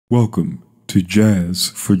Welcome to Jazz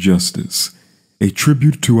for Justice, a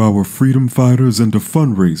tribute to our freedom fighters and a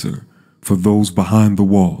fundraiser for those behind the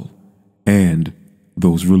wall and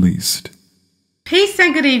those released. Peace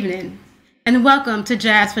and good evening, and welcome to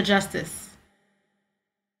Jazz for Justice.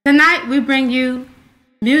 Tonight we bring you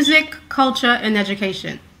music, culture, and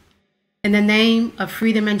education in the name of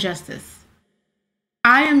freedom and justice.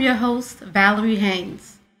 I am your host, Valerie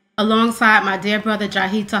Haynes, alongside my dear brother,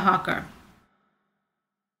 Jahita Hawker.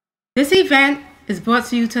 This event is brought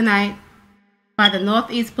to you tonight by the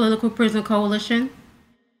Northeast Political Prison Coalition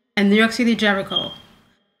and New York City JERICHO,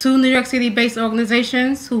 two New York City-based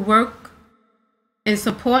organizations who work in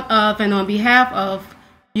support of and on behalf of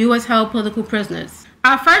U.S.-held political prisoners.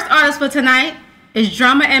 Our first artist for tonight is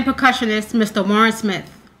drummer and percussionist Mr. Warren Smith.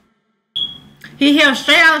 He hails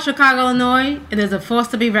straight out of Chicago, Illinois, and is a force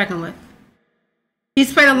to be reckoned with.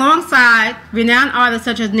 He's played alongside renowned artists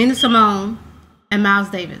such as Nina Simone and Miles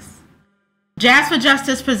Davis. Jazz for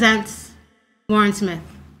Justice presents Warren Smith.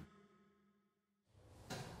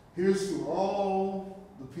 Here's to all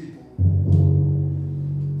the people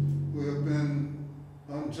who have been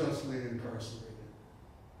unjustly incarcerated.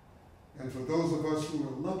 And for those of us who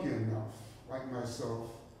are lucky enough, like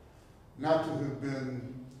myself, not to have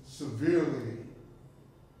been severely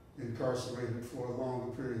incarcerated for a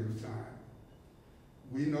longer period of time.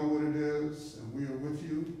 We know what it is, and we are with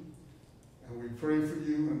you, and we pray for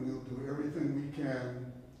you, and we'll do everything we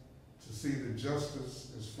can to see that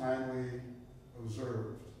justice is finally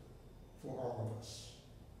observed for all of us.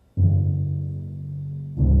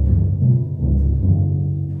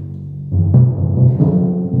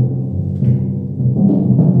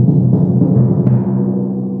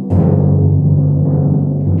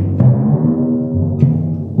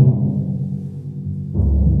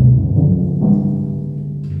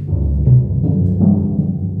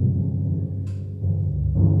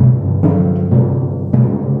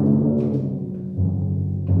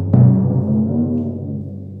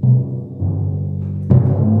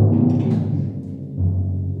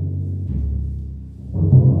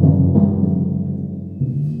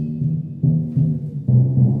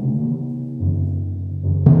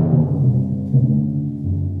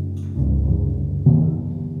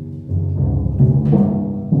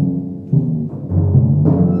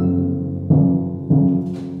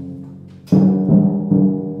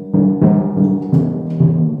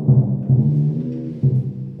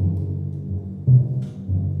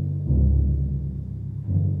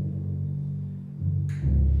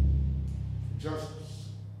 Justice.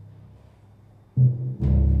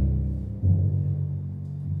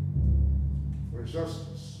 For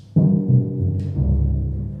justice.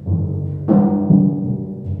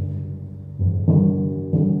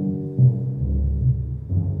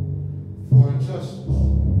 For justice.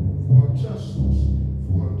 For justice.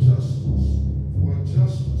 For justice. For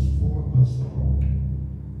justice for us all.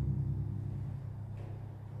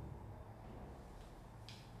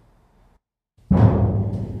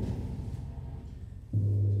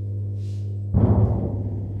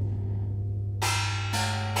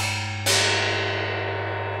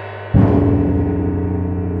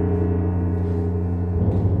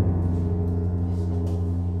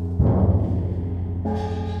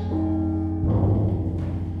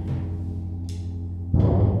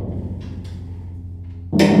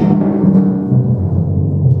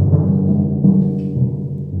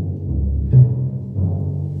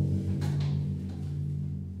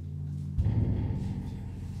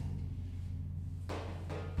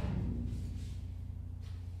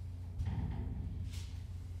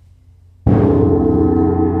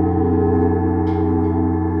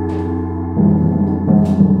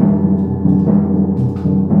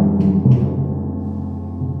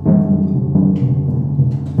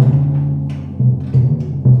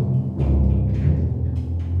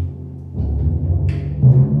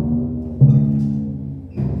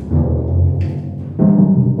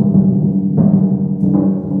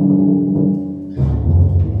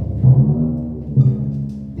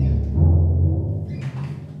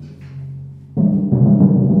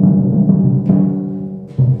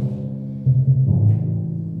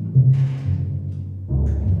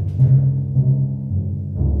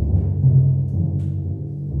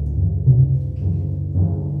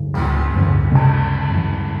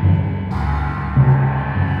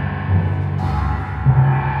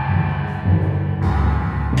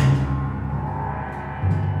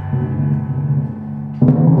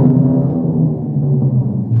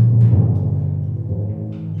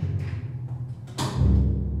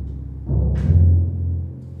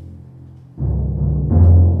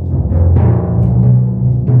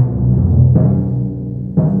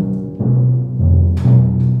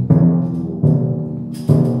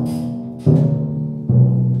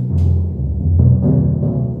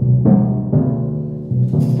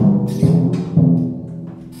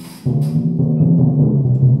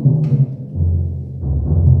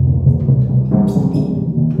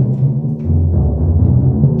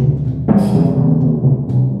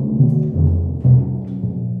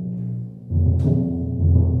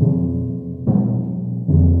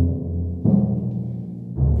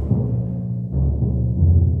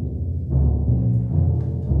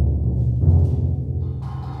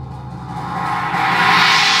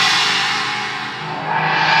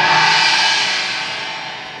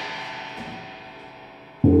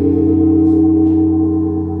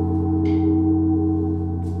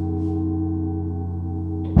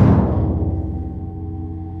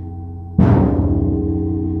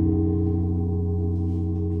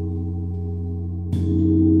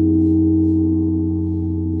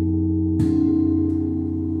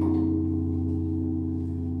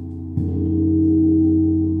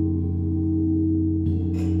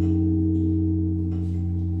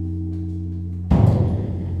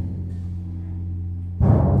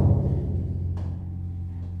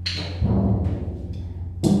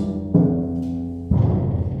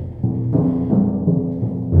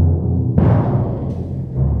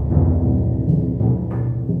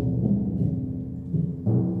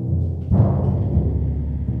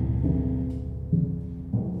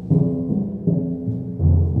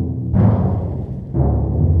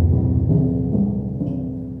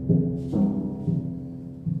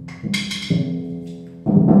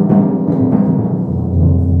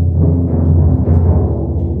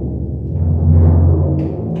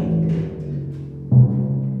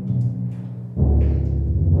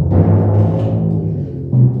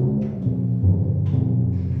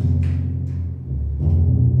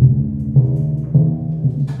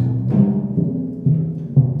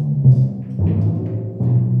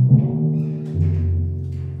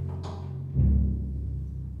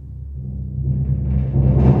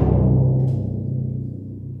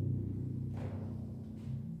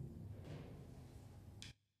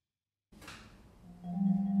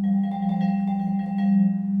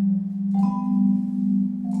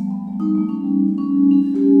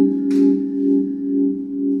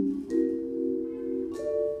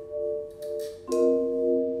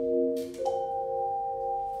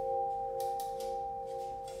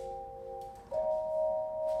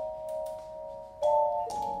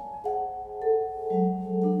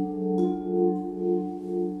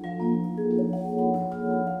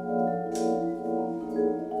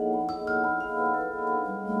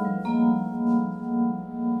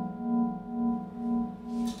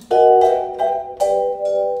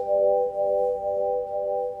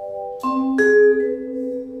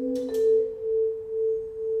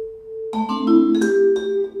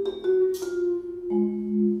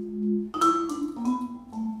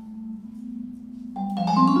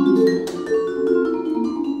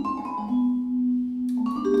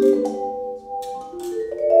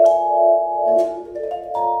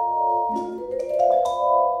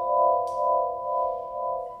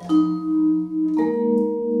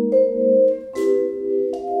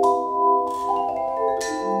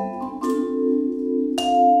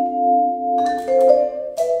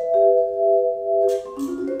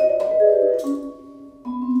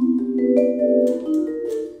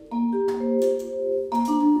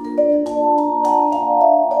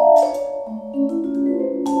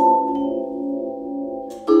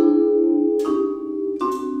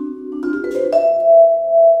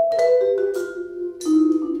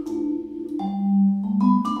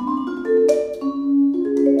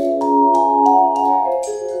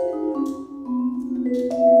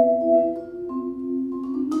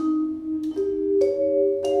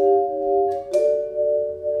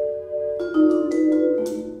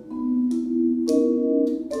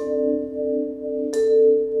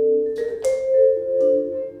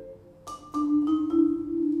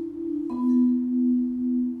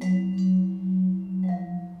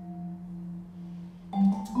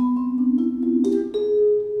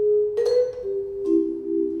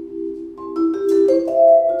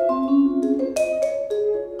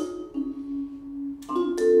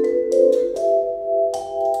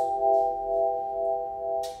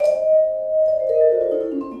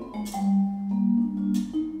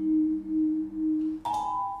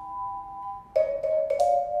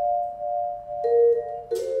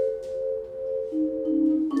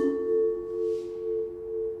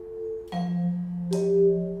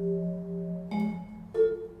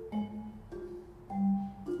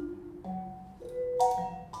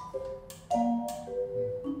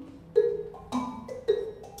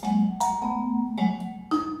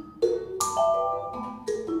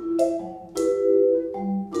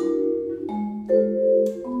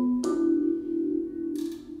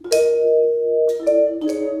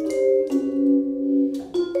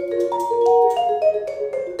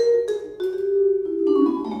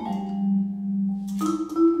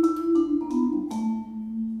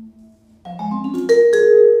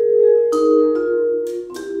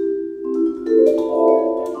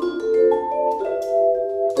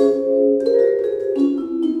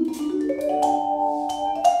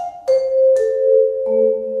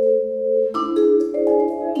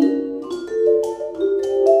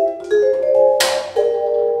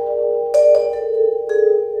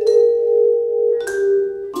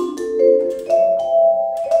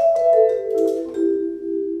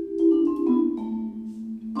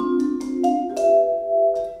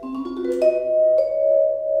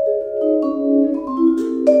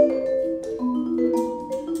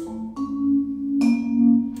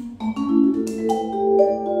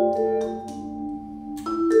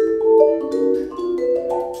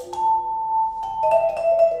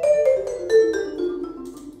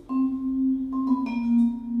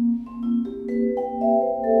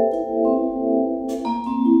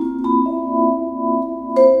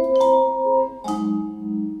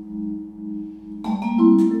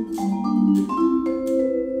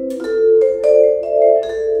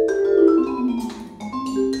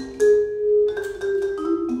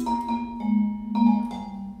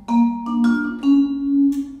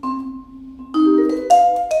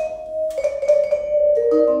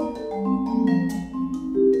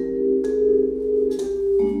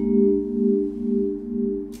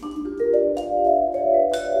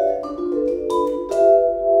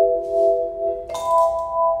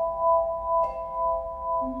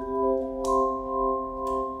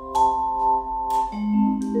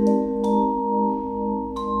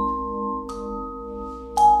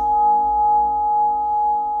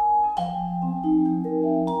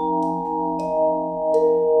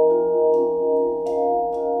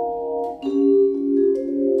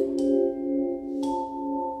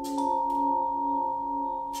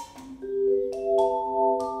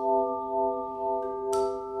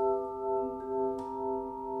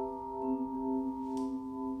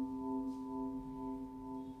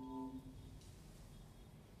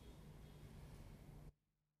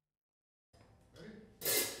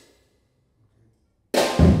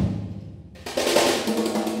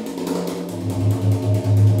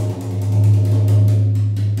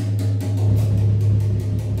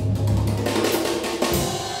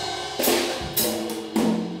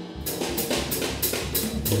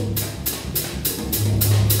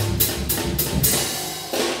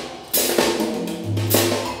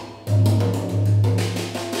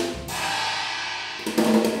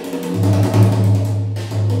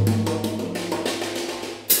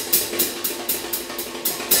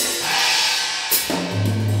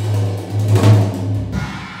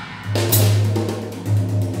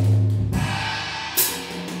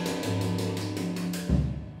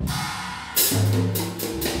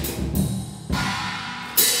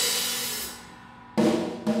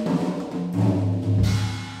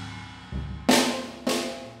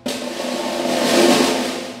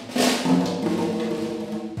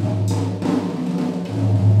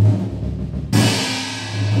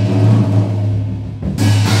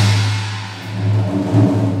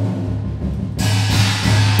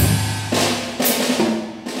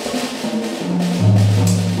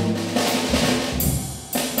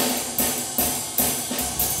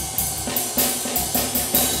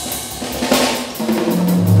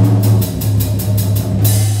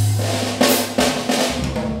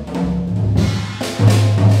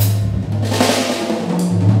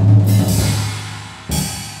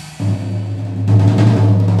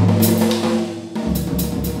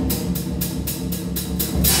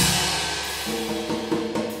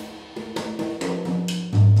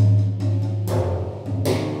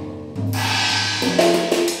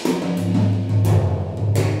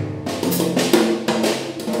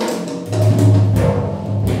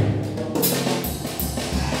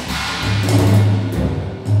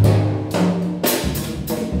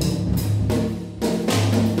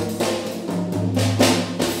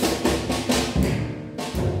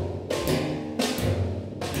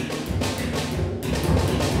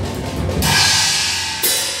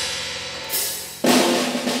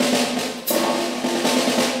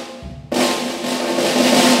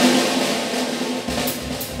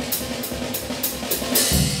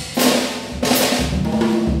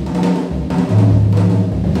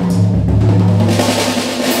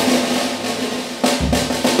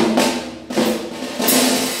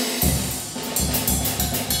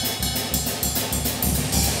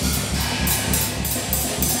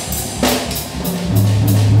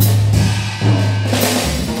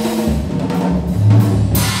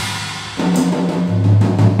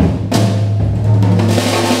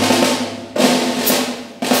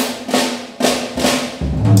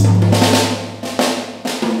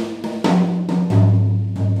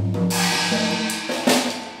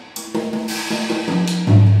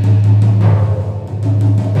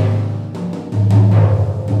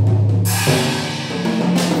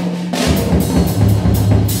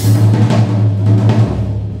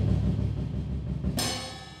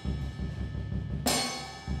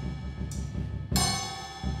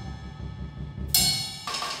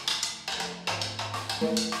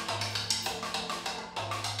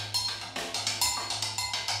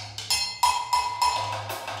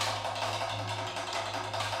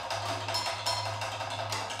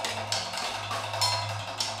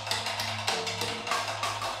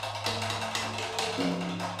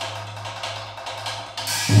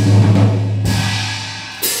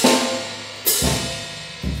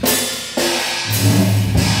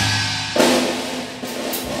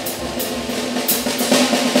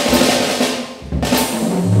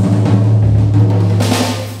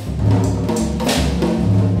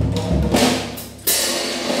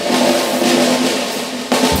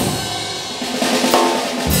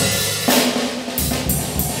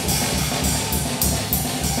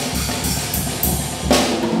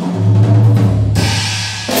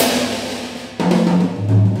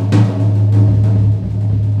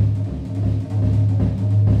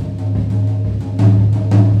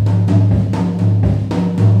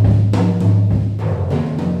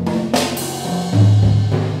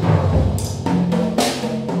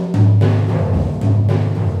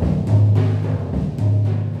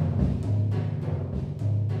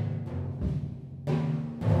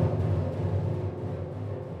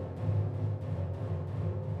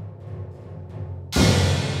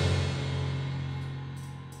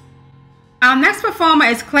 Our next performer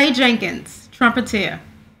is Clay Jenkins, trumpeter.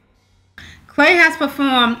 Clay has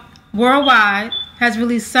performed worldwide, has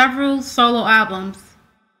released several solo albums,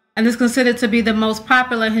 and is considered to be the most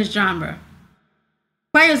popular in his genre.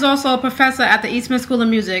 Clay is also a professor at the Eastman School of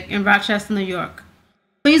Music in Rochester, New York.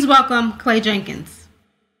 Please welcome Clay Jenkins.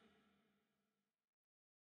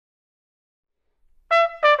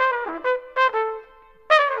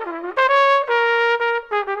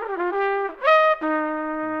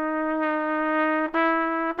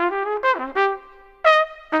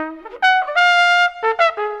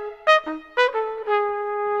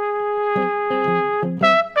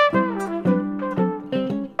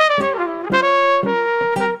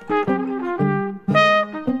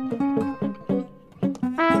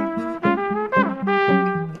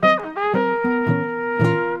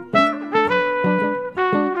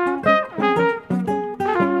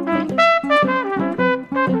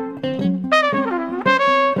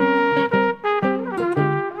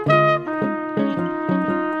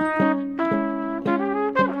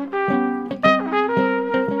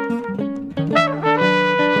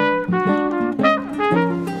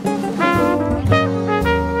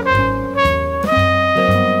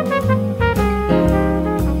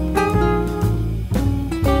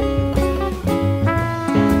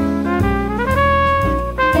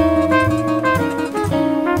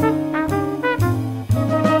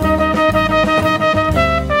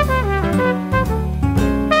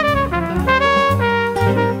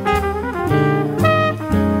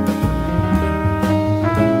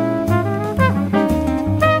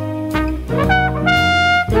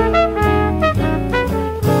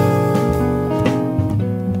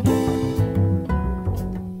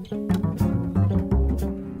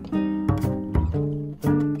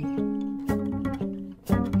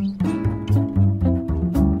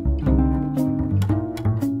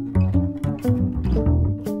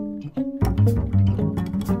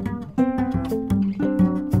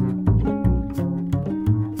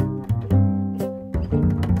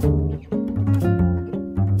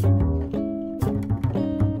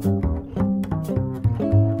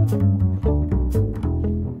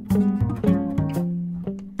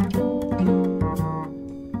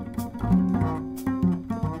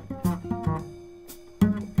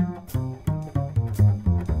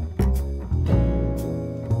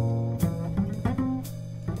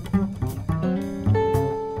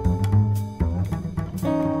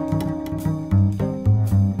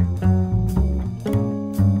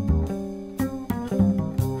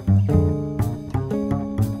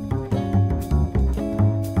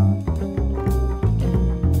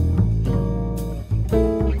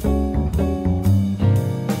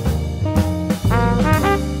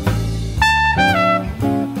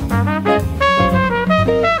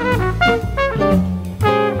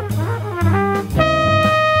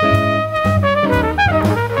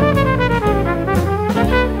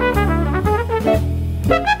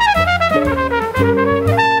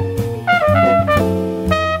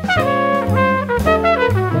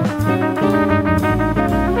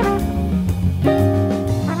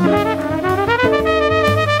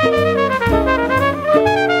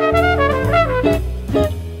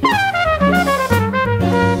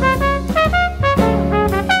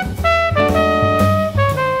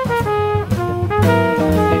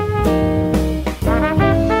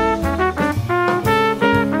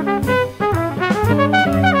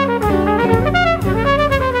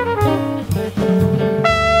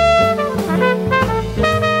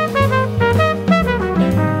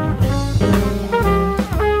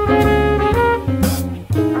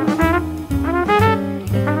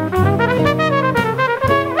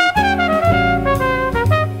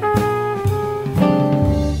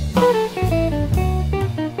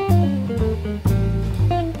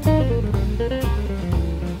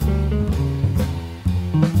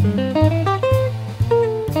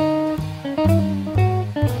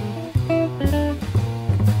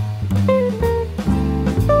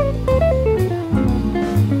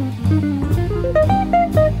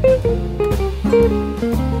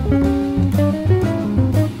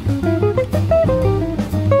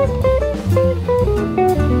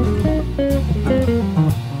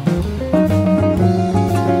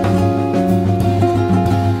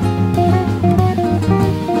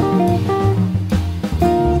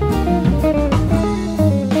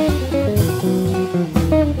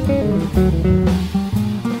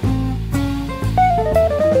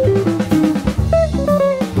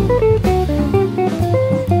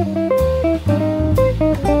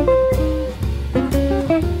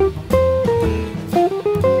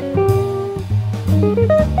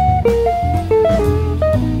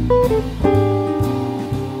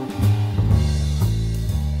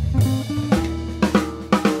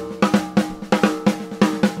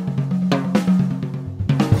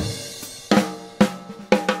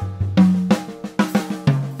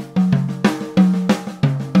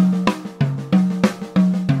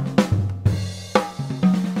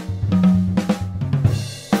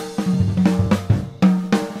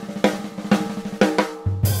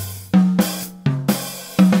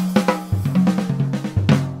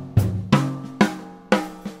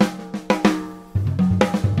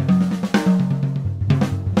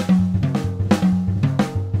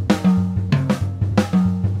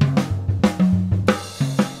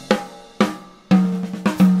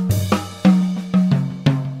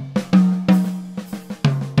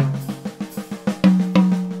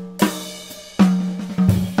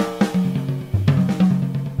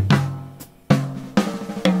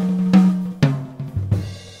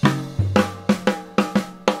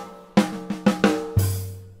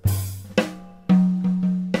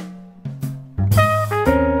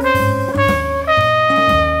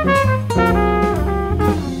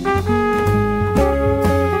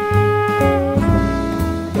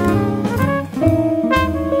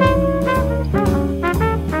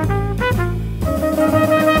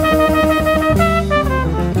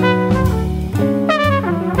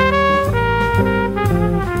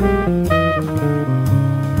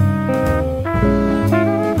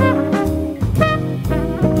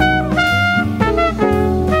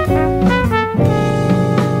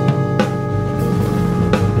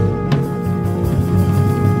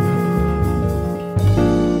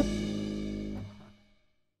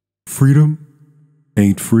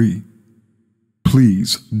 ain't free.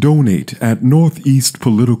 Please donate at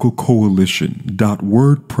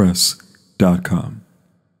northeastpoliticalcoalition.wordpress.com.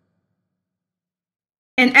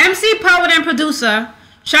 An MC, poet, and producer,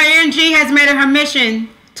 Cheyenne G has made it her mission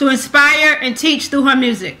to inspire and teach through her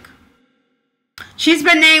music. She's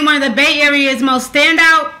been named one of the Bay Area's most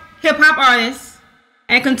standout hip-hop artists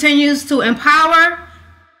and continues to empower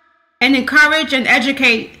and encourage and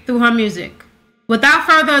educate through her music. Without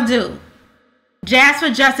further ado, Jazz for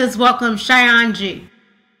Justice welcomes Cheyenne G.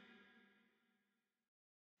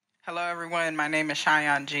 Hello everyone, my name is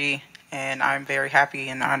Cheyenne G, and I'm very happy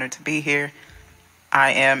and honored to be here.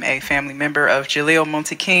 I am a family member of Jaleel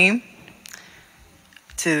Montekeem.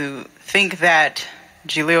 To think that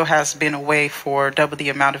Jaleel has been away for double the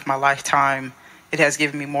amount of my lifetime, it has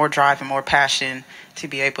given me more drive and more passion to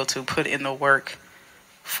be able to put in the work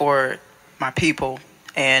for my people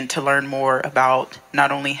and to learn more about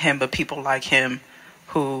not only him, but people like him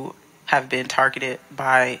who have been targeted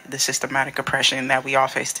by the systematic oppression that we all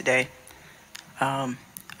face today. I'm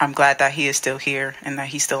glad that he is still here and that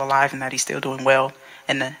he's still alive and that he's still doing well.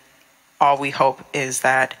 And all we hope is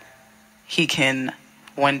that he can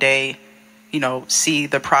one day, see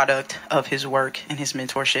the product of his work and his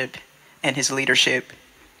mentorship and his leadership.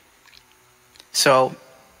 So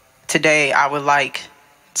today I would like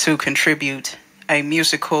to contribute a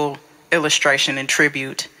musical illustration and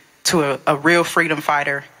tribute to a real freedom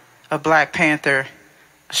fighter, a Black Panther,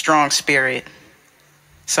 a strong spirit.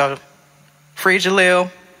 So free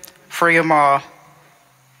Jaleel, free them all.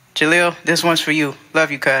 Jaleel, this one's for you.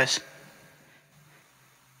 Love you, cuz.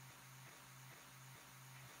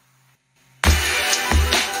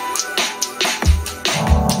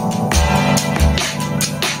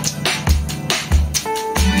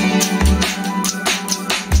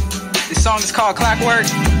 This song is called Clockwork.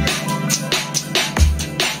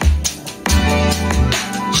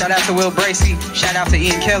 Shout out to Will Bracey. Shout out to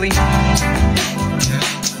Ian Kelly.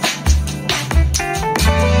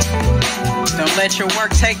 Don't let your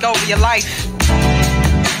work take over your life.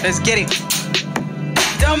 Let's get it.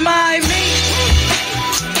 Don't mind me.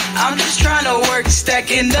 I'm just trying to work,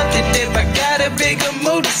 stacking up the dip. I got a bigger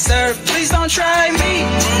mood to serve. Please don't try me.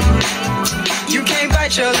 You can't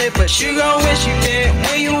bite your lip, but you gon' wish you did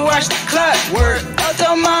when you watch the clock work. Oh,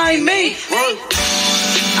 don't mind me.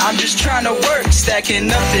 I'm just trying to work, stacking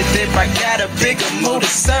up the dip. I got a bigger mood to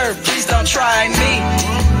serve. Please don't try me.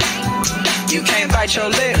 You can't bite your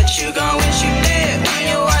lip, but you gon' wish you did when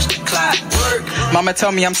you watch the clock work. Mama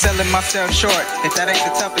told me I'm selling myself short. If that ain't the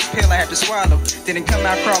toughest pill I had to swallow. Didn't come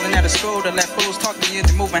out crawling out of school to let fools talk me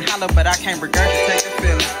into moving hollow, but I can't regurgitate the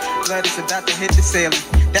feeling. Blood is about to hit the ceiling.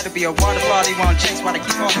 That'll be a waterfall they won't chase while they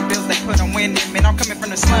keep all the bills they put on winning. Man, I'm coming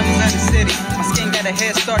from the slums of the city. My skin got a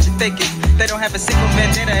head start to thinking. They don't have a single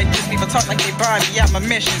vendetta against me, but talk like they buying me out my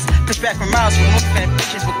missions. Push back from miles from moving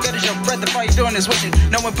bitches. What good is your breath if all you doing is wishing?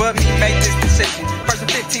 No one but me made this decision. First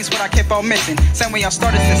and 15's what I kept on missing. Same way I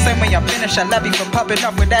started, the same way I finished. I love you for popping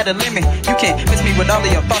up without a limit. You can't miss me with all of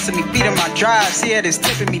your thoughts of me feeding my drive. See it is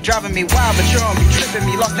tipping me, driving me wild, but you're on me tripping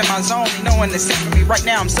me. Lost in my zone, no one is sick for me. Right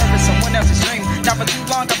now I'm serving someone else's dream. Not for too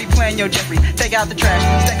long, I'll be playing your Jeffrey. Take out the trash,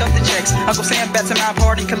 stack up the checks. Uncle Sam bet to my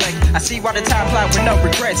part and collect. I see why the time fly with no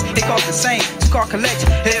regrets. It costs the same to call collect.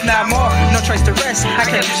 If not more, no trace to rest. I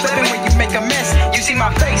can't be slipping when you make a mess. You see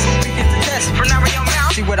my face, you get the test. From now in your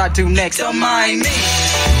mouth, see what I do next. Don't mind me.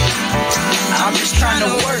 I'm just trying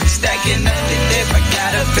to work, stacking up the dip. I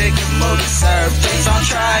got a bigger mood to serve. Please don't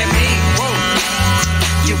try me. Whoa.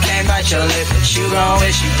 You can't bite your lip, but you gon'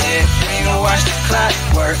 wish you did when you watch the clock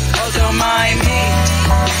work. Oh, don't mind me.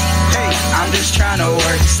 Hey, I'm just trying to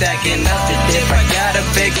work, stacking up the dip. I got a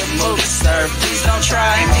bigger mood to serve. Please don't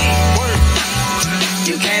try me.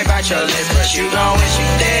 You can't bite your lip, but you gon' wish you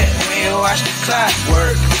did when you watch the clock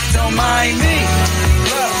work. Don't mind me.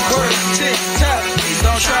 Clock work, tick tock. Please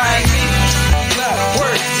don't try me. Clock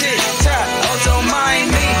work, tick tock. Oh, don't mind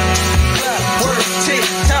me. Clock work, tick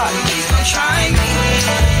tock. Please don't try me.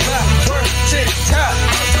 Clock work, tick tock.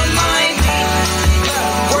 Oh, don't mind me.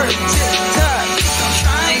 Clock work, tick tock. Please don't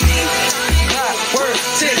try me. Clock work,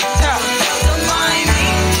 tick tock. Oh, don't mind me.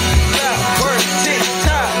 Clock work, tick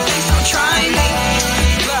tock. Please don't try me.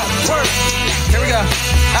 Clock work. Here we go.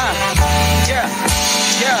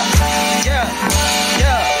 Yeah.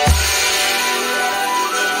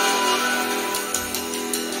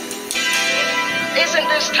 Isn't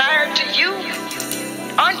this tired to you?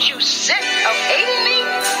 Aren't you sick of hating me?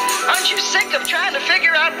 Aren't you sick of trying to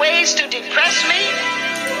figure out ways to depress me?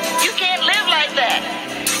 You can't live like that.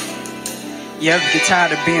 You ever get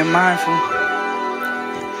tired of being mindful?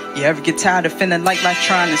 You ever get tired of feeling like life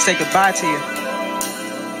trying to say goodbye to you?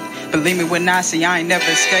 Believe me when I say I ain't never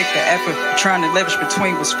escaped the effort. Trying to leverage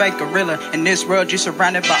between was fake gorilla. In this world, you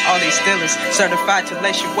surrounded by all these stealers. Certified to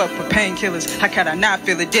lace you up with painkillers. How could I not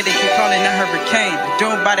feel it? Did it keep calling a hurricane?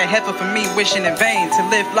 Doomed by the heifer for me, wishing in vain. To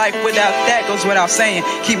live life without that goes without saying.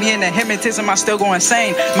 Keep me in the hypnotism, I still go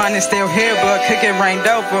insane. Mine is still here, but could get rained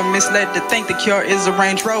over. Misled to think the cure is a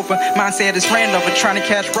Range Rover. Mine said it's ran over, trying to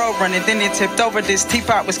catch road running. Then it tipped over, this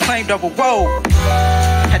teapot was claimed over. Whoa!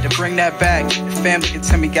 Had to bring that back. The family can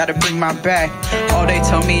tell me gotta bring my back. All they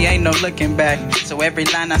told me ain't no looking back. So every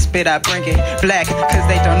line I spit I bring it black. Cause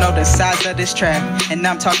they don't know the size of this trap. And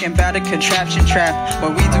I'm talking about a contraption trap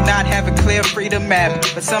where we do not have a clear freedom map.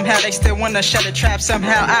 But somehow they still wanna shut a trap.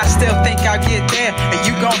 Somehow I still think I'll get there. And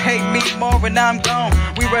you gon' hate me more when I'm gone.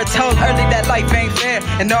 We were told early that life ain't fair.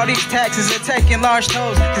 And all these taxes are taking large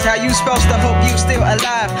tolls. Cause how you supposed to hope you still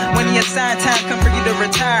alive when the assigned time come for you to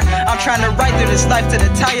retire? I'm trying to ride through this life to the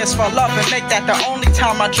tires fall off and make that the only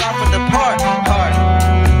time I drop with the part.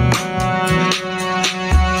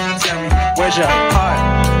 Tell me, where's your heart?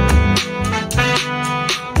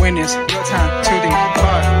 When is your time to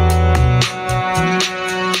depart?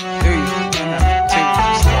 Do you know to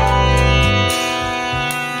start?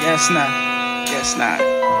 Guess not. Guess not.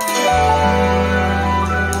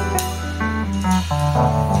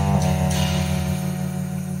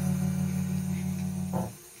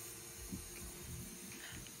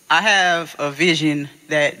 I have a vision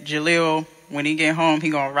that Jaleel, when he get home, he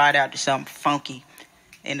gonna ride out to something funky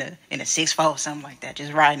in a 6-4, something like that.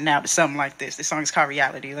 Just riding out to something like this. This song is called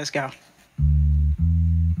Reality. Let's go.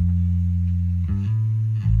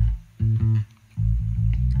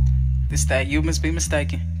 This that you must be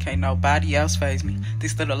mistaken. Can't nobody else faze me.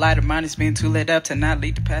 This little light of mine has been too lit up to not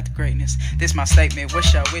lead the path to greatness. This my statement,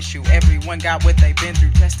 wish I wish you. Everyone got what they been through,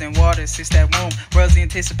 testing waters since that womb. World's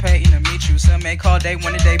anticipating to meet you. Some may call day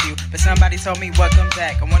one to debut, but somebody told me welcome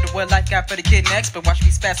back. I wonder what life got for the kid next, but watch me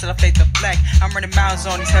spaz till I fade the black. I'm running miles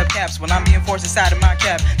on these hubcaps while I'm being forced inside of my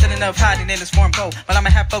cap. Done enough hiding in this form coat, while I'ma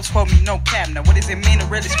have folks quote me no cap. Now what does it mean to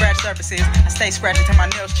really scratch surfaces? I stay scratching till my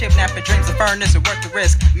nails chip, now for dreams of furnace and work the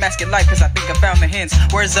risk. Masking life cause I think I found the hints.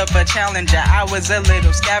 Words of a challenger, I was a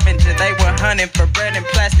little scavenger. They were hunting for bread and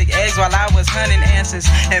plastic eggs while I was hunting answers.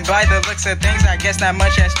 And by the looks of things, I guess not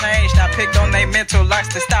much has changed. I picked on they mental locks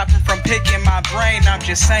to stop them from picking my brain. I'm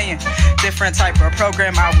just saying, different type of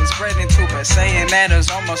program I was bred into, but saying that is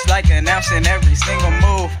almost like announcing every single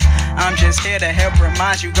move. I'm just here to help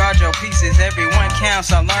remind you, guard your pieces, everyone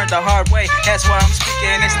counts. I learned the hard way, that's why I'm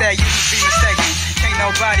speaking. It's that you must be mistaken. Can't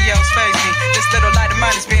nobody else face me. This little light of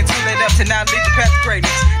mine is being too lit up to not lead the path to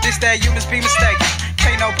greatness. This that you must be mistaken.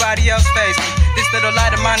 Can't nobody else face me. This little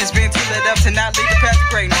light of mine is being too lit up to not lead the path to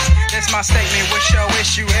greatness. That's my statement, what's your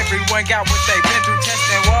issue? Everyone got what they've been through,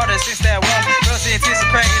 testing water since that one. Girls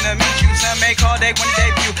anticipating to meet you. Some may call day when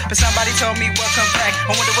they debut, but somebody told me welcome back.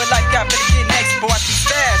 I wonder what life got for the kid next, but watch me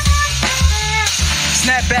fast.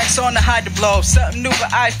 Snapbacks on the hide to blow. Something new, but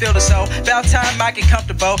I feel the soul. About time I get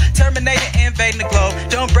comfortable. Terminator invading the globe.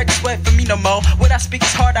 Don't break the sweat for me no more. What I speak is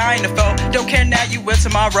hard, I ain't a foe. Don't care now, you will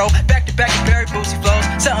tomorrow. Back to back, very boozy flows.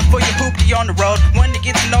 Something for your hoopty on the road. One to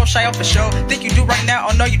get to know, shy off the show. Think you do right now,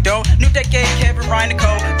 oh no you don't. New decade, Kevin, Ryan, and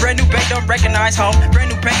Cole. Brand new bank, don't recognize home. Brand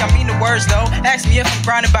new bank, I mean the words though. Ask me if I'm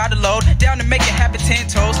grinding by the load. Down to make it happen 10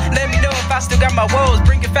 toes. Let me know if I still got my woes.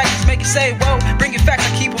 Bring it facts, make it say whoa. Bring it facts, I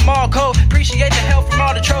keep them all cold. Appreciate the help from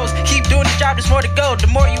all the trolls. Keep doing the job, there's more to go. The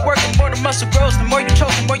more you work, the more the muscle grows. The more you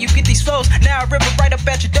choke, the more you get these flows. Now I rip it right up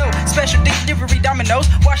at your door. Special delivery dominoes.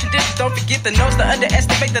 Washing dishes, don't forget the nose. To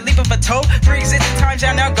underestimate the leap of a toe. Pre-existing times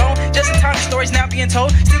are now gone. Just in time, the story's now being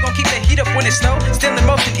told. Still gonna keep the heat up when it's snow. Still in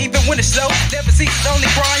motion, even when it's slow. Never cease, only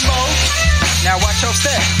grind mode. Now watch your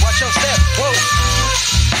step, whoa.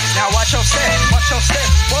 Now watch your step,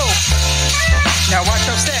 whoa. Now watch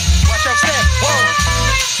your step, whoa.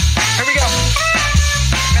 Here we go.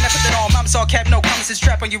 Man, I put that on, mama's all cap, no comments, it's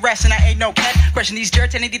trap on you rats and I ain't no cat. Question these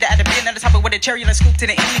jerks and they need to add a bin at the top of with a cherry and a scoop to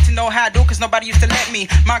the end. Need to know how I do, cause nobody used to let me.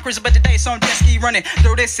 My cruiser but today, so I'm jet ski running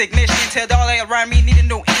through this ignition. Tell all they around me need a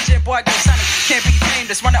new engine, boy I go Sonic. Can't be tamed,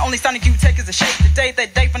 that's why the only Sonic you take is a shake. The day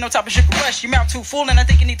that day for no type of sugar rush. Your mouth too full and I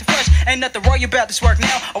think you need to flush. Ain't nothing royal about this work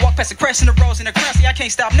now. I walk past the crest and the rose and the crown. See I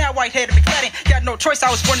can't stop now, white-head and McFadden. Got no choice, I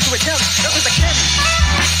was born into a challenge. That was a cannon.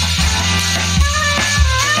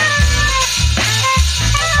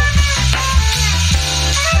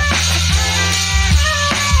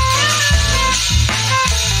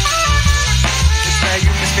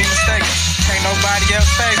 Can't nobody else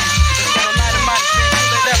face me. This little light of mine has been too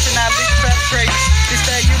lit up to not lead the path to greatness. This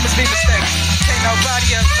that you must be mistaken. Can't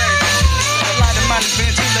nobody else face me. This little light of mine has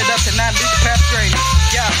been too lit up to not lead the path to greatness.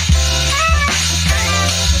 Yeah.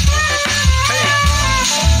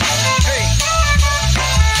 Hey.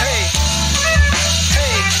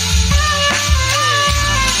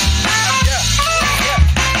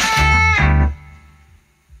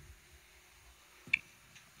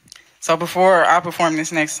 So before I perform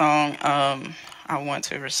this next song, I want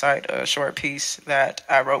to recite a short piece that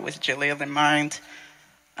I wrote with Jaleel in mind.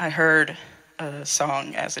 I heard a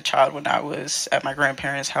song as a child when I was at my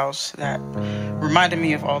grandparents' house that reminded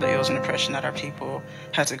me of all the ills and oppression that our people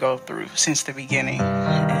had to go through since the beginning.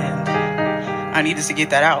 And I needed to get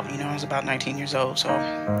that out. You know, I was about 19 years old, so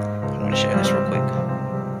I want to share this real quick.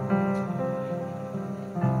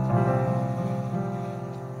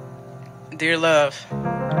 Dear love,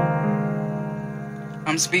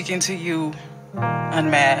 I'm speaking to you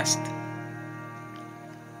unmasked.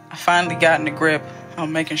 I finally gotten a grip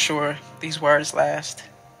on making sure these words last.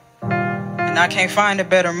 And I can't find a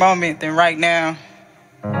better moment than right now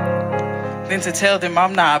than to tell them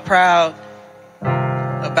I'm not proud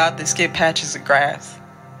about the skip patches of grass.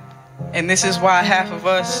 And this is why half of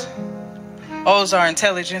us owes our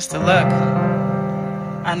intelligence to luck.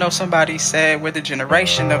 I know somebody said we're the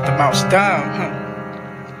generation of the most dumb.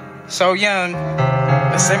 So young,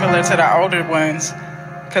 but similar to the older ones,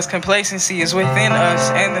 because complacency is within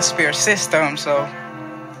us and the spirit system. So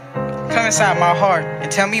come inside my heart and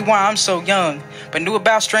tell me why I'm so young, but knew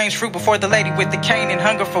about strange fruit before the lady with the cane and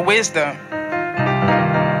hunger for wisdom.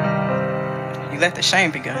 You let the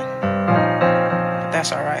shame begun, but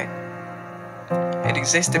that's alright. It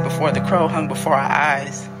existed before the crow hung before our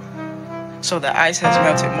eyes. So the ice has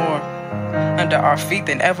melted more under our feet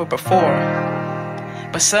than ever before.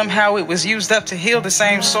 But somehow it was used up to heal the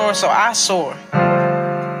same sore, so I soar.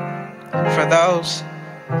 For those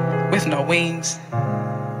with no wings,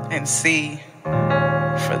 and see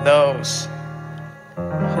for those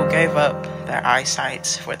who gave up their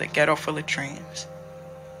eyesight for the ghetto full of dreams.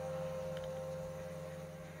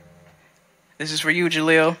 This is for you,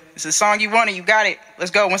 Jaleel. It's a song you wanted, you got it.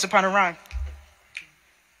 Let's go, Once Upon a Rhyme.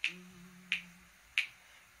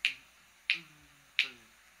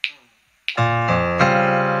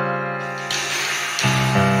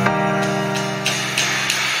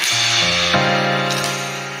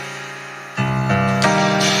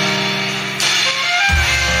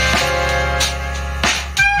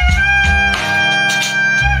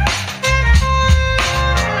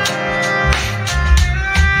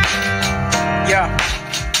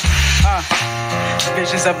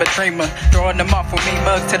 Visions of a dreamer, throwing them off with me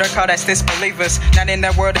mugs to their car that's disbelievers. Not in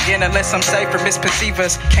that world again unless I'm safe from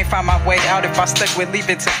misperceivers. Can't find my way out if I stuck with leave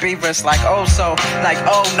it to beavers. Like oh so, like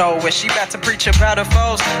oh no, is she about to preach about her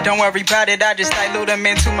foes? Don't worry about it, I just dilute them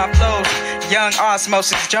into my flows. Young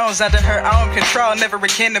osmosis, Jones under her own control, never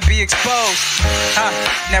again to be exposed.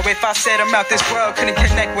 Now if I said I'm out this world, couldn't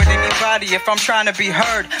connect with anybody if I'm trying to be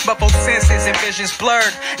heard. But both senses and visions blurred.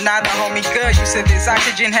 Now the homie good, you said this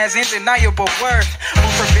oxygen has undeniable worth.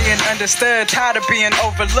 For being understood, tired of being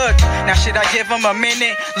overlooked. Now should I give him a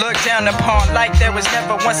minute? Look down upon like there was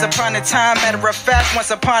never once upon a time. Matter of fact, once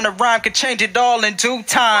upon a rhyme could change it all in due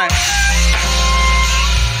time.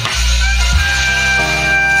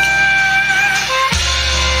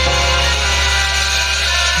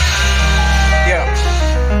 Yeah.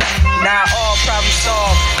 Now all problems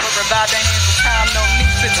solved. We're about the hands of time, no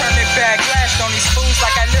need to turn it back. Lashed on these fools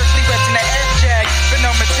like I lyrically ripped in the air jag. But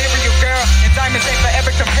no material, girl, and diamonds ain't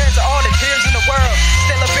forever compared to all the tears in the world.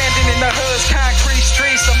 Still abandoned in the hoods, concrete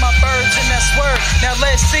streets of my birds, and that's word. Now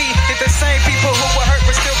let's see if the same people who were hurt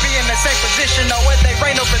will still be in the same position, or whether they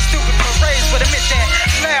reign over stupid parades with a mission.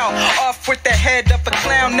 Now, off with the head of a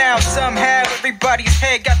clown now. Somehow everybody's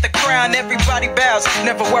head got the crown, everybody bows.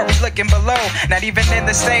 Never worry looking below, not even in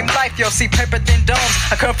the same life, you'll see paper thin domes.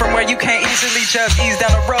 I come from where you can't easily just ease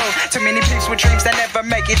down the road. Too many peeps with dreams that never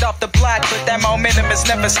make it off the block, but that momentum is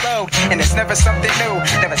never slowed, and it's never something new.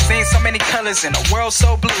 Never seen so many colors in a world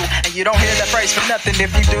so blue, and you don't hear that phrase for nothing.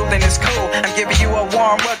 If you do, then it's cool. I'm giving you a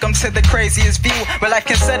warm welcome to the craziest view, where life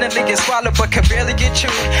can suddenly get swallowed but can barely get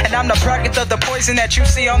chewed. And I'm the product of the poison that you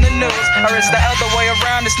see on the news, or it's the other way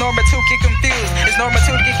around. It's normal to get confused. It's normal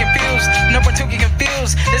to get confused. Normal to get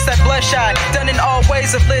confused. It's that bloodshot done in all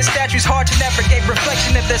ways of lit statues. Hard to navigate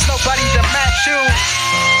reflection if there's nobody to match you.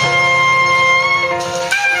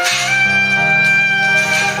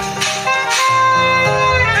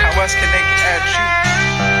 How else can they get at you?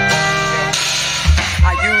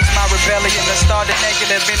 I use my rebellion to start a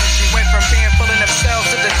negative energy. Went from being full of themselves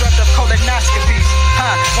to destructive colonoscopies.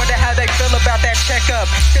 Wonder how they feel about that checkup.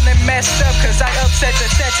 Feeling messed up cause I upset the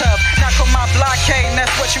setup. Knock on my blockade and that's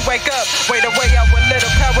what you wake up. Wait away out with little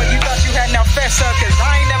power you thought you had, now fess up. Cause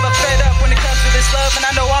I ain't never fed up when it comes to this love, and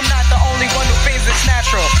I know I'm not the only one who feels this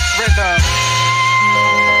natural rhythm.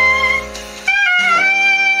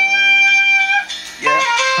 Yeah.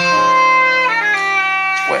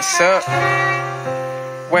 What's up?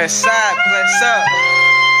 West side, bless up.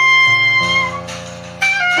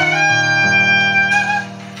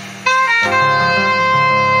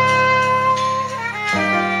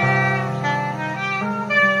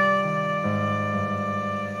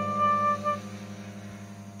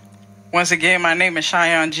 Once again, my name is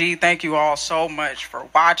Cheyenne G. Thank you all so much for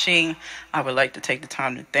watching. I would like to take the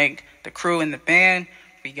time to thank the crew and the band.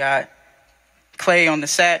 We got Clay on the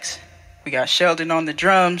sax. We got Sheldon on the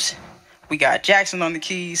drums. We got Jackson on the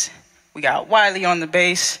keys. We got Wiley on the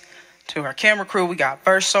bass. To our camera crew, we got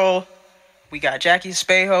Versol. We got Jackie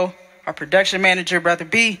Espejo, our production manager, Brother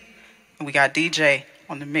B. And we got DJ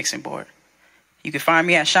on the mixing board. You can find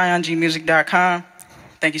me at CheyenneGmusic.com.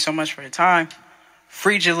 Thank you so much for your time.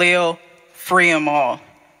 Free Jaleel, free them all.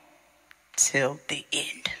 Till the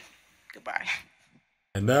end. Goodbye.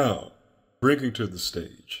 And now, bringing to the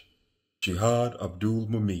stage, Jihad Abdul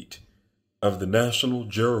Mumit of the National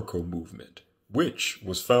Jericho Movement, which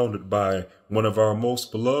was founded by one of our most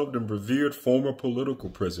beloved and revered former political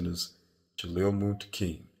prisoners, Jalil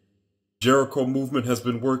Muntakim. Jericho Movement has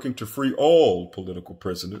been working to free all political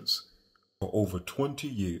prisoners for over 20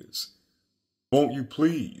 years. Won't you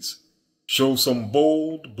please show some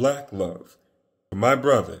bold black love for my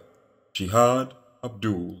brother, Jihad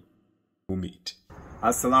Abdul Mumit.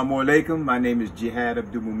 Assalamu alaikum. My name is Jihad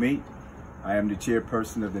Abdul Mumit. I am the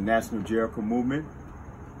chairperson of the National Jericho Movement,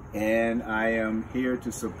 and I am here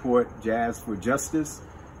to support Jazz for Justice,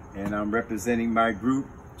 and I'm representing my group,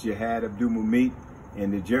 Jihad Abdul Mumit,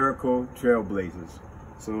 and the Jericho Trailblazers.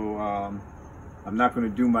 So I'm not going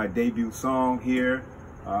to do my debut song here.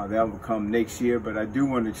 That will come next year, but I do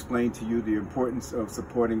want to explain to you the importance of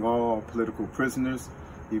supporting all political prisoners.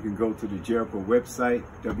 You can go to the Jericho website,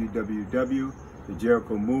 the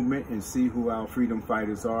Jericho Movement, and see who our freedom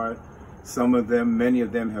fighters are. Some of them, many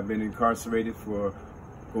of them have been incarcerated for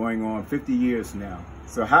going on 50 years now.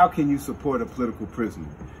 So how can you support a political prisoner?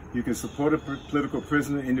 You can support a political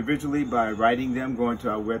prisoner individually by writing them, going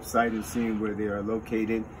to our website and seeing where they are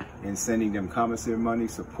located and sending them commissary money,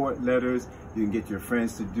 support letters. You can get your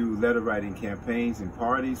friends to do letter writing campaigns and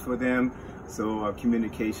parties for them. So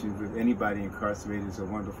communication with anybody incarcerated is a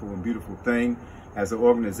wonderful and beautiful thing. As an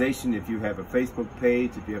organization, if you have a Facebook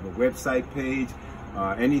page, if you have a website page,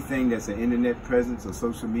 anything that's an internet presence or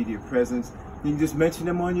social media presence, you can just mention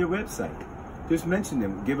them on your website. Just mention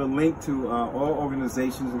them. Give a link to all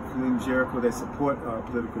organizations, including Jericho, that support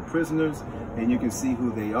political prisoners, and you can see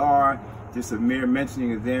who they are. Just a mere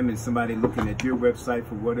mentioning of them and somebody looking at your website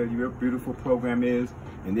for whatever your beautiful program is,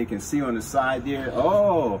 and they can see on the side there,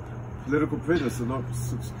 oh, political prisoners,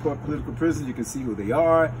 support political prisoners. You can see who they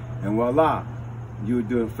are, and voila, you'll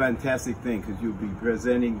do a fantastic thing because you'll be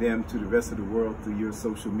presenting them to the rest of the world through your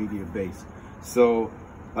social media base. So,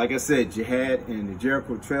 like I said, Jihad and the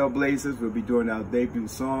Jericho Trailblazers will be doing our debut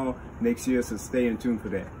song next year, so stay in tune for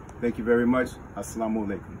that. Thank you very much. Assalamu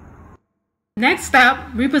alaikum. Next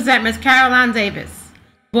up, we present Ms. Caroline Davis.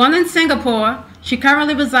 Born in Singapore, she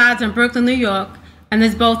currently resides in Brooklyn, New York, and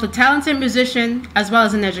is both a talented musician as well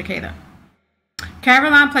as an educator.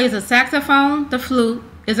 Caroline plays the saxophone, the flute,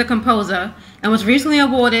 is a composer, and was recently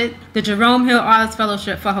awarded the Jerome Hill Artist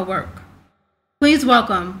Fellowship for her work. Please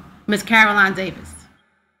welcome Ms. Caroline Davis.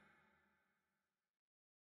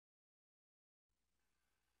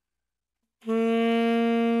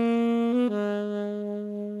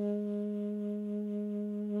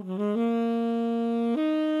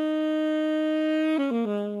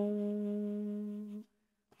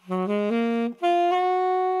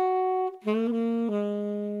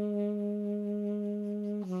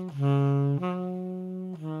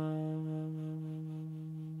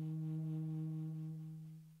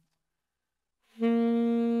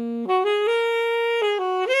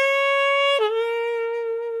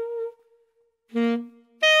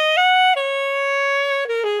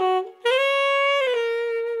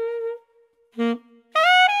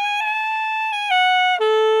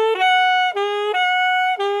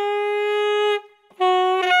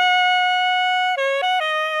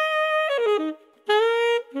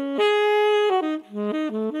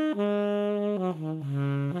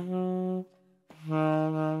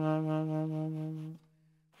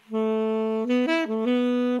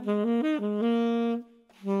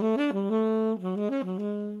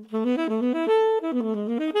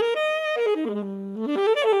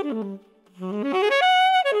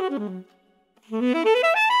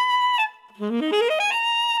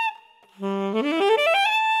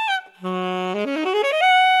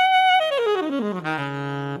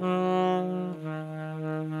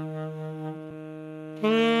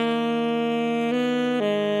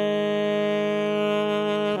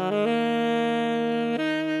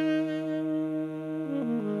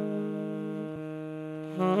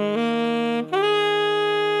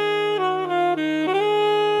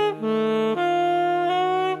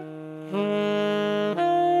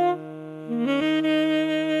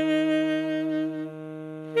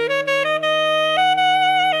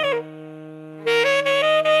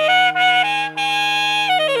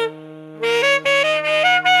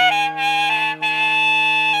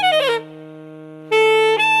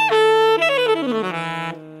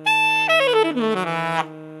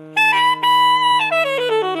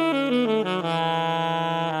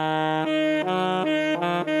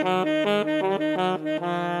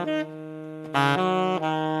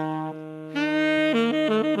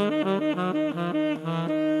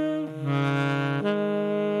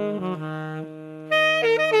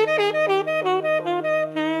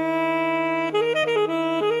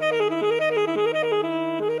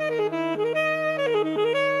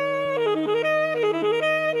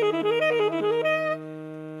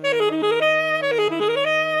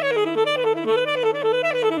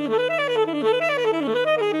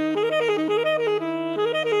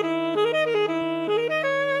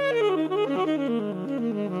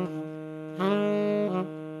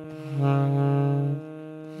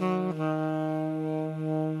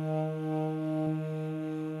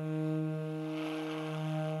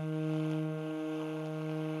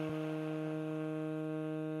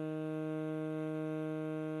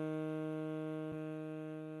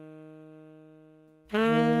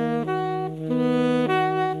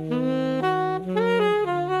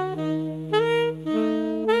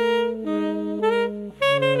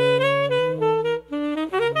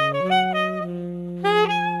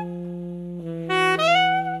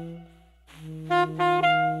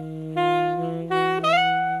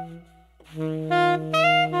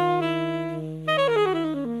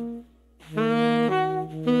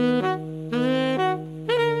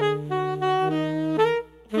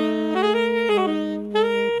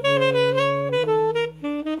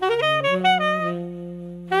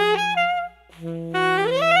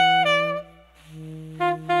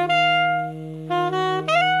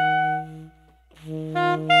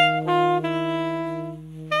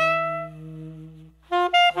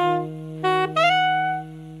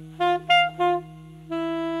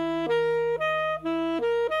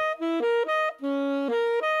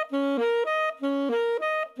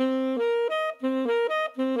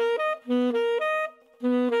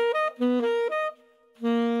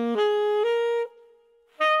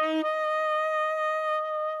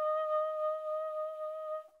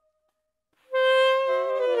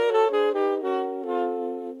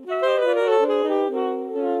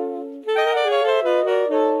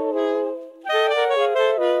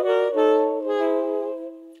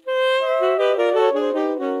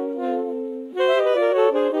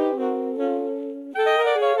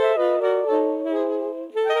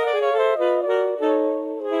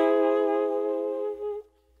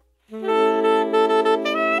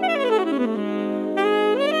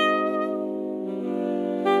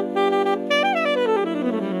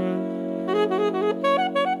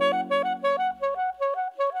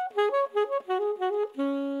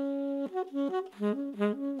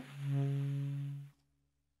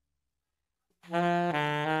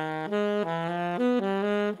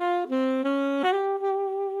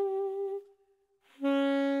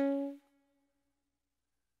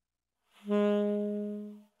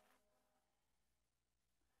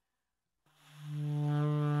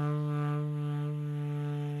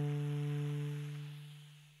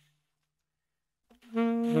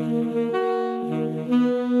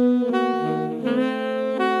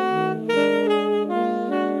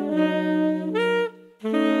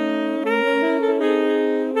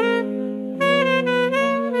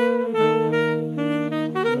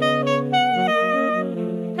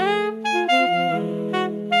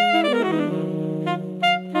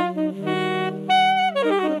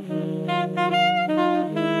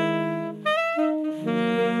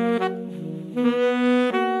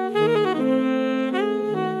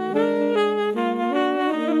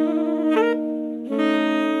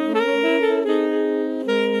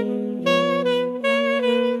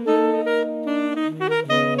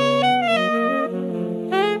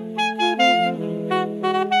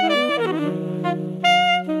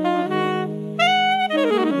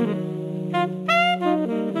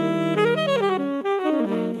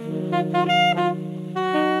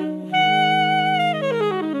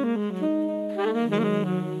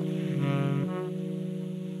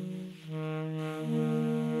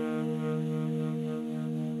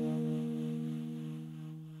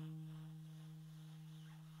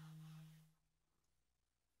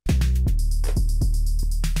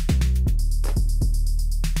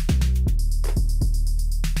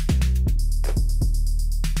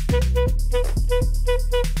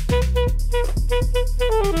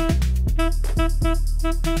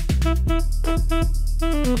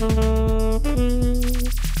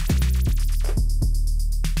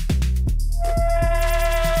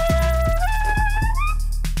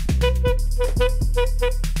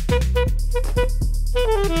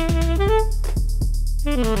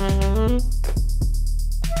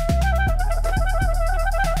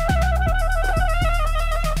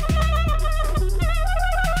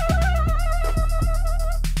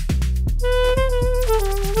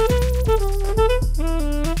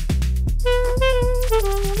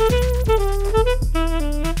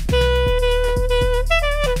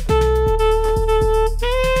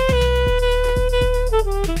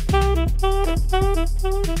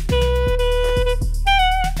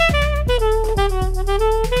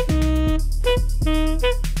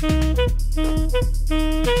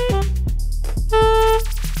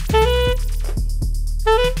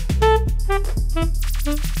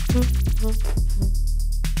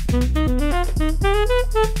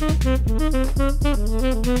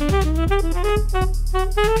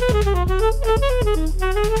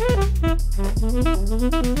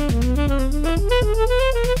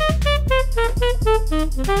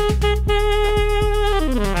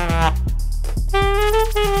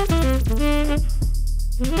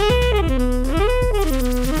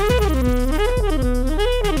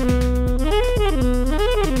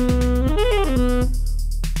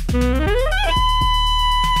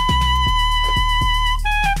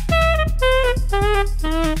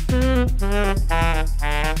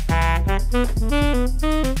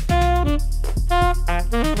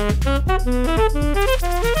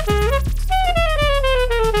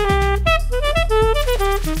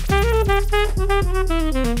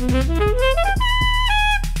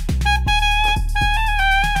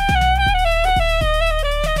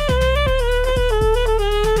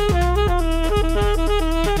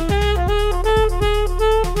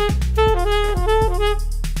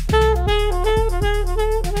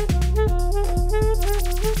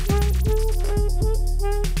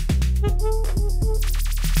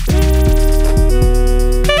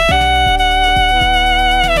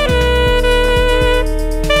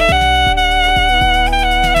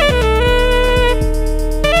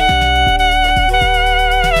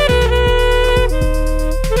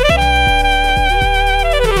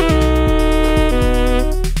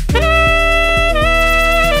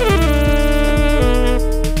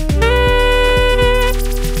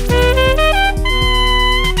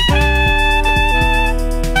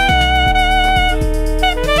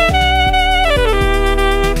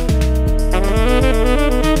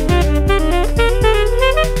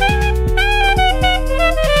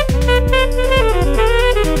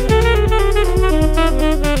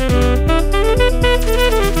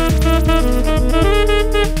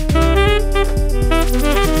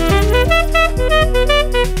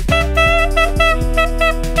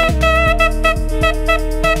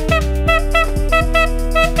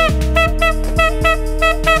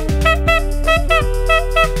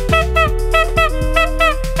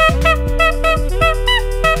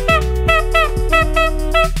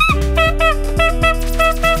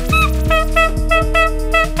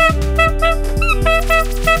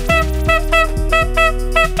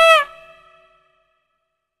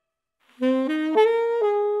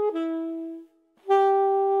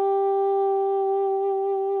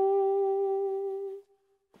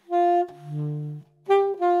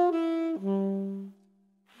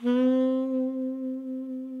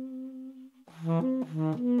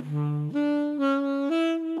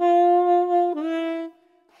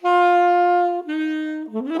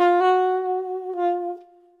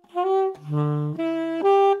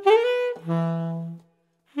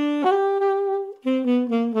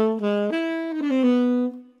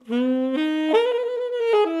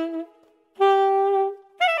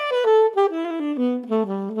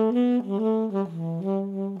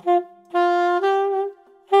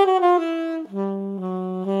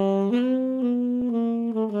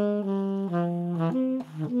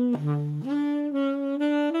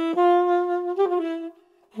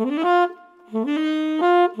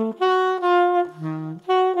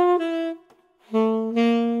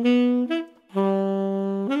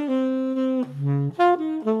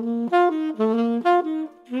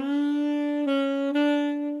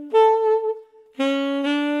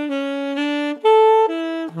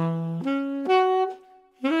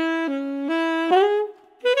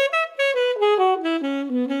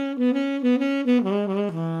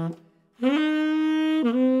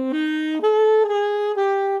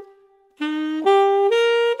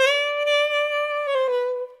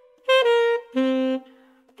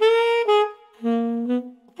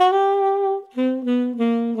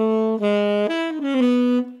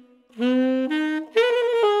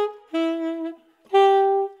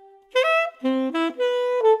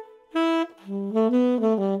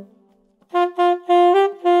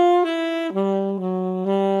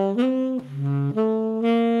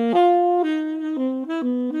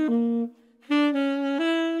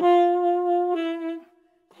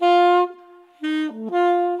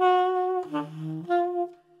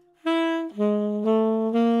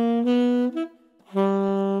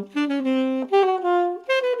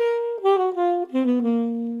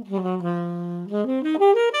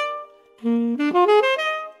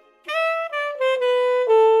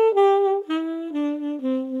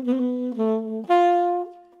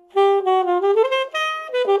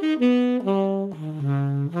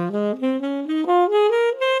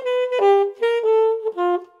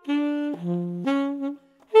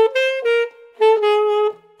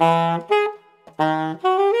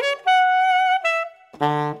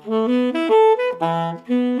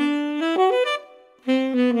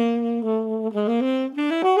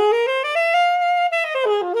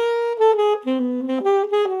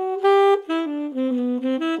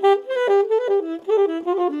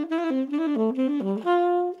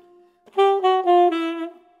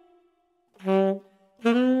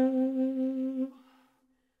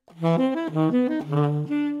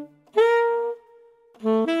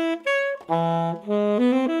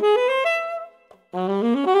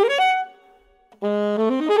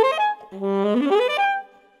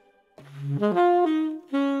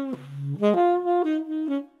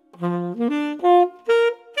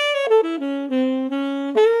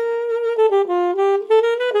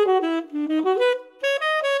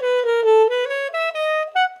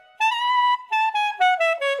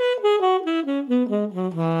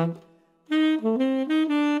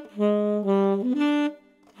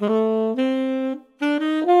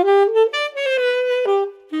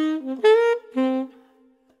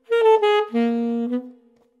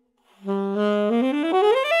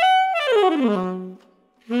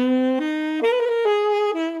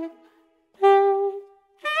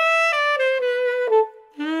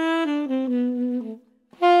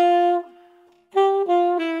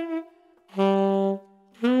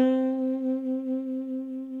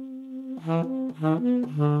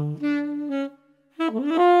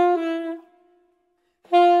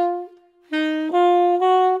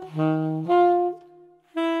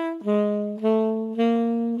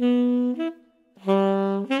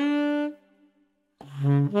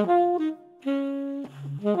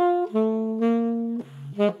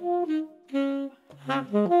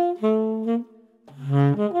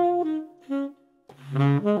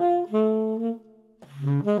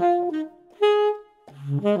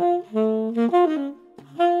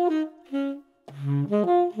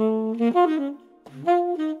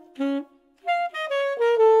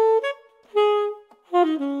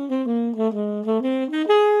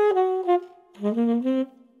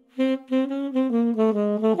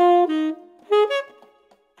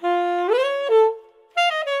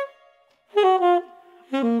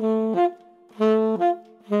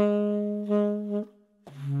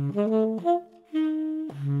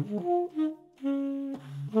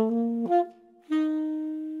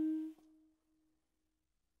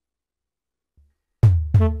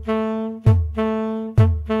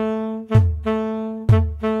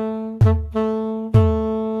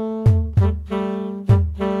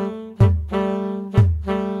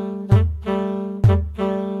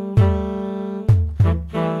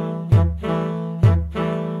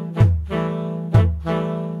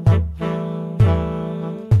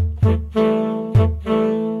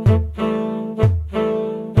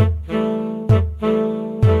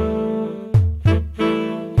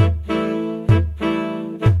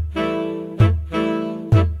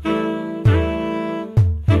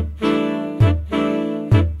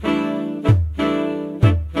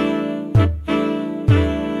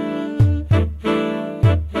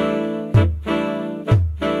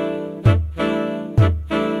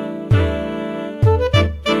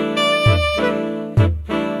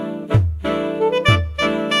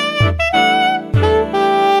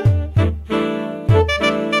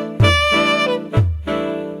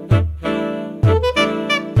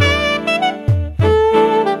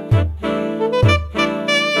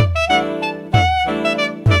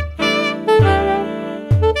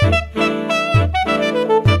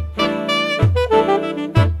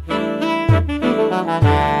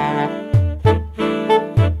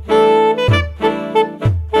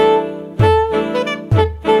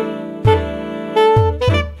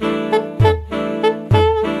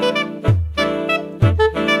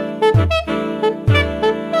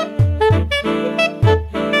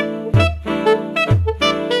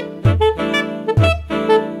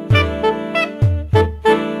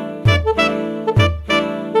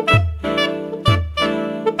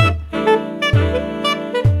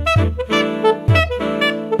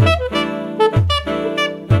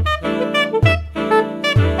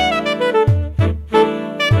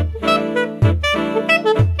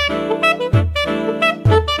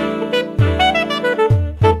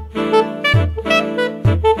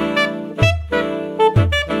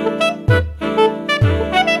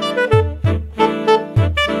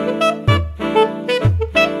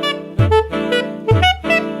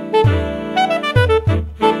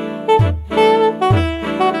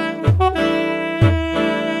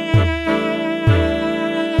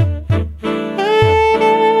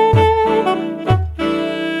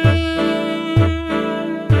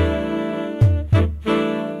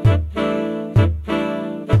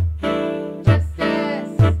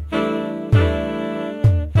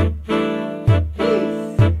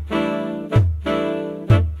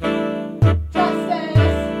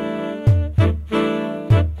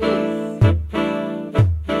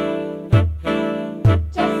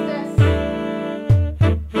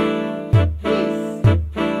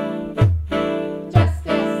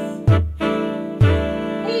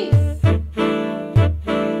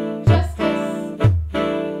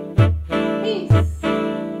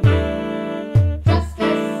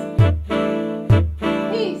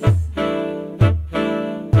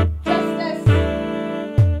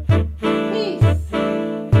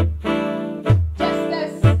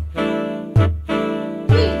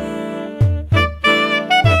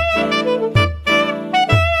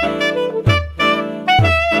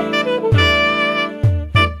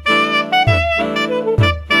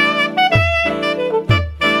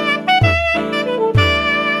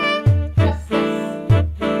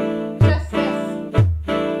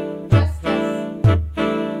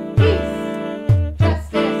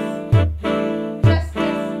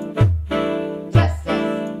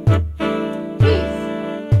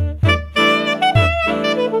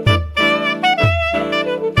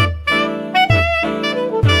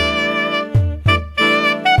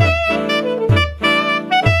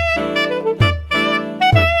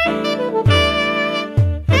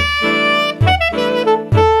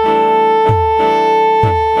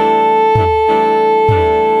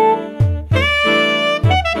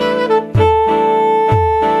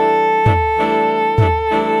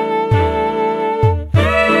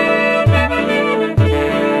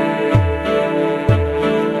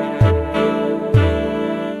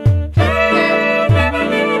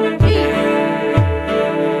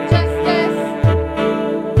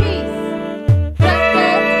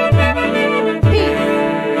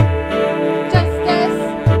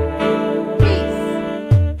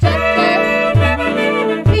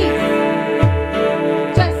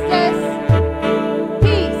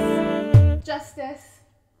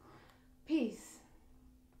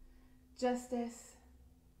 justice,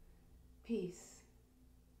 peace.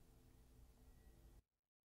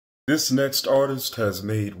 This next artist has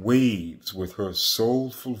made waves with her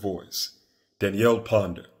soulful voice. Danielle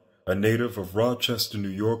Ponder, a native of Rochester, New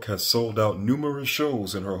York, has sold out numerous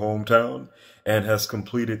shows in her hometown and has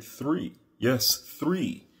completed three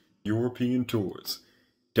European tours.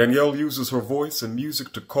 Danielle uses her voice and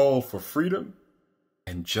music to call for freedom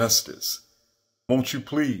and justice. Won't you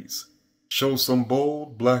please show some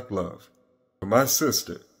bold black love for my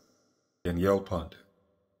sister, Danielle Ponder.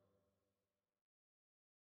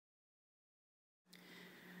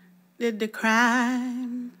 Did the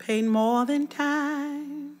crime pay more than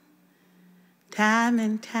time? Time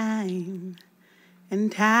and time and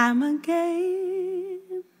time again.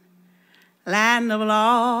 Land of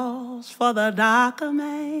laws for the darker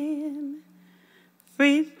man.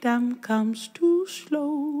 Freedom comes too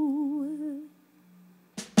slow.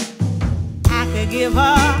 I could give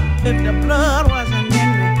up if the blood wasn't in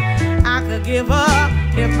me. I could give up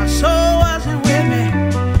if my soul wasn't with me.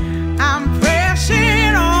 I'm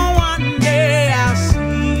pressing on. One day I'll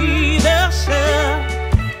see the sun.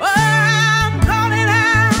 Oh, I'm calling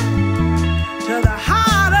out to the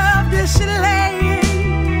heart of this land.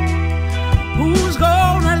 Who's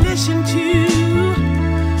gonna listen to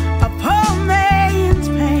a poor man's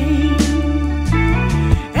pain?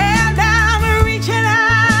 And I'm reaching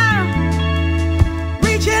out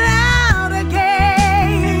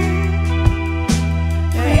again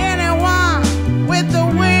to anyone with the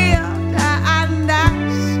will to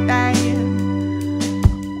understand.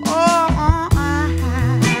 Oh,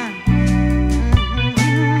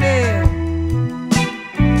 yeah.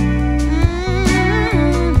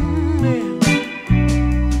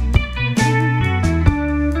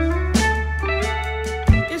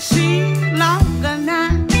 You see, longer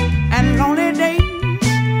nights and lonely days,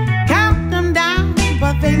 count them down,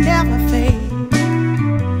 but they never fade.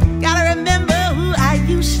 Gotta remember who I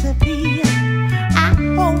used to be. I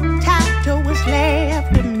hold tight to what's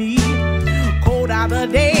left of me. Cold are the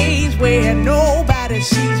days where nobody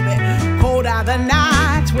sees me. Cold are the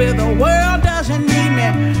nights where the world doesn't need me.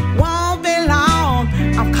 Won't be long,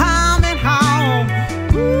 I'm coming home.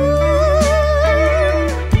 Ooh,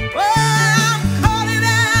 well, I'm calling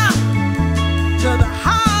out to the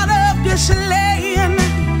heart of this land.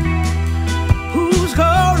 Who's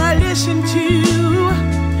gonna listen to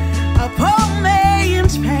a poor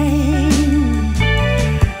man's pain?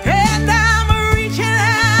 And I'm reaching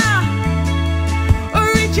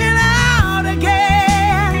out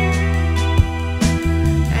again.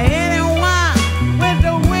 Anyone with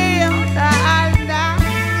the will to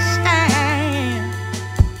understand.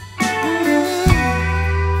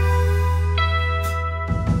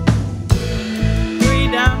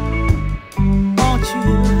 Freedom, won't you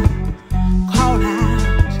call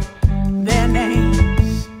out their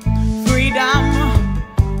names? Freedom,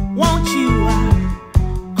 won't you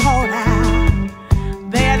call out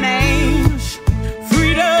their names?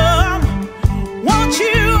 Freedom, won't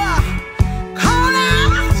you call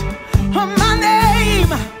out my name?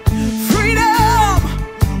 Freedom,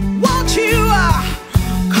 won't you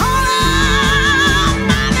call out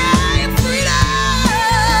my name? Freedom,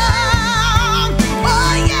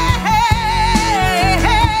 oh yeah,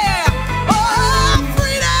 oh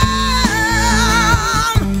freedom,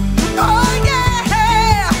 oh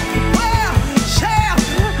yeah. Well, say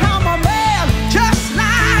I'm a man just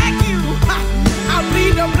like you. I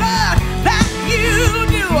bleed the blood that you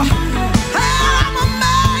do. I'm a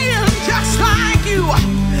man just like you.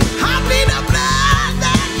 I bleed the blood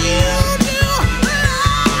that you do.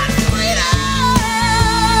 Lord, freedom,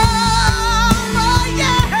 oh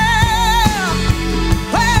yeah.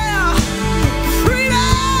 Well, freedom,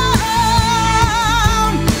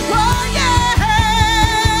 oh yeah.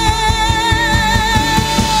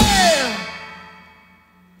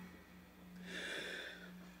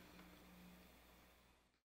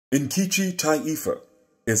 Nkechi Taifa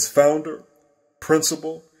is founder,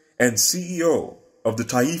 principal, and CEO of the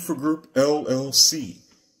Taifa Group LLC,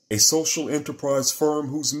 a social enterprise firm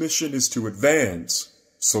whose mission is to advance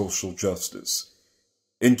social justice.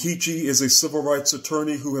 Nkechi is a civil rights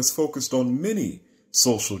attorney who has focused on many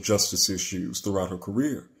social justice issues throughout her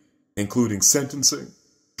career, including sentencing,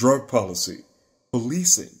 drug policy,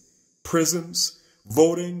 policing, prisons,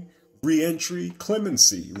 voting, reentry,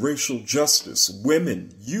 clemency, racial justice,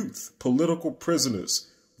 women, youth, political prisoners,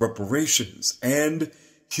 reparations, and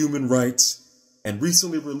human rights, and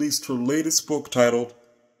recently released her latest book titled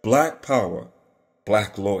Black Power,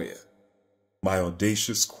 Black Lawyer, My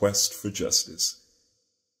Audacious Quest for Justice.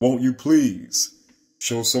 Won't you please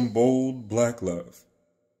show some bold black love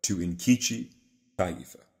to Nkechi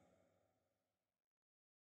Taifa?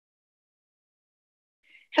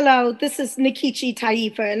 Hello, this is Nikichi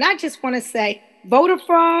Taifa, and I just want to say voter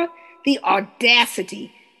fraud, the audacity.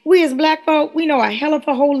 We as black folk, we know a hell of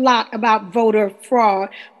a whole lot about voter fraud.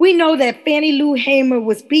 We know that Fannie Lou Hamer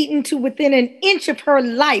was beaten to within an inch of her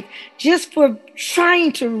life just for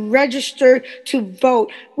trying to register to vote.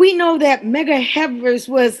 We know that Mega Havers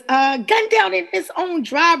was gunned down in his own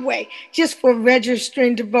driveway just for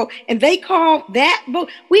registering to vote. And they call that vote.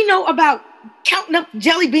 We know about counting up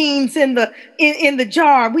jelly beans in the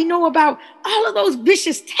jar. We know about all of those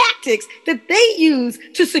vicious tactics that they use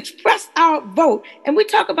to suppress our vote. And we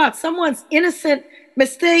talk about someone's innocent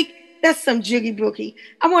mistake. That's some jiggy boogie.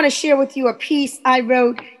 I want to share with you a piece I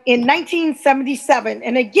wrote in 1977.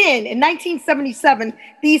 And again, in 1977,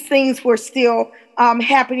 these things were still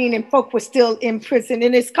happening and folk were still in prison.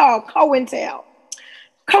 And it's called COINTEL.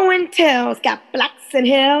 COINTEL's got blacks in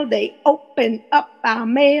hell. They open up our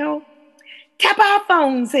mail, tap our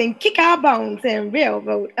phones and kick our bones and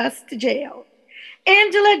railroad us to jail.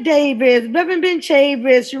 Angela Davis, Reverend Ben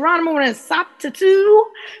Chavis, Geronimo and Soptatu,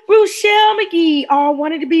 Rochelle McGee all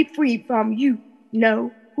wanted to be free from you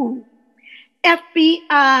know who.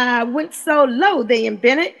 FBI went so low they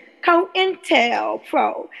invented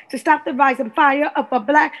COINTELPRO to stop the rising fire of a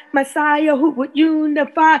black messiah who would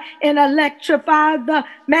unify and electrify the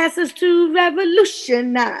masses to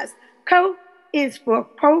revolutionize. Co is for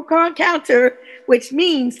pro counter, which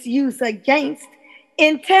means to use against.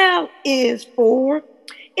 Intel is for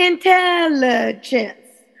intelligence.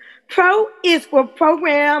 Pro is for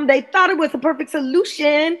program. They thought it was a perfect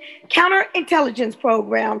solution. Counterintelligence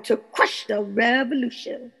program to crush the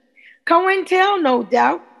revolution. COINTEL, no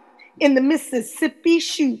doubt, in the Mississippi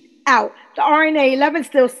shootout. The RNA-11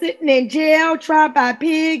 still sitting in jail, tried by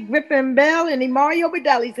Pig, Griffin Bell, and Mario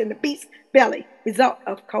Badali's in the beast's belly. Result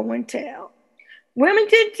of COINTEL.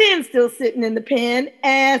 Wilmington 10 still sitting in the pen,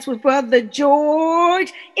 as with Brother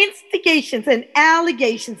George, instigations and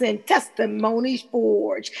allegations and testimonies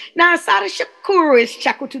forged. Now, Asada Shakur is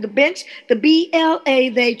shackled to the bench. The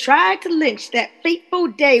BLA, they tried to lynch that fateful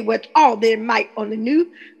day with all their might on the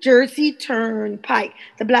New Jersey Turnpike.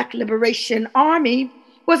 The Black Liberation Army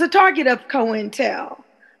was a target of COINTEL.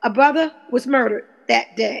 A brother was murdered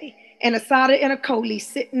that day, and Asada and Akoli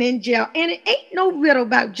sitting in jail. And it ain't no riddle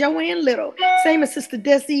about Joanne Little, same as Sister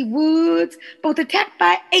Desi Woods, both attacked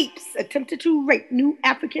by apes, attempted to rape new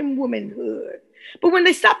African womanhood. But when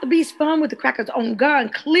they stopped the beast fun with the crackers on gun,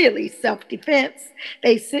 clearly self-defense,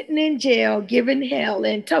 they sitting in jail, given hell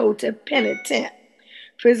and told to penitent.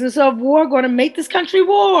 Prisoners of war going to make this country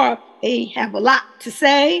war. They have a lot to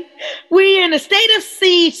say. We in a state of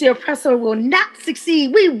siege. The oppressor will not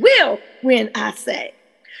succeed. We will win, I say.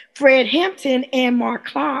 Fred Hampton and Mark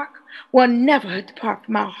Clark will never depart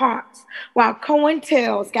from our hearts. While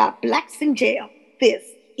COINTEL's got blacks in jail, this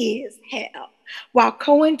is hell. While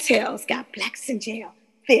COINTEL's got blacks in jail,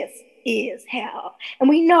 this is hell. And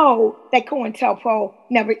we know that COINTELPRO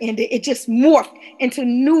never ended. It just morphed into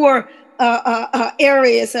newer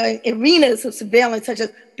areas, arenas of surveillance, such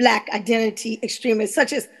as black identity extremists,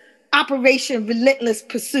 such as Operation Relentless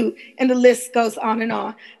Pursuit, and the list goes on and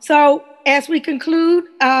on. So as we conclude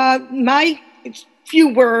my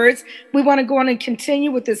few words, we want to go on and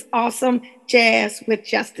continue with this awesome Jazz with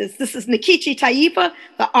Justice. This is Nikichi Taifa,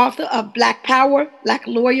 the author of Black Power, Black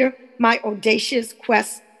Lawyer, My Audacious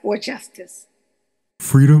Quest for Justice.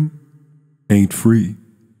 Freedom ain't free.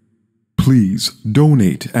 Please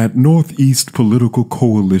donate at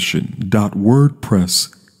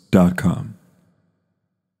northeastpoliticalcoalition.wordpress.com.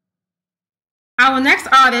 Our next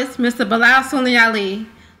artist, Mr. Bilal Sunni Ali,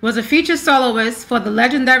 was a featured soloist for the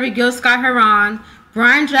legendary Gil Scott-Heron,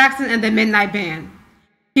 Brian Jackson, and the Midnight Band.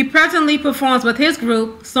 He presently performs with his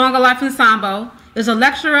group, Song of Life Ensemble, is a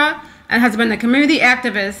lecturer, and has been a community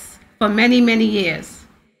activist for many, many years.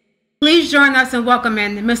 Please join us in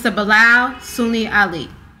welcoming Mr. Bilal Sunni Ali.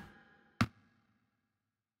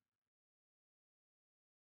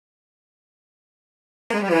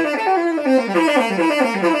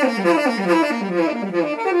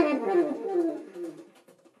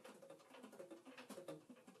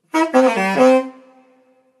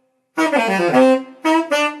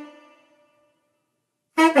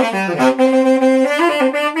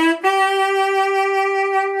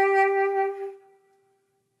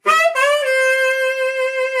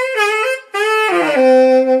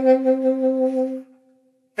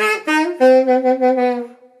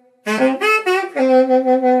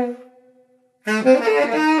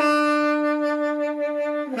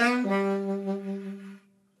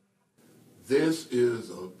 This is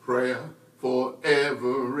a prayer for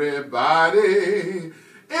everybody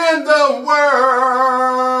in the world.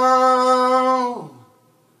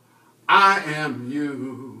 I am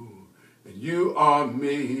you. are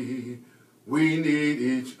me. We need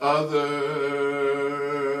each other.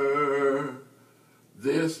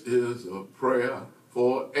 This is a prayer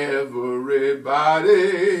for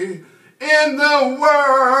everybody in the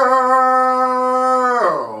world.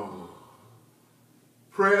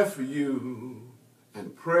 Prayer for you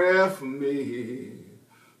and prayer for me.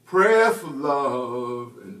 Prayer for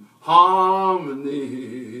love and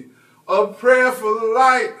harmony. A prayer for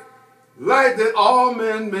light, light that all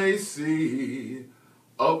men may see.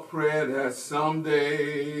 A prayer that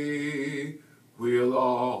someday we'll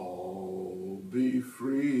all be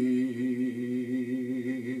free.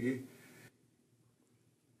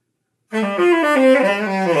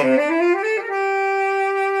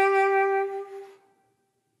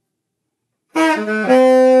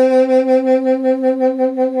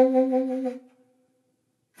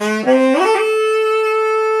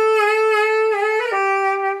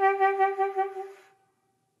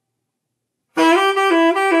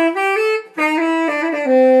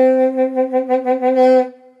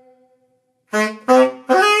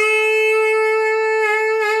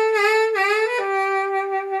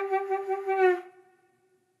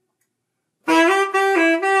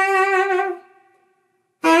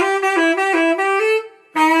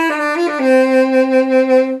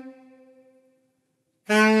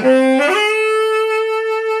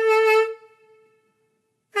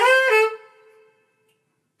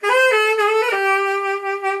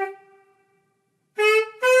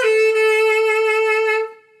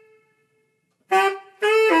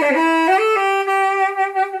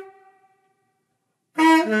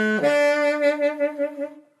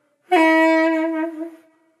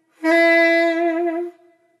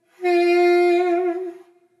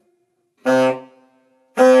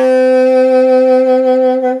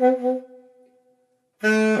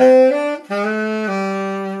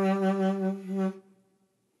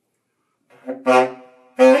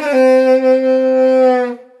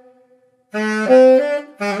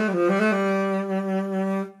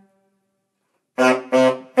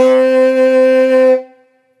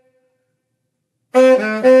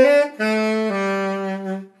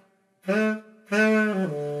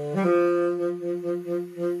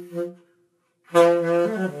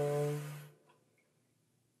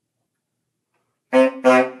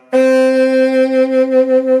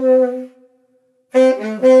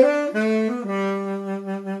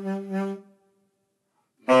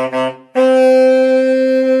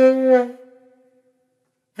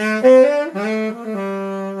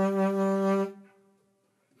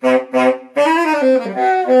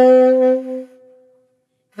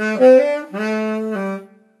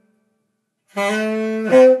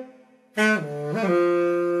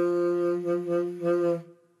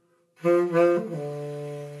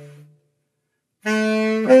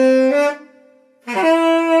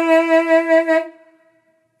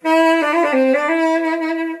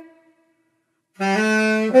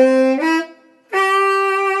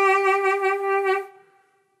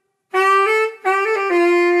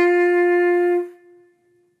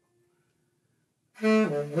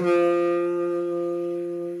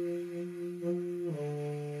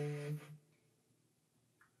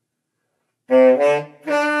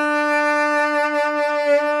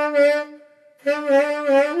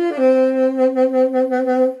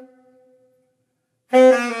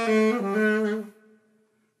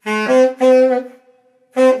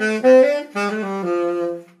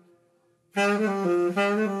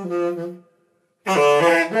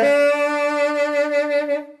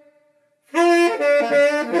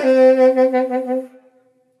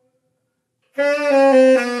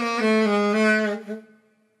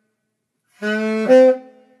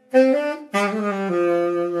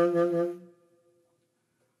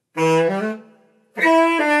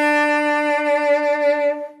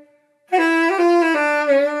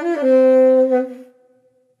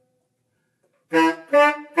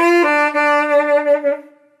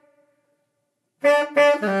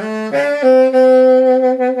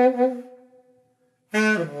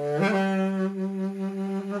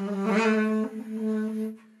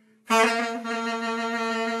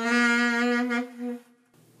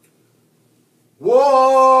 War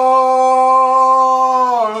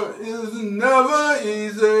is never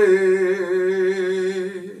easy.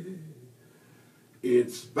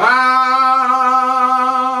 It's bound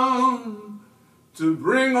to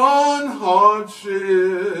bring on hardship.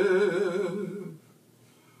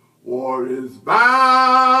 War is bound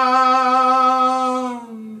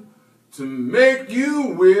to make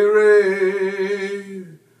you weary.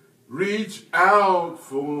 Reach out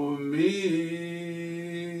for me.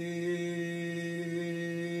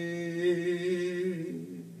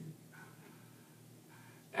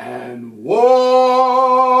 And war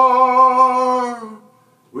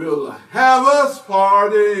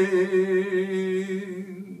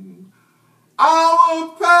win.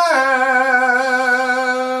 Our paths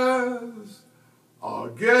are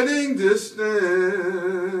getting distant.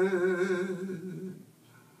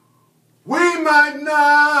 We might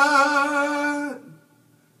not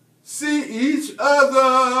see each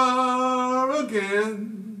other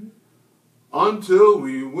again until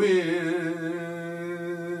we win.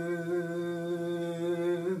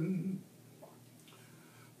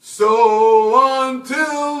 So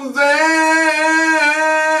until then,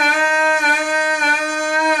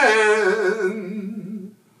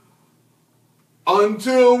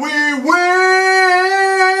 until we win,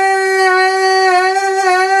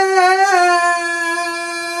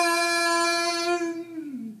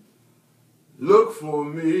 look for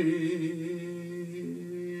me.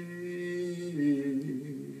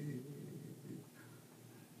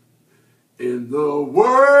 In the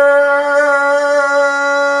whirlwind,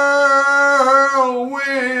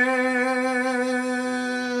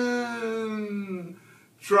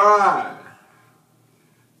 try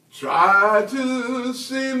to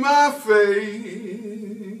see my face.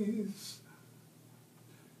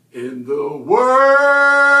 In the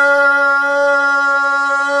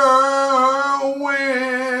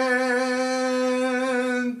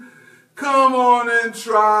whirlwind, come on and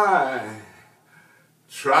try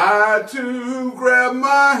to grab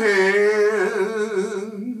my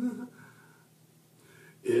hand.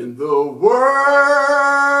 In the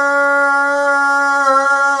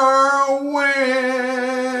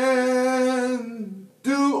whirlwind,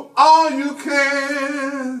 do all you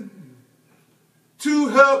can to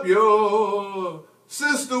help your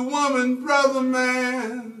sister, woman, brother,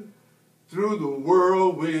 man through the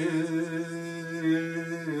whirlwind.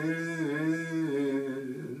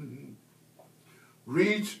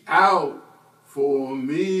 Reach out for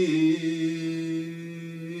me.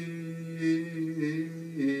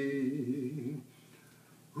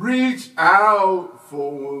 Reach out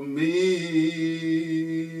for me.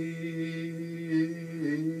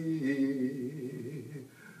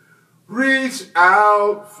 Reach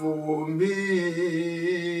out for me.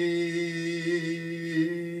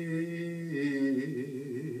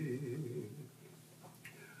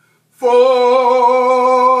 For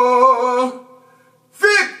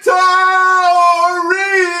victory.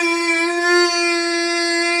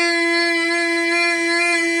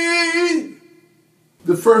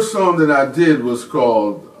 The first song that I did was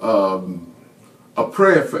called A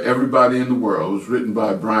Prayer for Everybody in the World. It was written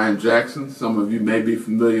by Brian Jackson. Some of you may be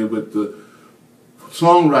familiar with the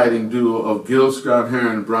songwriting duo of Gil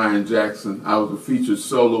Scott-Heron and Brian Jackson. I was a featured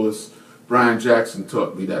soloist. Brian Jackson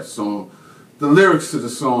taught me that song. The lyrics to the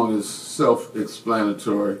song is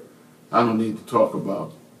self-explanatory. I don't need to talk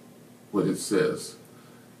about what it says.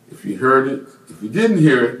 If you heard it, if you didn't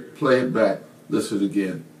hear it, play it back, listen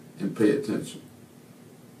again, and pay attention.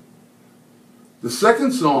 The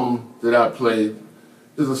second song that I played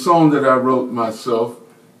is a song that I wrote myself.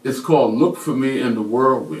 It's called Look for Me in the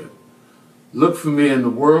Whirlwind. Look for Me in the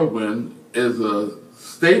Whirlwind is a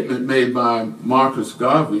statement made by Marcus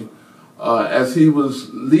Garvey as he was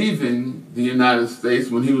leaving the United States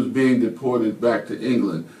when he was being deported back to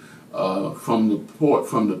England from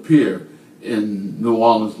the pier in New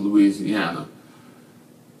Orleans, Louisiana.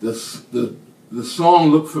 The song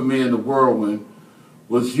Look for Me in the Whirlwind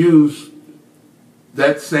was used,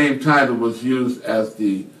 that same title was used as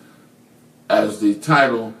the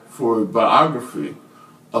title for a biography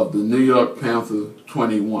of the New York Panther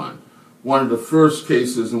 21. One of the first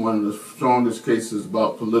cases and one of the strongest cases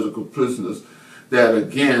about political prisoners that,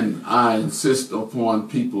 again, I insist upon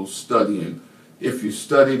people studying. If you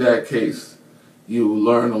study that case, you will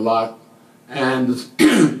learn a lot. And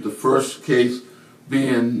the first case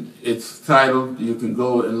being its title, you can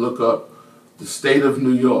go and look up The State of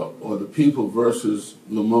New York, or The People versus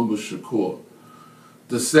Lumumba Shakur.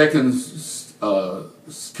 The second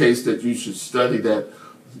case that you should study that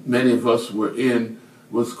many of us were in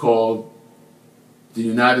was called The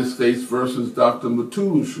United States versus Dr.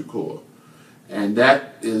 Mutulu Shakur. And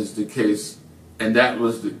that is the case, and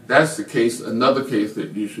that's the case, another case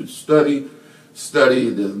that you should study.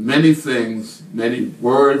 There's many things, many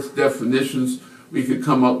words, definitions. We could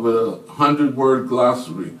come up with a 100-word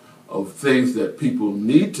glossary of things that people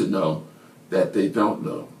need to know that they don't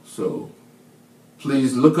know. So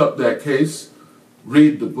please look up that case,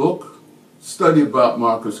 read the book, study about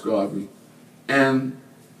Marcus Garvey, and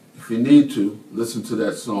if you need to, listen to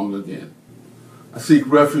that song again. I seek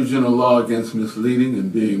refuge in the law against misleading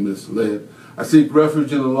and being misled. I seek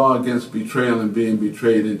refuge in the law against betrayal and being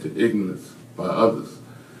betrayed into ignorance by others.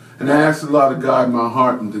 And I ask the Lord to guide my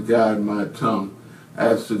heart and to guide my tongue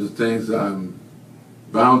as to the things I'm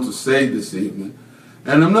bound to say this evening.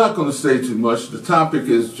 And I'm not going to say too much. The topic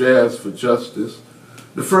is Jazz for Justice.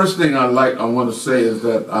 The first thing I want to say is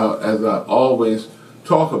that, as I always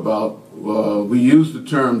talk about, we use the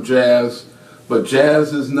term jazz, but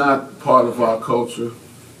jazz is not part of our culture.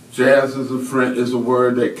 Jazz is a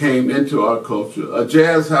word that came into our culture. A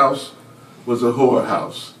jazz house was a whore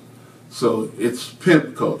house. So it's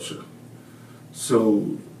pimp culture.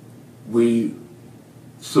 So the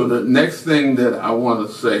next thing that I want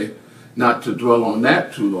to say, not to dwell on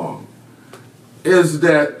that too long, is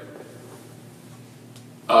that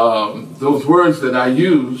those words that I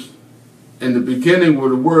used in the beginning were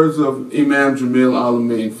the words of Imam Jamil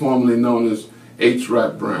Al-Amin, formerly known as H.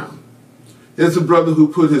 Rap Brown. Here's a brother who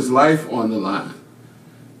put his life on the line,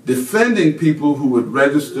 defending people who would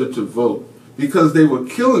register to vote, because they were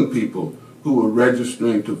killing people who were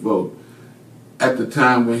registering to vote at the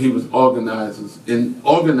time when he was organizing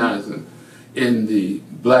in the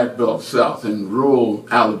Black Belt South, in rural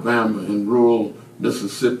Alabama, in rural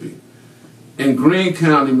Mississippi. In Greene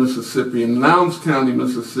County, Mississippi, in Lowndes County,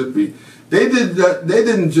 Mississippi, they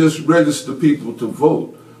didn't just register people to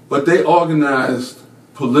vote, but they organized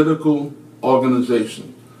political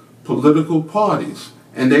organizations, political parties,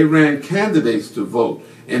 and they ran candidates to vote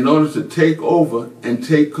in order to take over and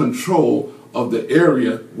take control of the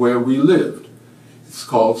area where we lived. It's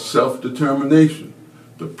called self-determination.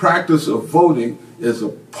 The practice of voting is a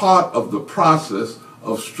part of the process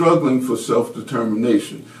of struggling for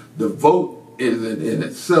self-determination. The vote in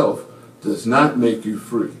itself does not make you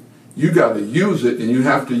free. You got to use it, and you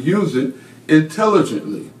have to use it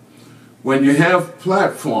intelligently. When you have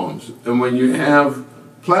platforms, and when you have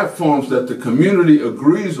platforms that the community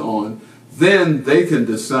agrees on, then they can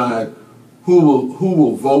decide who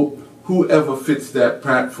will vote, whoever fits that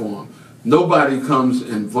platform. Nobody comes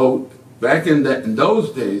and vote. Back in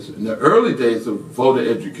those days, in the early days of voter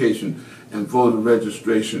education and voter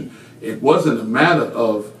registration, it wasn't a matter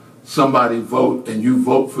of somebody vote and you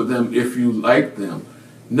vote for them if you like them.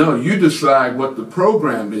 No, you decide what the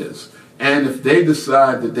program is. And if they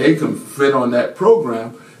decide that they can fit on that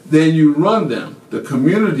program, then you run them. The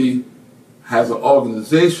community has an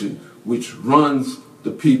organization which runs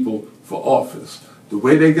the people for office. The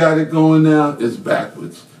way they got it going now is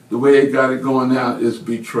backwards. The way they got it going now is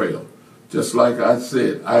betrayal. Just like I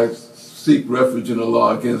said, I seek refuge in the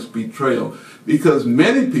law against betrayal, because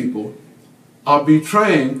many people are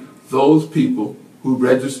betraying those people who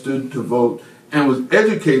registered to vote and was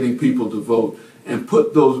educating people to vote and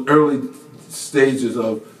put those early stages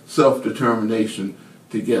of self-determination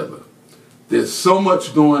together. There's so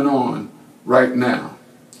much going on right now.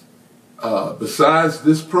 Besides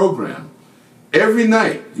this program, every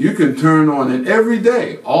night you can turn on, and every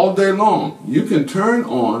day, all day long, you can turn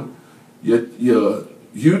on your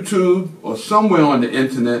YouTube or somewhere on the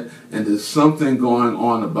internet, and there's something going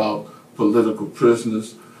on about political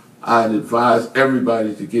prisoners. I'd advise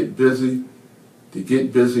everybody to get busy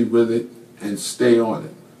with it, and stay on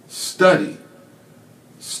it. Study,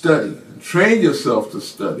 train yourself to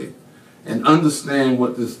study, and understand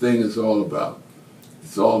what this thing is all about.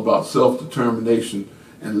 It's all about self-determination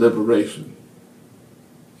and liberation.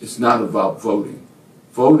 It's not about voting.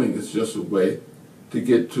 Voting is just a way to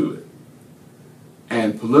get to it.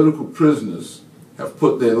 And political prisoners have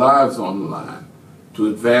put their lives on the line to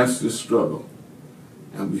advance this struggle.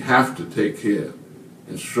 And we have to take care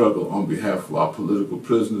and struggle on behalf of our political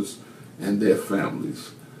prisoners and their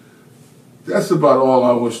families. That's about all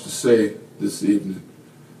I wish to say this evening.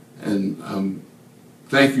 And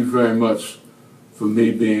thank you very much for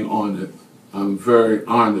me being on it. I'm very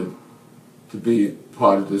honored to be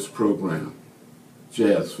part of this program,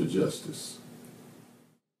 Jazz for Justice.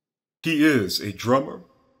 He is a drummer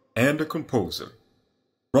and a composer.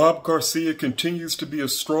 Rob Garcia continues to be a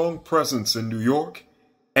strong presence in New York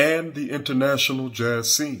and the international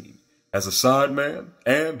jazz scene as a sideman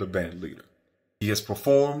and a band leader. He has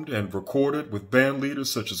performed and recorded with band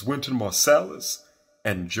leaders such as Wynton Marsalis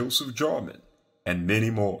and Joseph Jarman, and many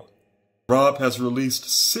more. Rob has released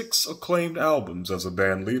 6 acclaimed albums as a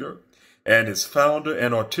band leader and is founder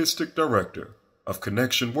and artistic director of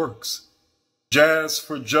Connection Works. Jazz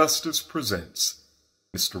for Justice presents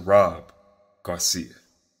Mr. Rob Garcia.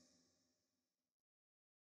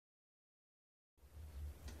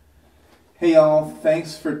 Hey y'all,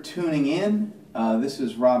 thanks for tuning in. This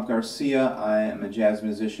is Rob Garcia. I am a jazz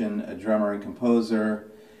musician, a drummer and composer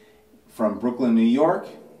from Brooklyn, New York.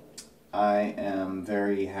 I am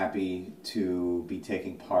very happy to be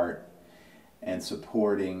taking part and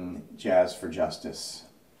supporting Jazz for Justice.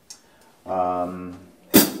 I'm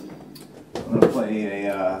going to play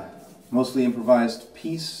a mostly improvised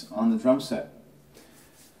piece on the drum set.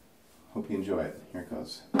 Hope you enjoy it. Here it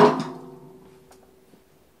goes.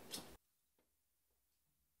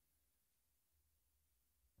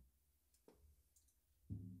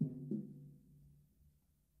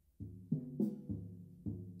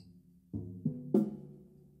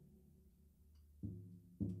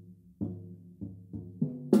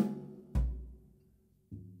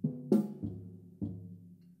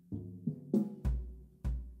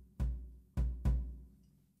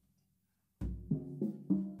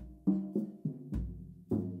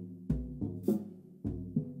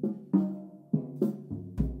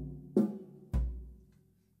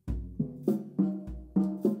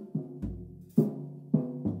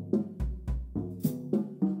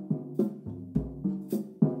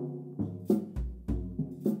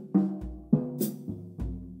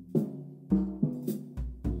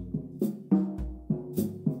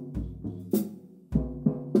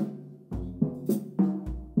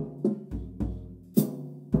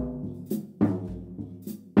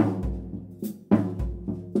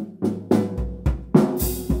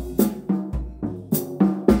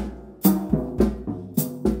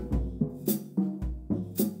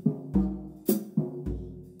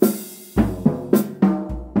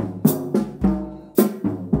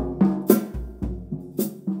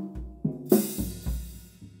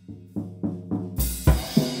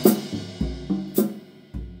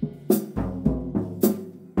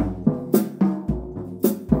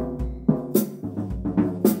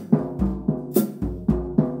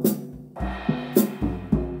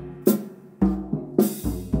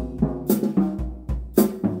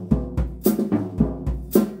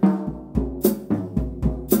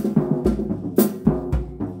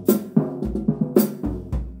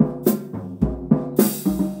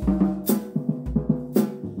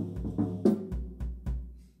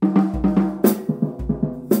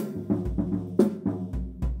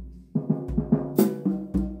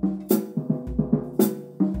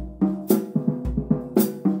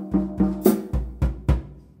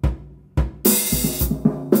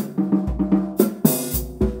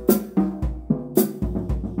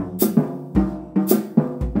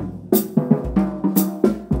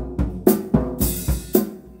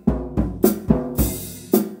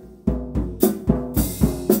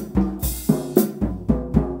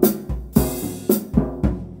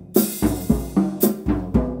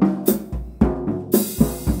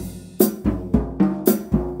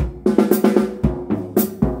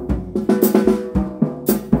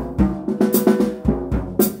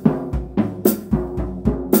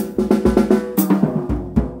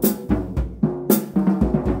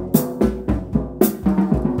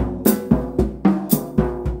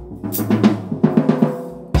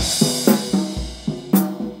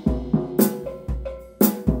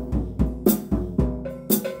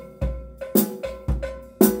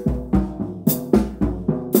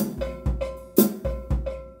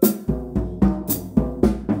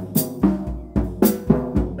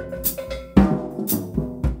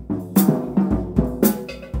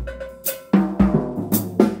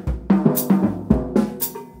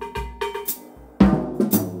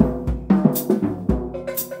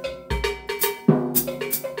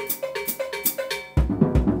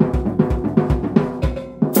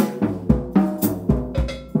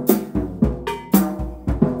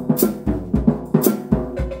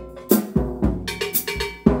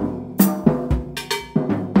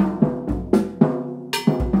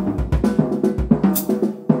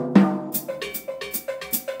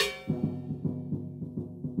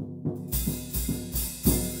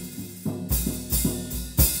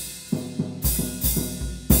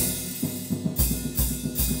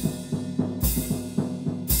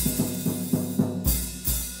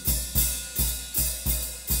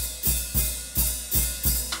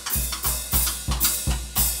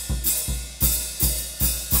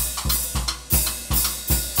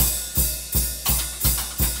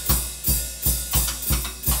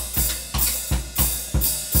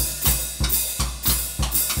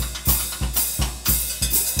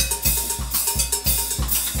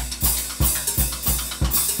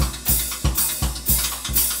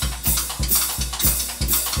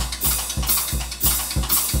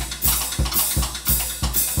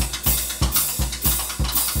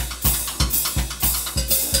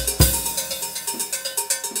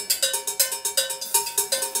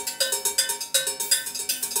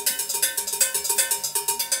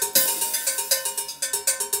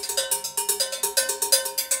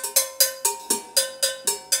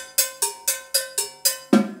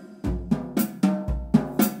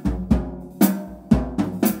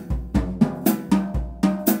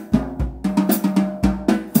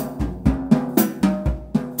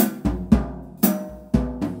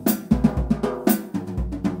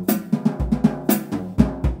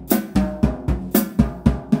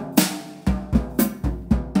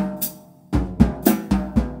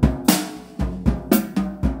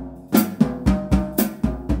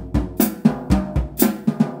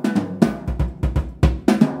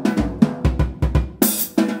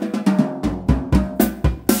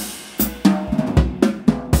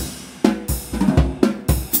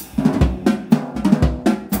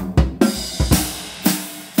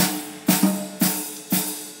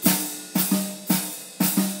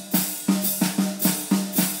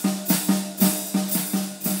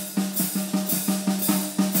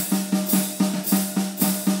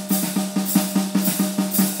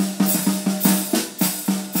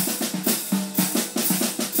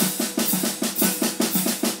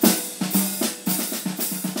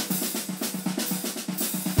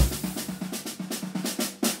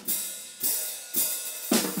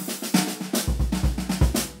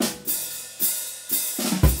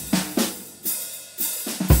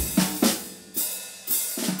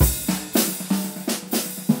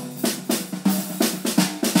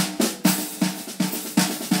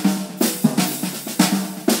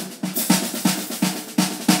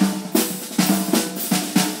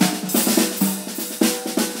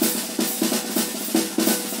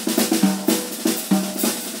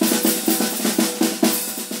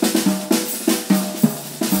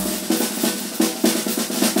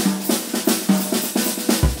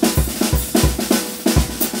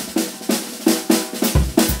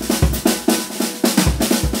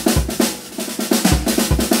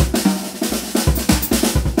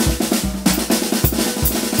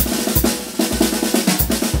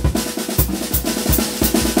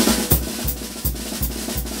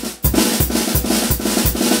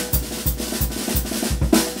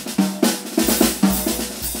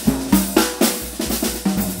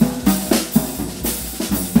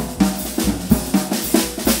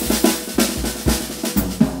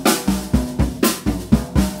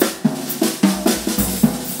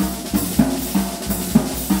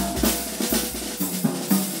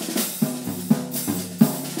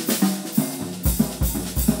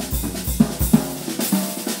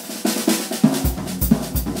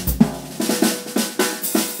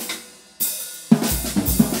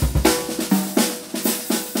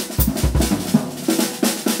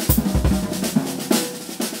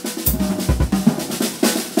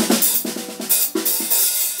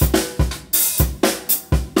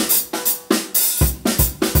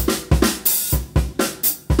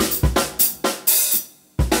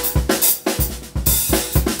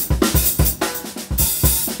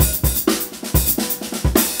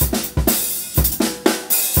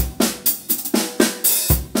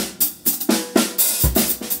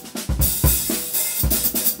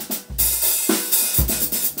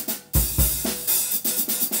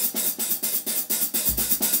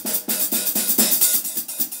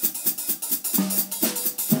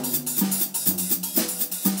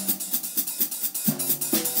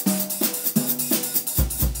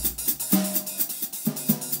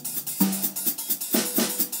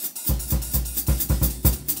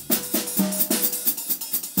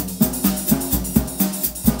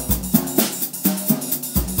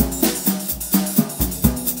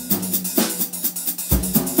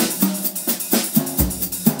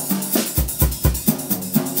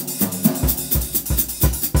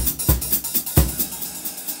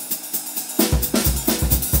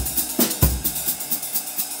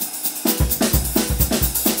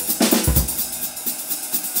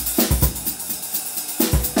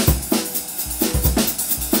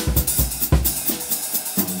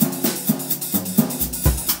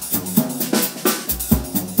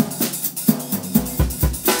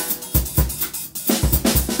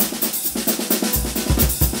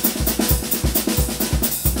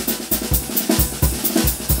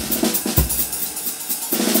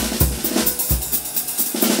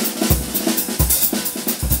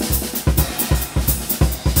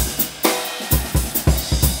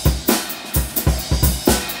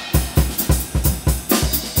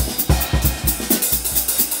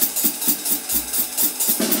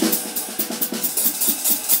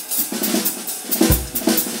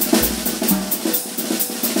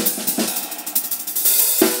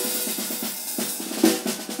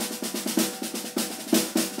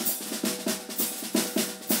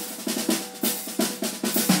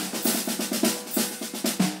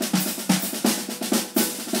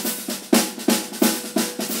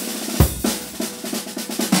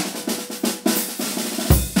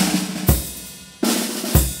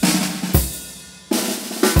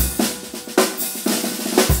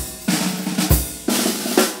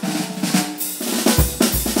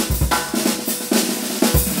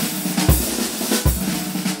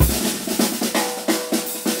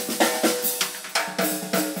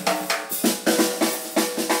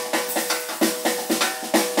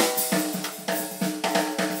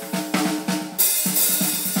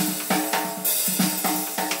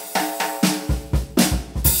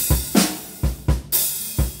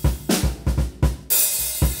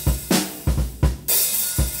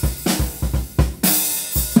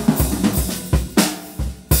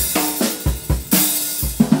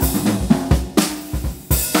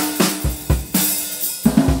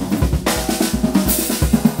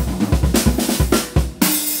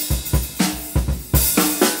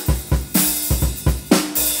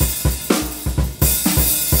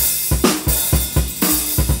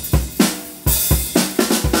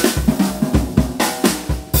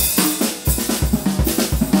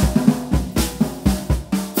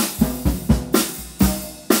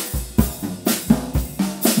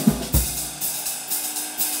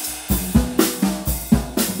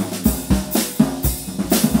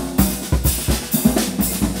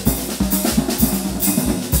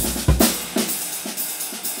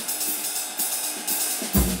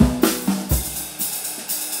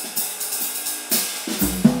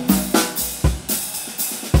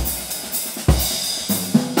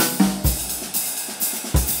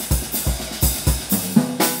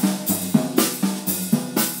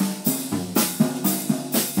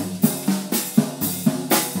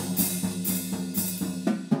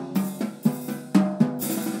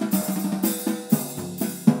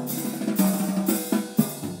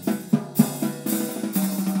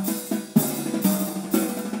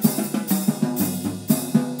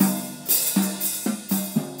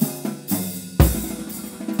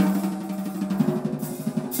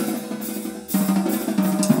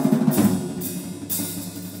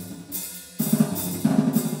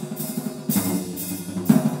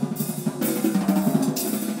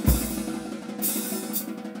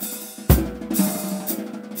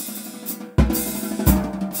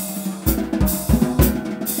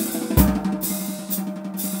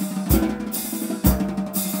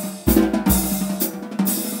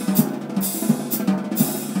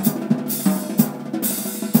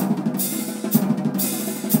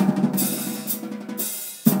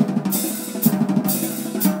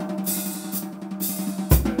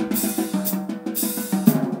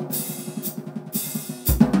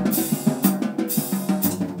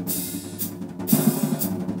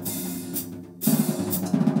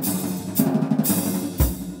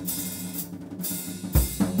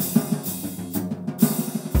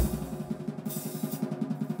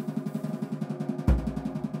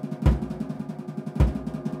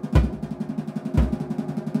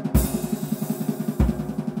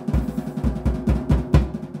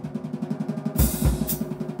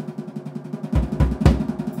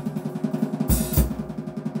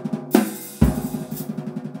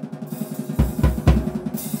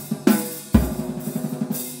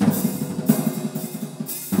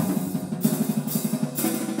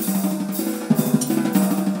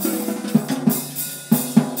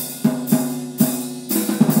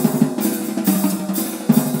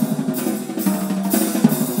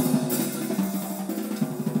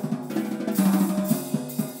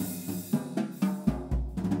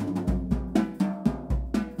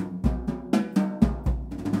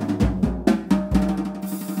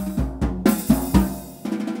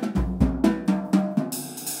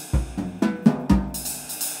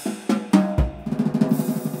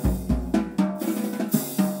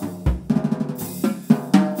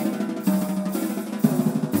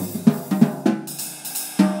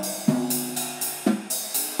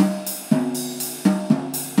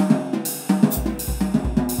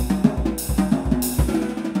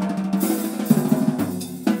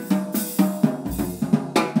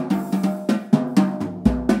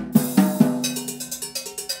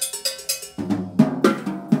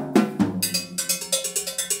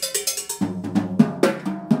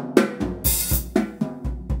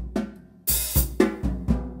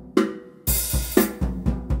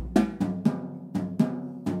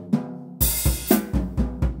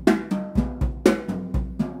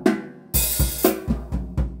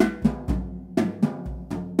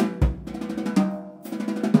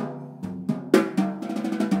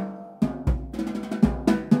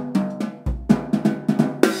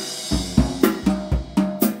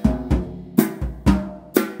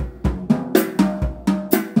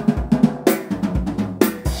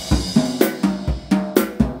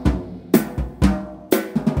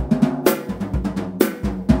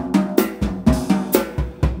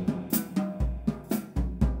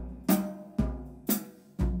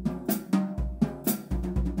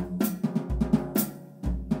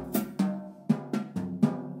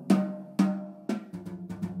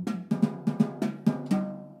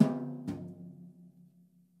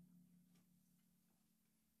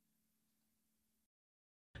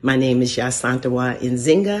 My name is Yasantawa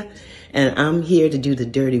Nzinga, and I'm here to do the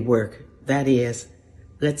dirty work. That is,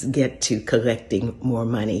 let's get to collecting more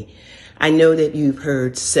money. I know that you've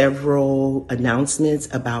heard several announcements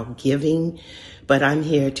about giving, but I'm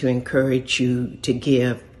here to encourage you to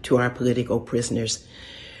give to our political prisoners.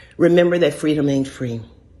 Remember that freedom ain't free.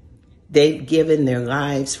 They've given their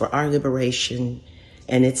lives for our liberation,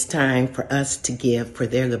 and it's time for us to give for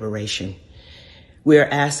their liberation. We're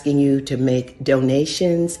asking you to make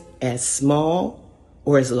donations as small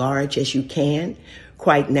or as large as you can.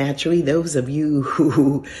 Quite naturally, those of you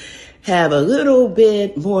who have a little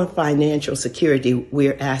bit more financial security,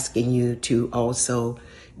 we're asking you to also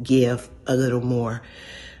give a little more.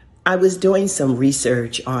 I was doing some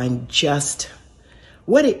research on just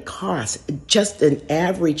what it costs, just an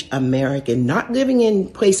average American, not living in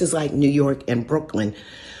places like New York and Brooklyn,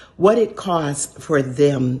 what it costs for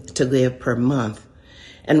them to live per month.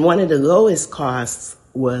 And one of the lowest costs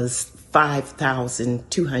was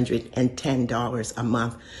 $5,210 a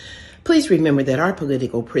month. Please remember that our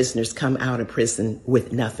political prisoners come out of prison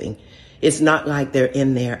with nothing. It's not like they're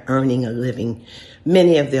in there earning a living.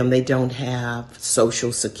 Many of them, they don't have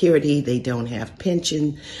Social Security, they don't have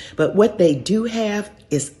pension, but what they do have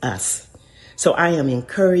is us. So I am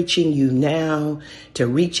encouraging you now to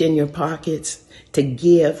reach in your pockets, to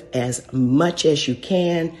give as much as you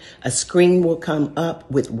can. A screen will come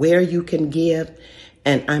up with where you can give,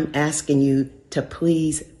 and I'm asking you to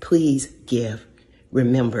please, please give.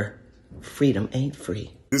 Remember, freedom ain't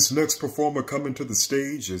free. This next performer coming to the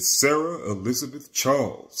stage is Sarah Elizabeth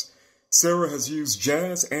Charles. Sarah has used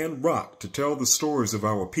jazz and rock to tell the stories of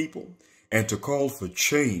our people and to call for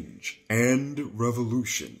change and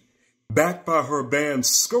revolution. Backed by her band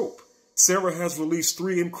Scope, Sarah has released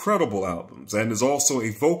 3 incredible albums and is also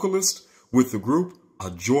a vocalist with the group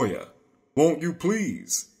Ajoya. Won't you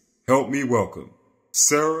please help me welcome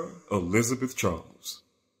Sarah Elizabeth Charles.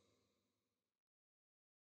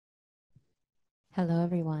 Hello,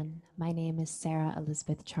 everyone. My name is Sarah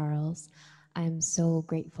Elizabeth Charles. I am so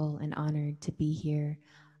grateful and honored to be here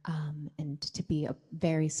and to be a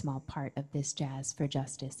very small part of this Jazz for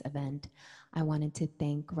Justice event. I wanted to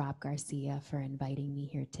thank Rob Garcia for inviting me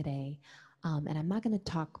here today. And I'm not going to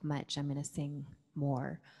talk much, I'm going to sing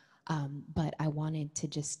more. But I wanted to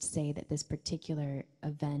just say that this particular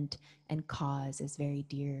event and cause is very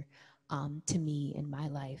dear to me in my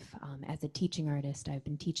life. As a teaching artist, I've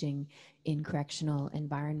been teaching in correctional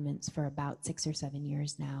environments for about 6 or 7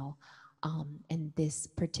 years now. And this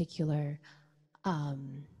particular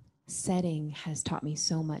setting has taught me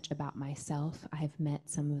so much about myself. I've met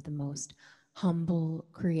some of the most humble,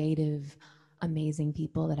 creative, amazing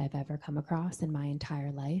people that I've ever come across in my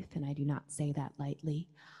entire life, and I do not say that lightly.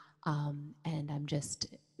 And I'm just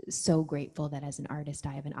so grateful that as an artist,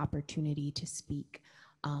 I have an opportunity to speak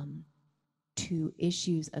to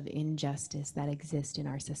issues of injustice that exist in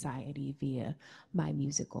our society via my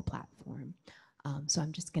musical platform. So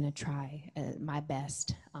I'm just gonna try my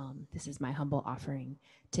best. This is my humble offering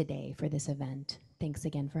today for this event. Thanks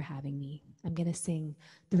again for having me. I'm gonna sing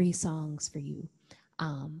 3 songs for you.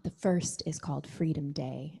 The first is called Freedom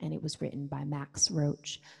Day, and it was written by Max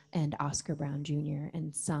Roach and Oscar Brown Jr.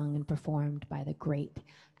 and sung and performed by the great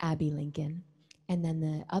Abby Lincoln. And then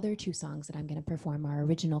the other 2 songs that I'm going to perform are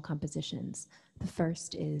original compositions. The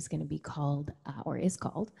first is going to be called, is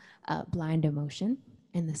called Blind Emotion,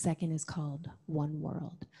 and the second is called One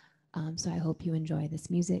World. So I hope you enjoy this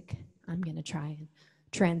music. I'm going to try and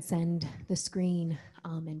transcend the screen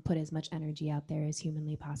and put as much energy out there as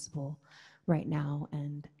humanly possible right now.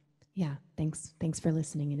 And yeah, thanks for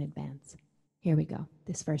listening in advance. Here we go.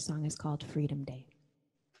 This first song is called Freedom Day.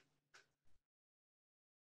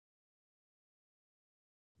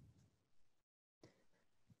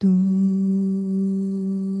 Dooy,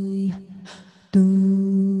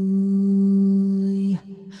 dooy,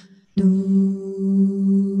 dooy,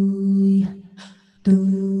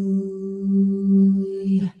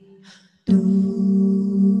 dooy,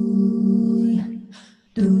 dooy,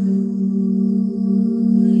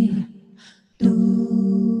 dooy,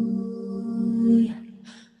 dooy,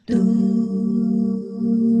 dooy.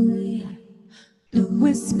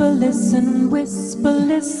 Whisper, listen,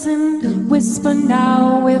 whisper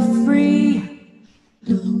now we're free.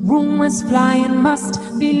 Rumors flying, must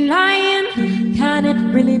be lying, can it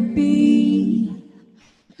really be?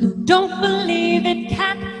 Don't believe it,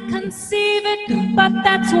 can't conceive it, but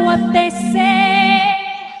that's what they say.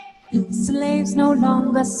 Slaves no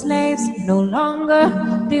longer,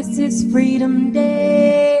 this is Freedom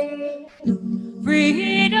Day.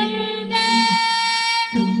 Freedom Day,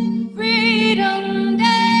 Freedom Day.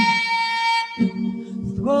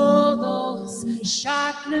 Throw those sharp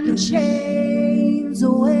rattling chains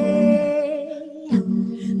away.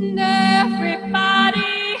 And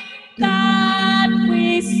everybody that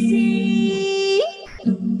we see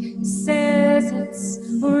says it's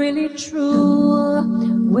really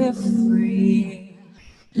true, we're free.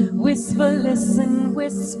 Whisper, listen,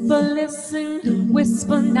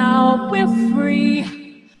 whisper now, we're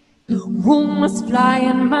free. Rumors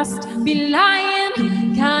flying, must be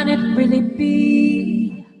lying, can it really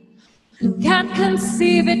be? Can't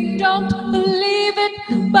conceive it, don't believe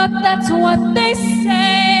it, but that's what they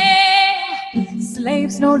say.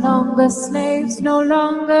 Slaves no longer,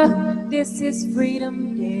 this is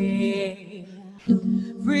Freedom Day.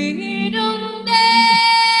 Freedom Day,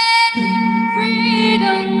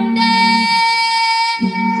 Freedom Day.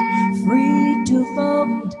 Free to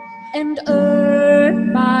vote and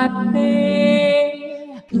earn my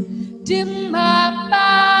pay. Dim my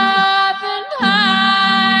path and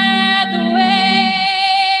hide the way.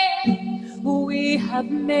 We have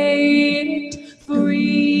made it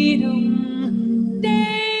Freedom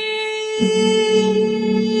Day.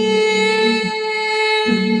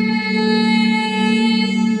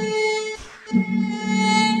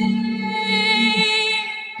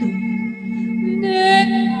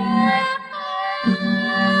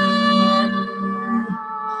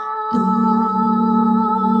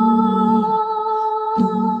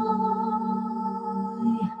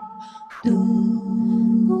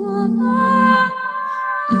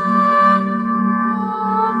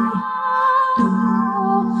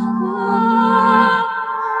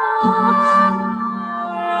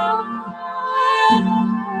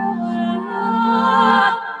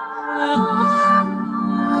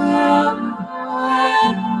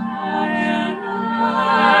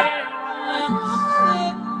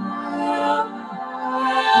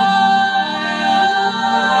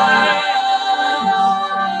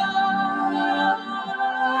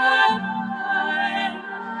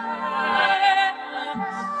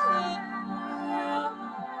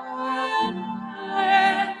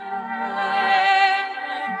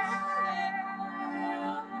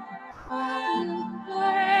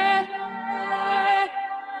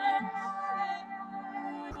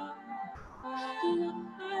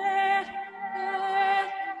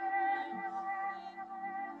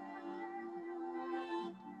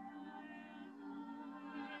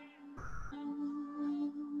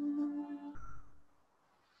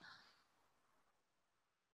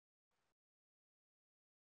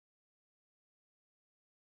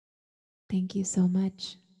 Thank you so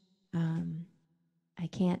much. I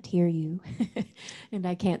can't hear you and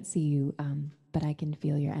I can't see you, but I can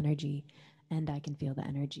feel your energy and I can feel the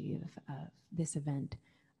energy of this event.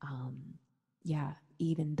 Yeah,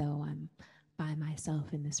 even though I'm by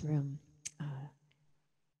myself in this room,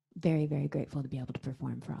 very, very grateful to be able to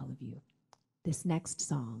perform for all of you. This next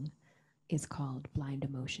song is called Blind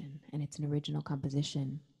Emotion, and it's an original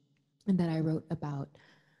composition and that I wrote about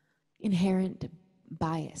inherent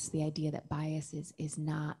bias, the idea that bias is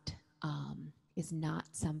not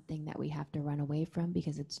something that we have to run away from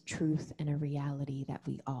because it's truth and a reality that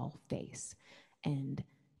we all face. And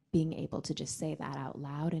being able to just say that out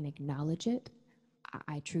loud and acknowledge it,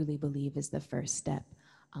 I truly believe is the first step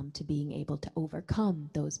to being able to overcome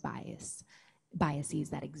those biases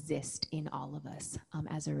that exist in all of us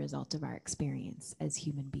as a result of our experience as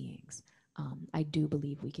human beings. I do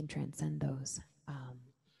believe we can transcend those.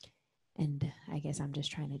 And I guess I'm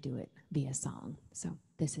just trying to do it via song. So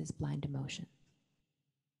this is Blind Emotion.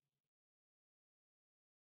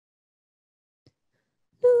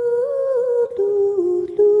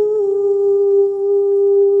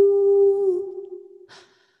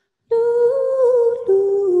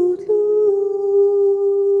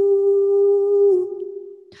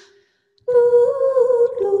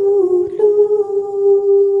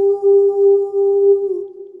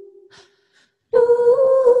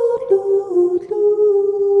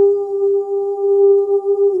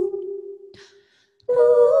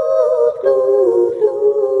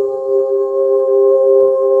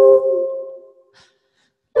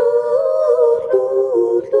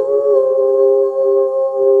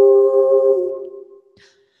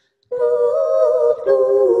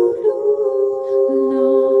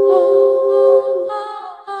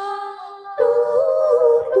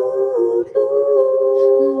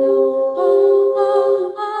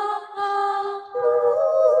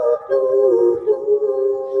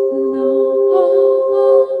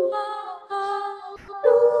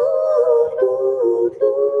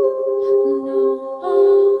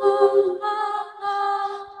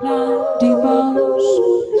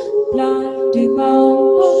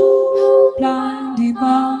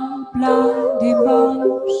 blind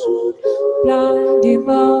devotion, blind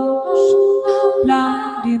devotion,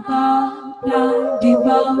 blind devotion, blind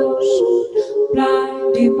devotion,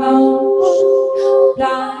 blind devotion,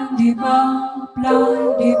 blind devotion,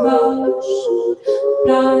 blind devotion,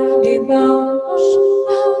 blind devotion,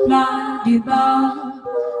 blind devotion.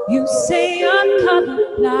 You say I'm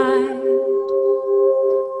colorblind,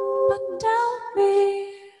 but tell me,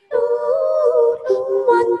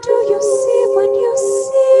 what do you see when you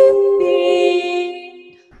see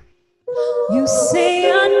me? You say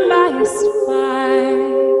unbiased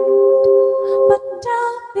mind, but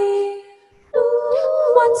tell me,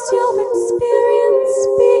 what's your experience?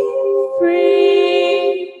 Be free.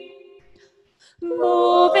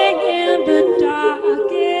 Moving in the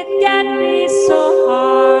dark, it can be so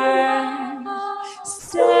hard.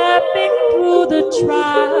 Stepping through the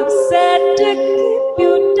traps set to keep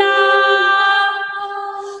you down.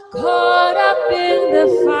 Caught up in the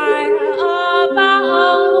fire of our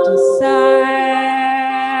own desire.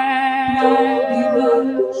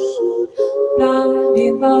 Blind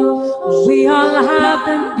devotion, we all have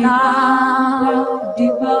them now.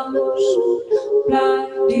 Devotion,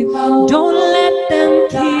 blind devotion, don't let them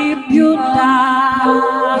keep you down.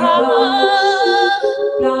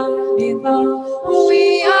 Blind devotion, we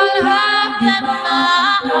all have them now.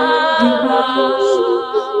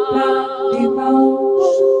 Blind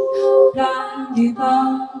devotion, blind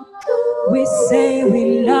devotion, we say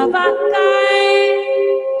we love our kind,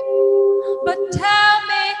 but tell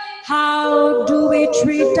me, how do we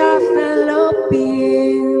treat our fellow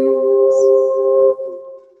beings?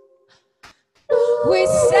 We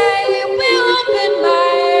say we're open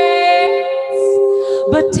minds,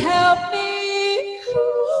 but tell me,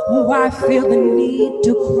 why feel the need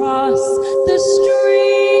to cross the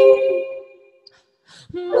street?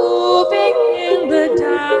 Moving in the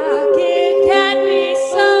dark, it can be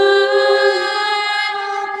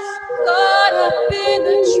caught up in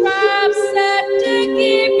the trap set to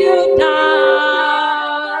keep you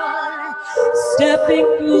down. Stepping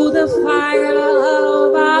through the fire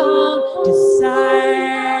of our own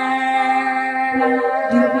desire.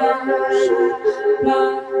 Devotion,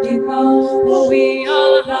 blind devotion, we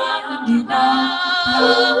all have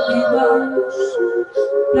devotion,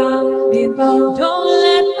 blind devotion, don't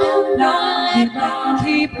let them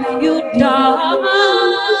keep you down.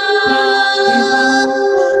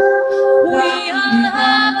 We all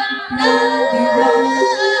have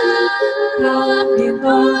blind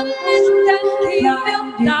devotion, that keep you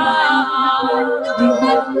down. Don't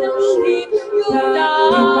let them keep you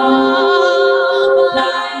down.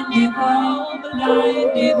 Blind devotion, blind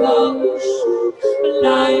devotion,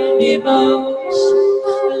 blind devotion,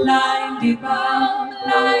 blind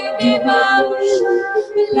devotion,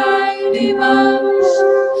 blind devotion,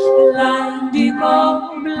 blind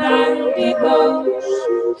devotion, blind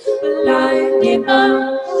devotion, blind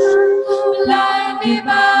devotion, blind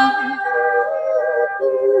devotion.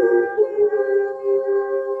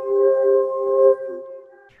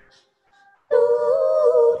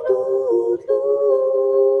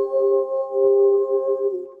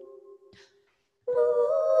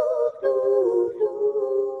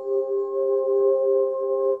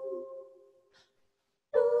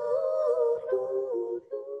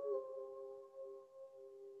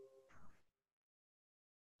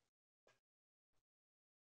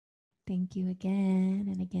 Thank you again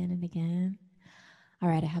and again and again. All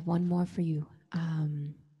right, I have one more for you.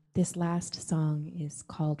 This last song is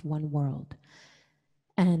called One World.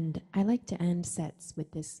 And I like to end sets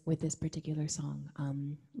with this particular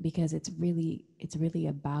song because it's really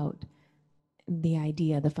about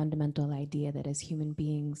the fundamental idea that as human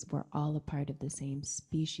beings, we're all a part of the same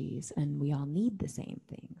species and we all need the same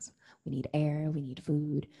things. We need air, we need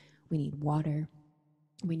food, we need water,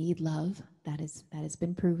 we need love. That has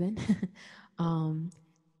been proven.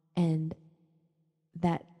 And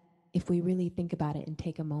that if we really think about it and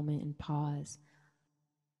take a moment and pause,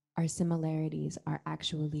 our similarities are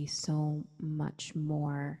actually so much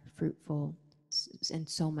more fruitful and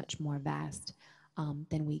so much more vast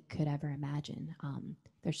than we could ever imagine.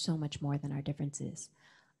 There's so much more than our differences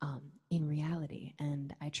in reality.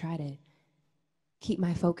 And I try to keep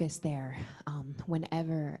my focus there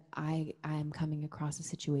whenever I am coming across a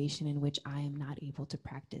situation in which I am not able to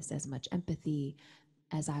practice as much empathy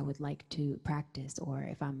as I would like to practice, or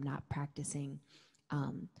if I'm not practicing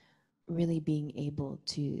really being able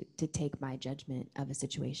to take my judgment of a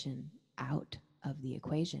situation out of the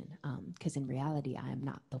equation, because in reality I am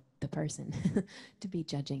not the person to be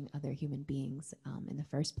judging other human beings in the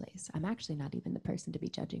first place. I'm actually not even the person to be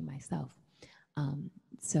judging myself.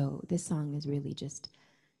 So this song is really just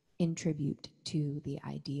in tribute to the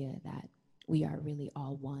idea that we are really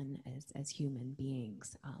all one as human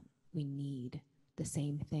beings. We need the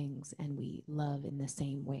same things and we love in the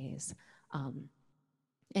same ways. And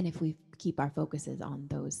if we keep our focuses on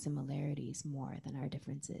those similarities more than our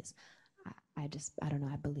differences, I don't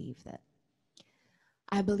know,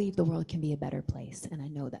 I believe the world can be a better place. And I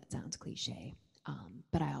know that sounds cliche,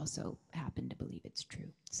 but I also happen to believe it's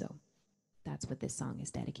true. So that's what this song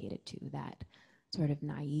is dedicated to, that sort of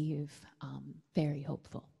naive, very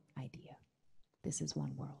hopeful idea. This is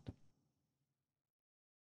one world.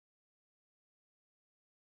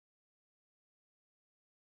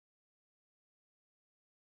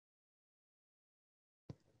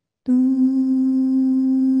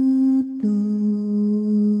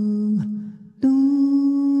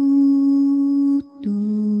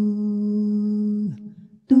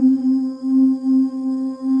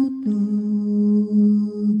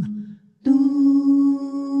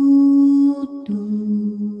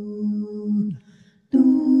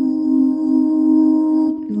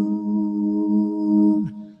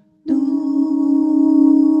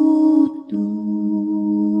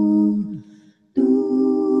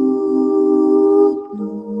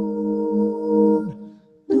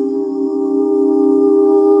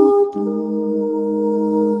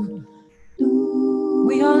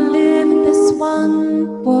 We all live in this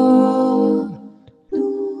one world,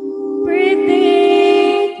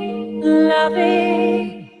 breathing,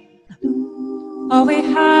 loving. All we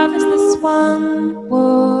have is this one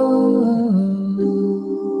world.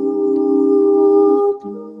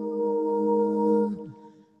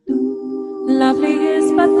 Lovely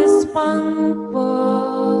is but this one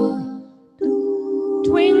world,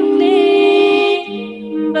 twinkling,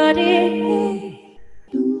 but it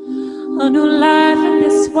a new life in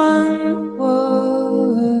this one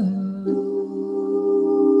world.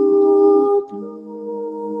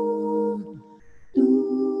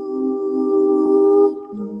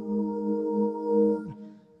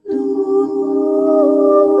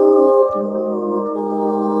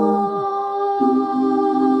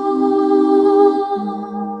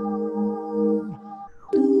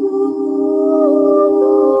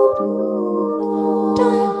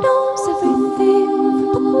 Diagnose everything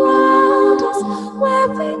from the ground is where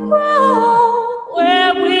we grow,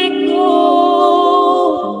 where we go.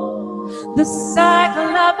 The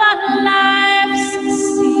cycle of our lives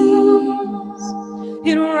succeeds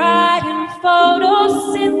in writing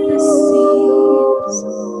photosynthesis,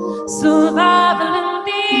 survival in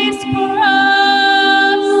these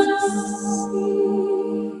processes.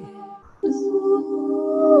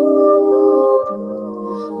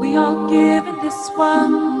 We are given this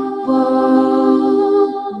one world.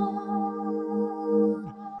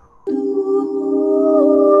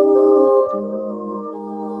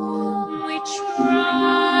 We try.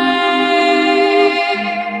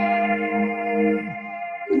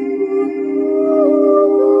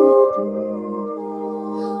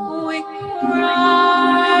 We cry.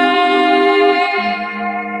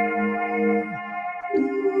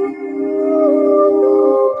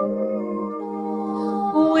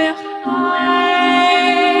 We're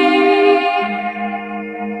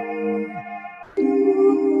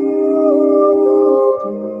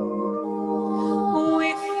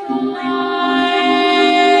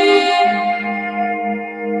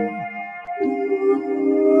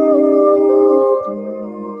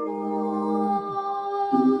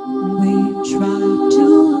we try to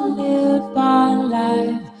live our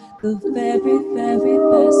life the very, very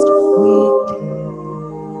best we can.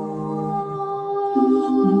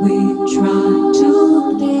 We try to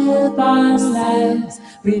live our lives,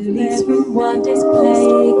 release from what is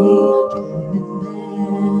plaguing.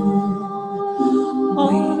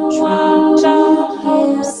 Unwind our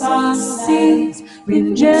hopes, our seeds,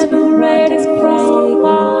 regenerate as from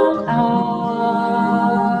our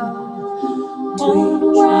lives.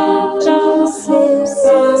 Unwind our hopes,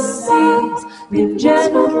 our seeds,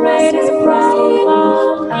 regenerate as from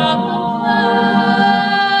our lives.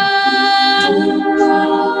 Unwind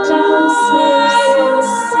our hopes, our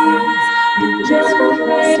seeds,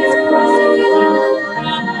 regenerate as from our lives.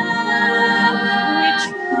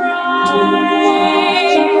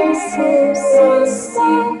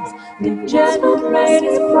 Regenerate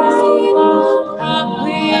is crying and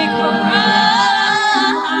we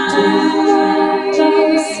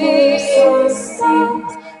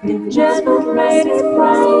regenerate is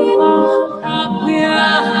crying and we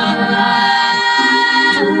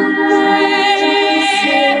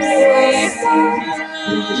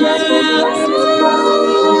regenerate is crying.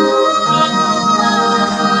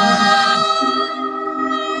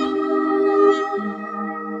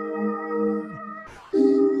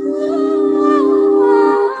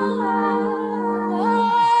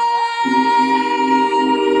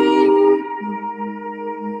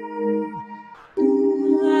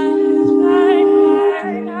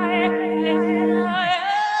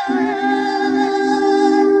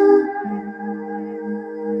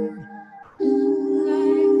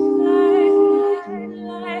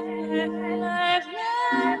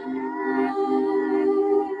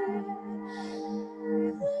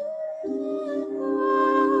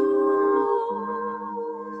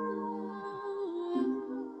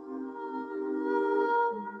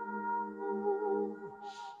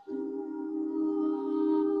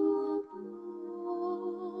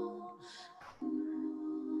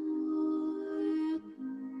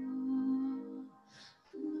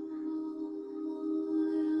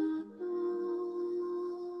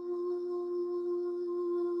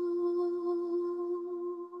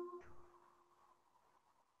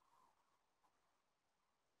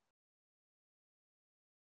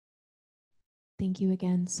 Thank you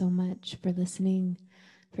again so much for listening,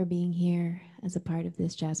 for being here as a part of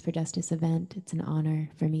this Jazz for Justice event. It's an honor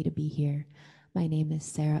for me to be here. My name is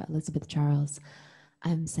Sarah Elizabeth Charles.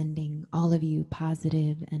 I'm sending all of you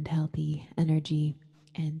positive and healthy energy,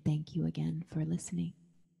 and thank you again for listening.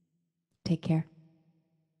 Take care.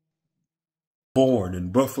 Born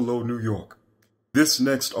in Buffalo, New York, this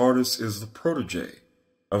next artist is the protege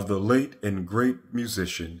of the late and great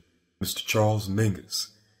musician, Mr. Charles Mingus.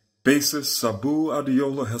 Bassist Sabu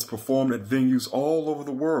Adiola has performed at venues all over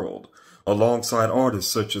the world, alongside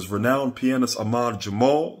artists such as renowned pianist Ahmad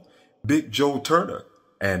Jamal, Big Joe Turner,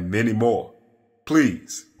 and many more.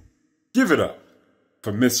 Please, give it up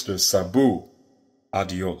for Mr. Sabu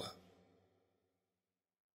Adiola.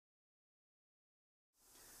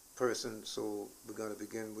 So we're going to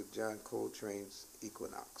begin with John Coltrane's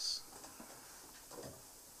Equinox.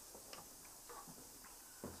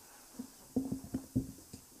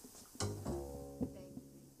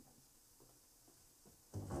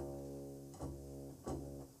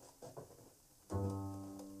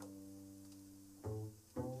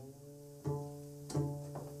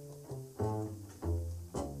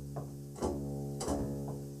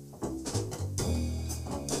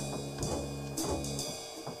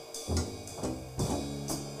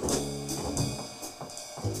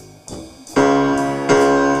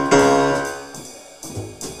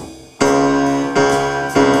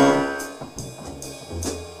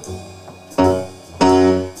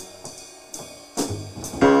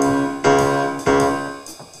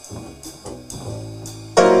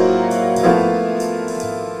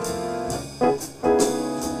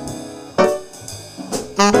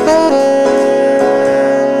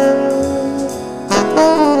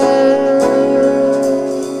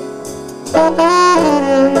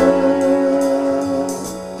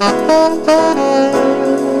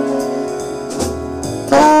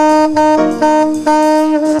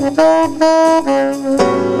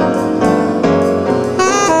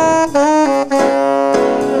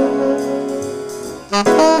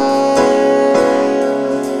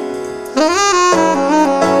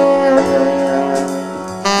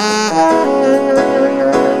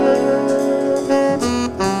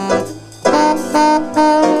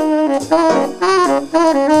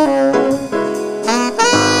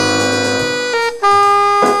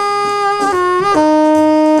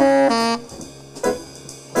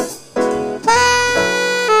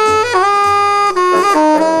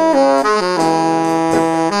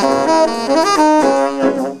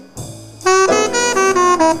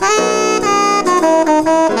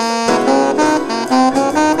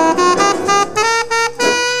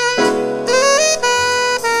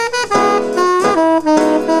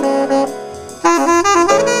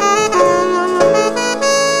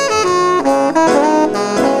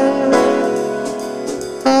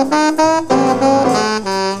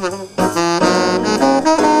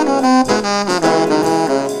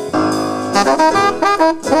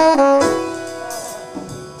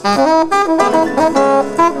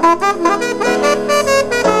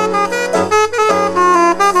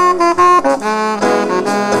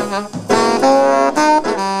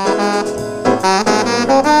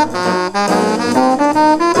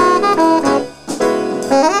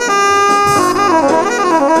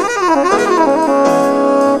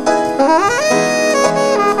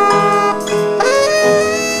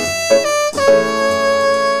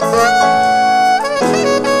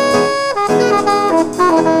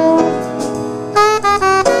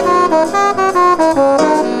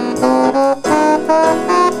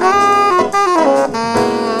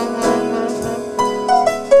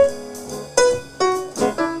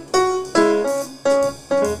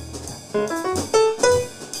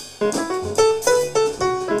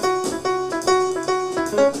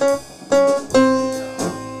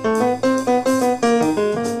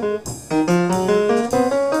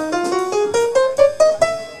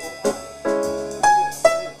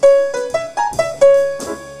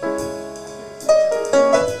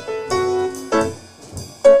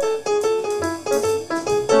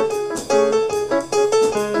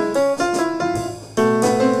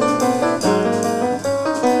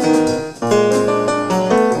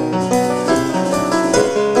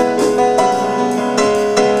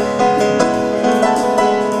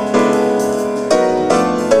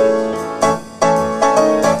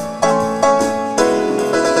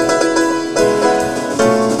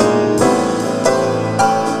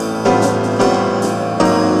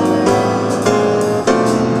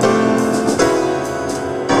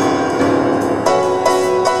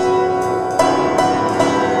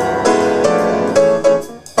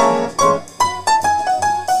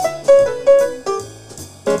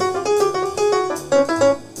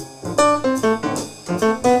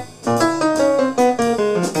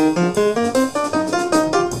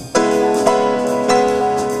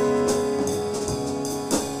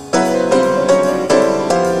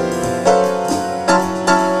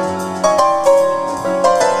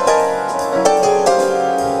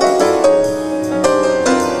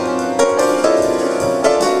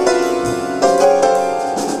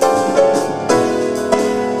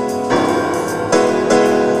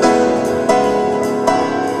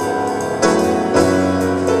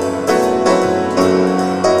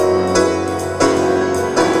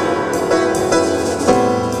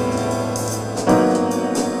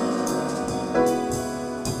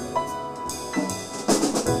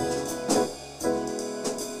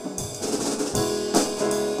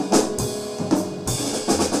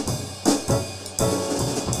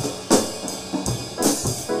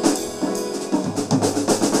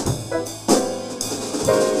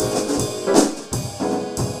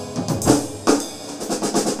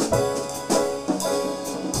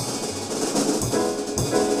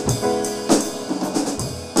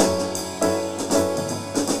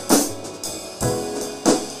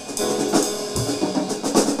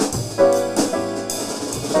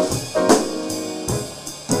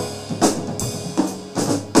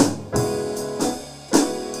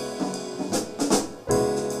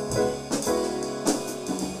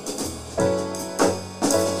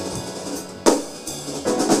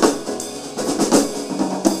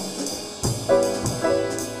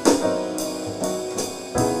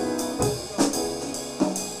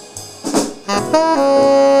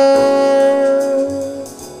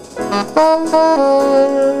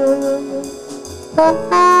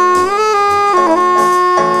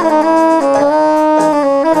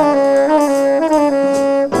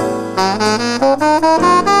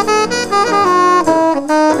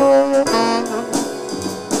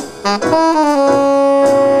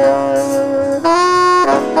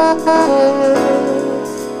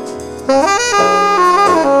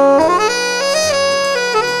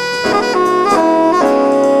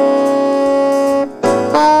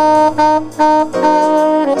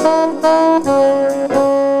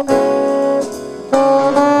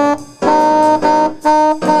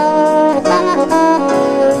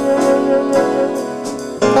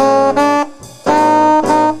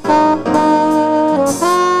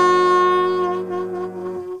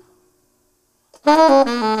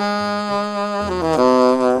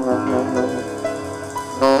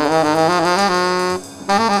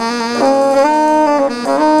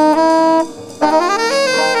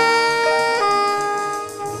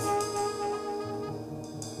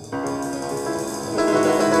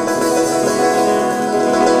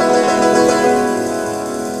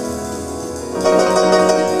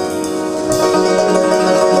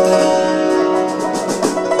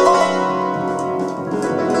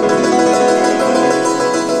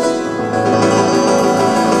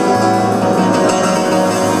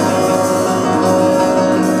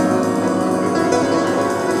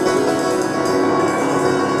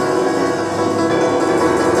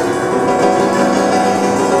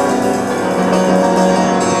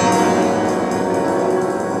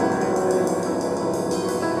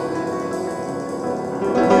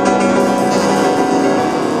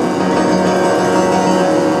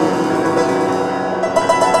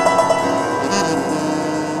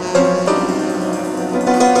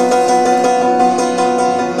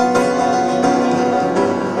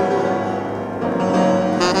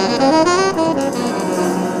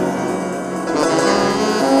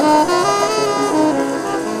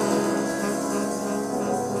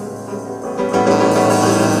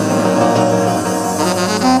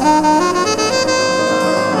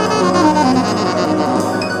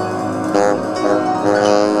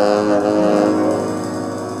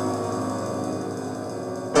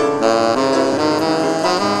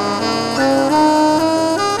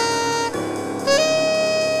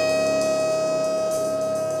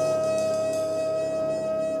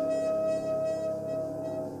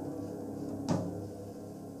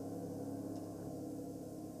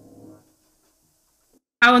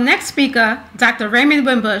 Our next speaker, Dr. Raymond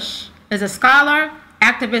Wimbush, is a scholar,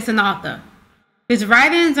 activist, and author. His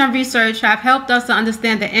writings and research have helped us to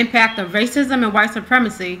understand the impact of racism and white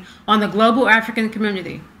supremacy on the global African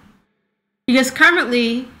community. He is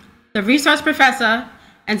currently the research professor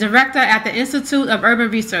and director at the Institute of Urban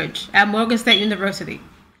Research at Morgan State University.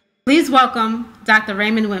 Please welcome Dr.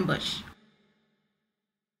 Raymond Wimbush.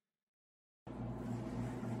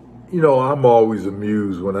 You know, I'm always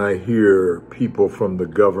amused when I hear people from the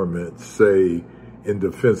government say in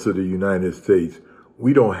defense of the United States,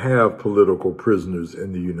 we don't have political prisoners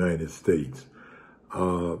in the United States.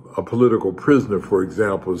 A political prisoner, for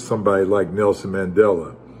example, is somebody like Nelson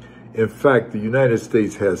Mandela. In fact, the United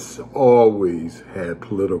States has always had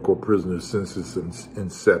political prisoners since its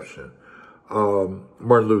inception.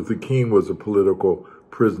 Martin Luther King was a political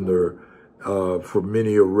prisoner for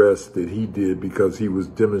many arrests that he did because he was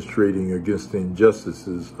demonstrating against the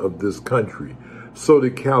injustices of this country. So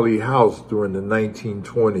did Callie House during the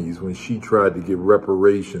 1920s when she tried to get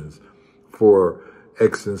reparations for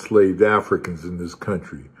ex-enslaved Africans in this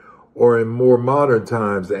country. Or in more modern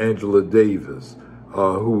times, Angela Davis,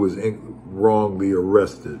 who was wrongly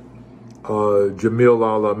arrested. Jamil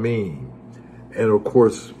Al-Amin, and of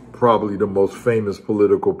course, probably the most famous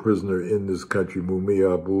political prisoner in this country,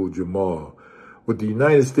 Mumia Abu-Jamal. What the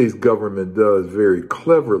United States government does very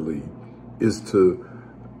cleverly is to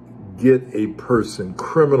get a person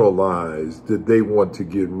criminalized that they want to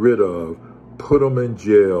get rid of, put them in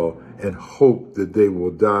jail, and hope that they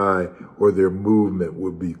will die or their movement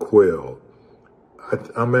will be quelled.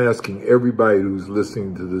 I'm asking everybody who's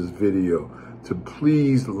listening to this video to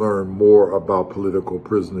please learn more about political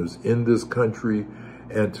prisoners in this country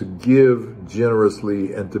and to give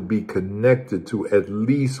generously and to be connected to at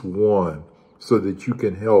least one so that you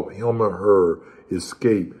can help him or her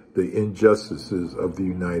escape the injustices of the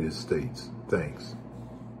United States. Thanks.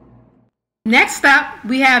 Next up,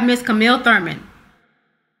 we have Miss Camille Thurman.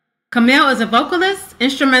 Camille is a vocalist,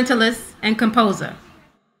 instrumentalist, and composer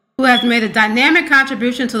who has made a dynamic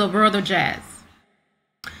contribution to the world of jazz.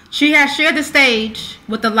 She has shared the stage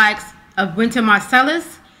with the likes of Wynton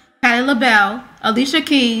Marsalis, Patti LaBelle, Alicia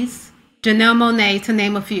Keys, Janelle Monáe, to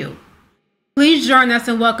name a few. Please join us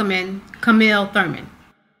in welcoming Camille Thurman.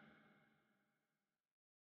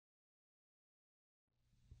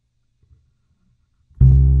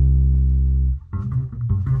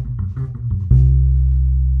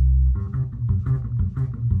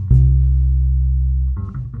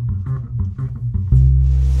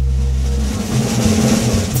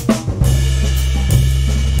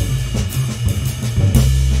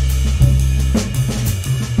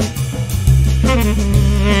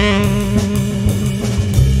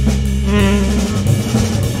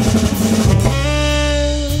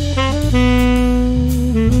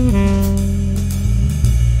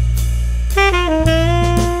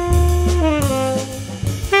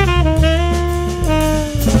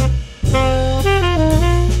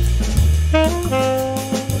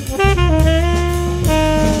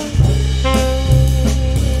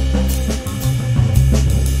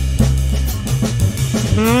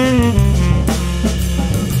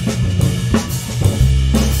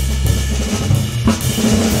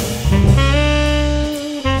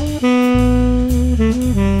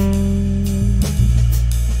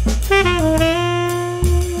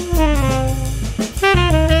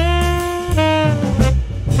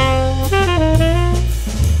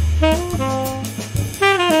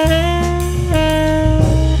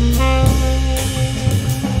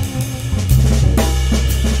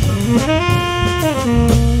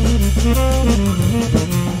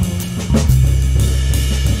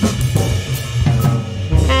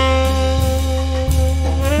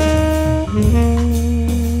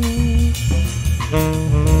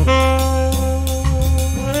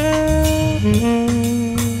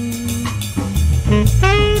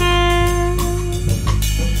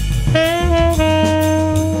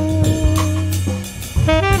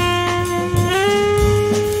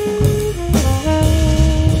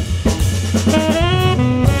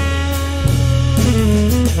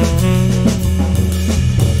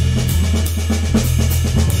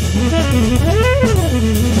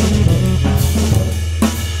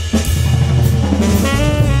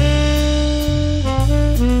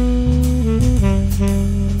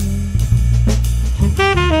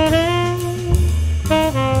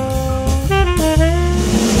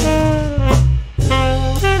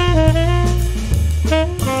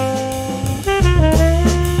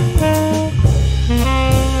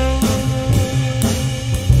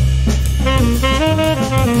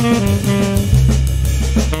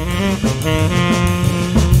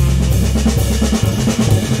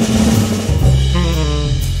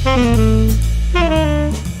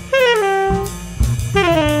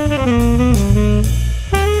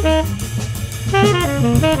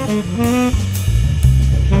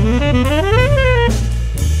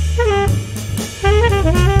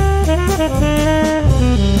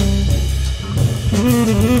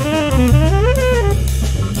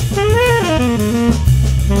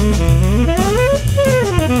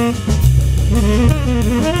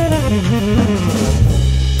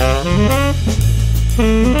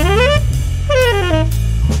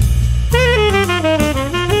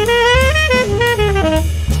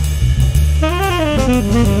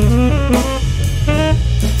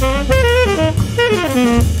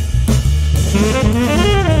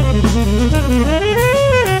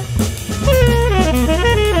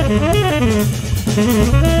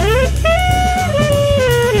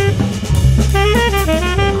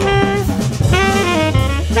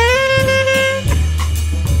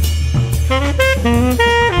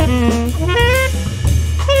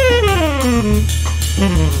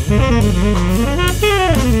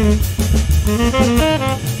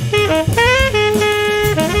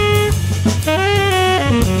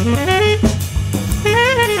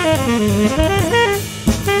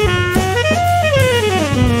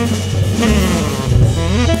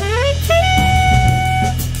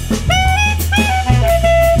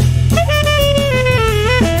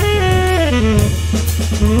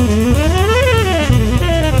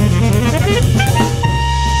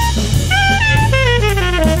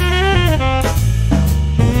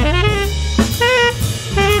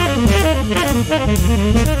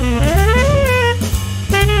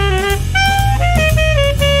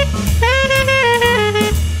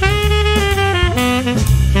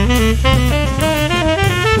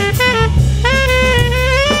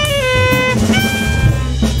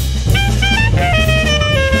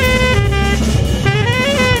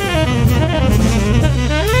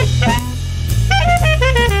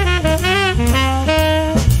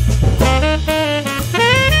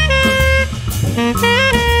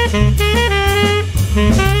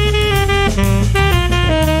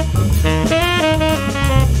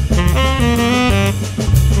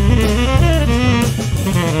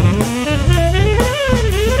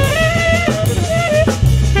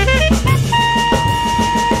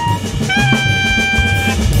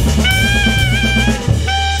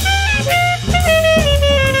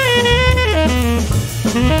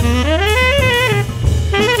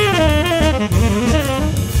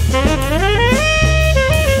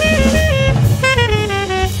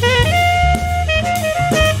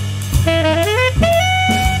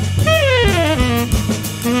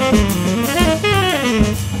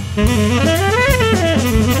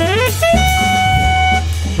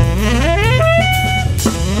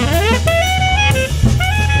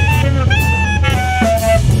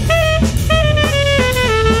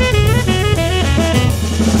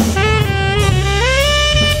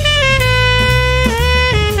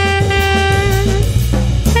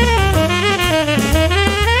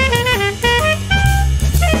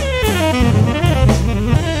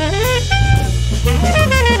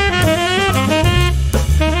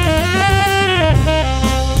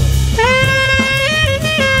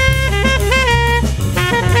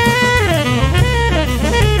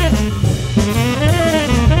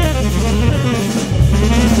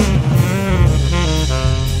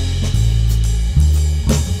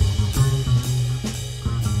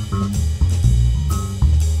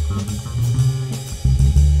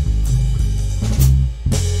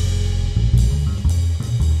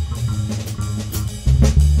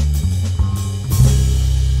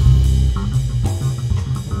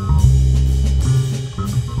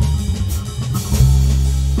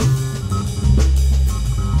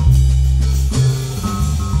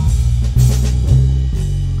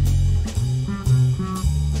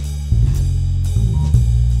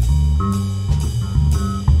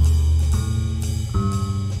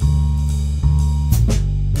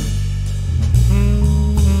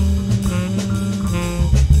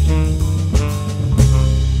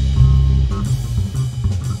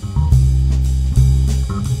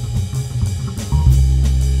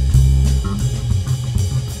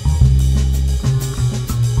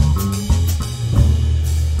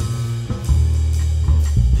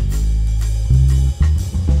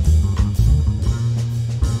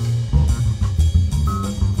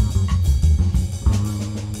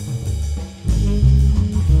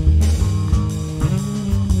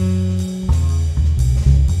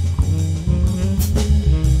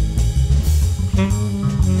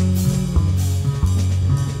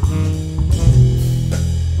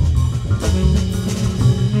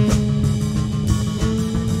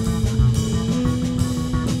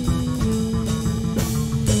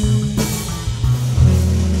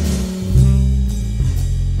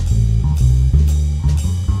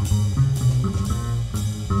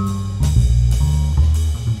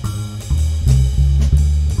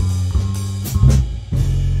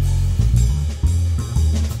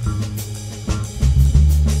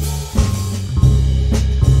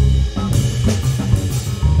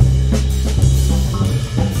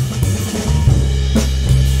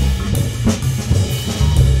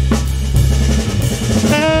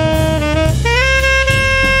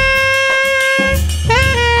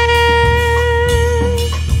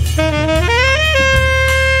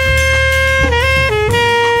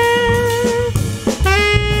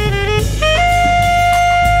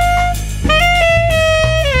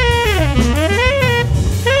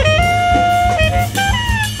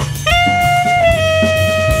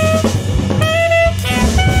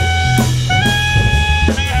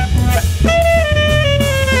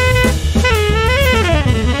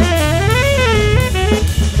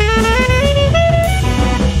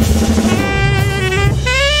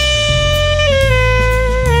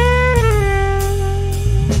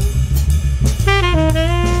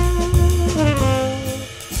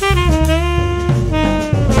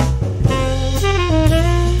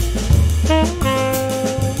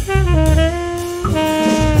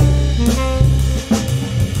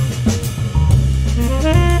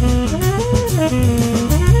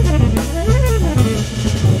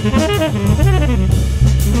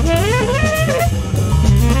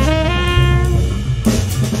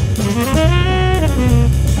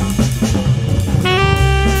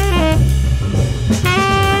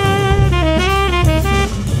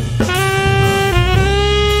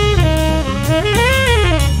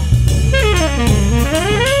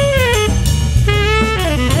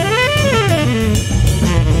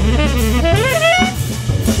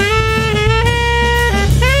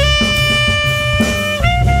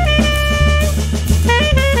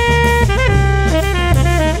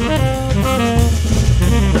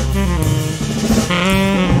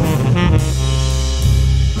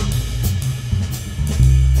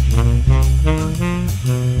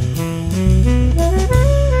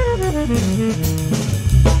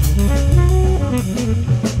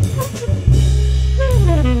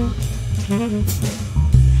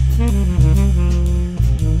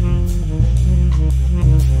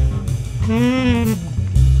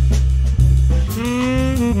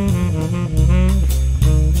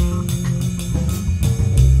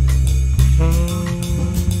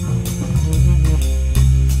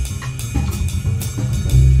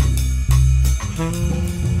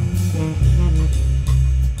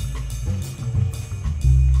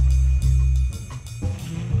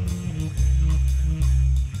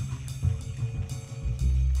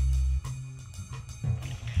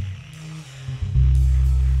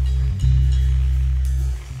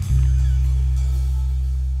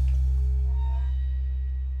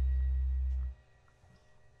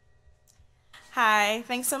 Hi,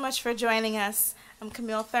 thanks so much for joining us. I'm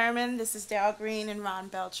Camille Thurman, this is Dale Green and Ron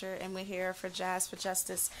Belcher, and we're here for Jazz for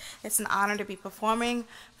Justice. It's an honor to be performing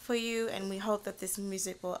for you, and we hope that this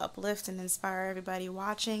music will uplift and inspire everybody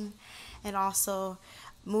watching, and also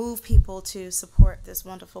move people to support this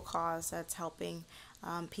wonderful cause that's helping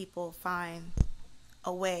people find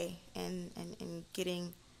a way in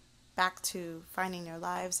getting back to finding their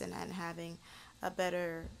lives and having a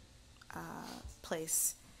better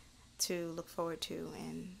place to look forward to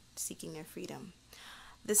and seeking their freedom.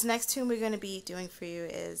 This next tune we're going to be doing for you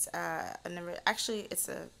is actually it's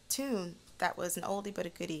a tune that was an oldie but a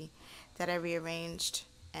goodie that I rearranged,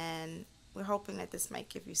 and we're hoping that this might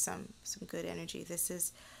give you some good energy. This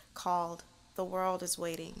is called "The World is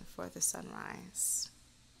Waiting for the Sunrise."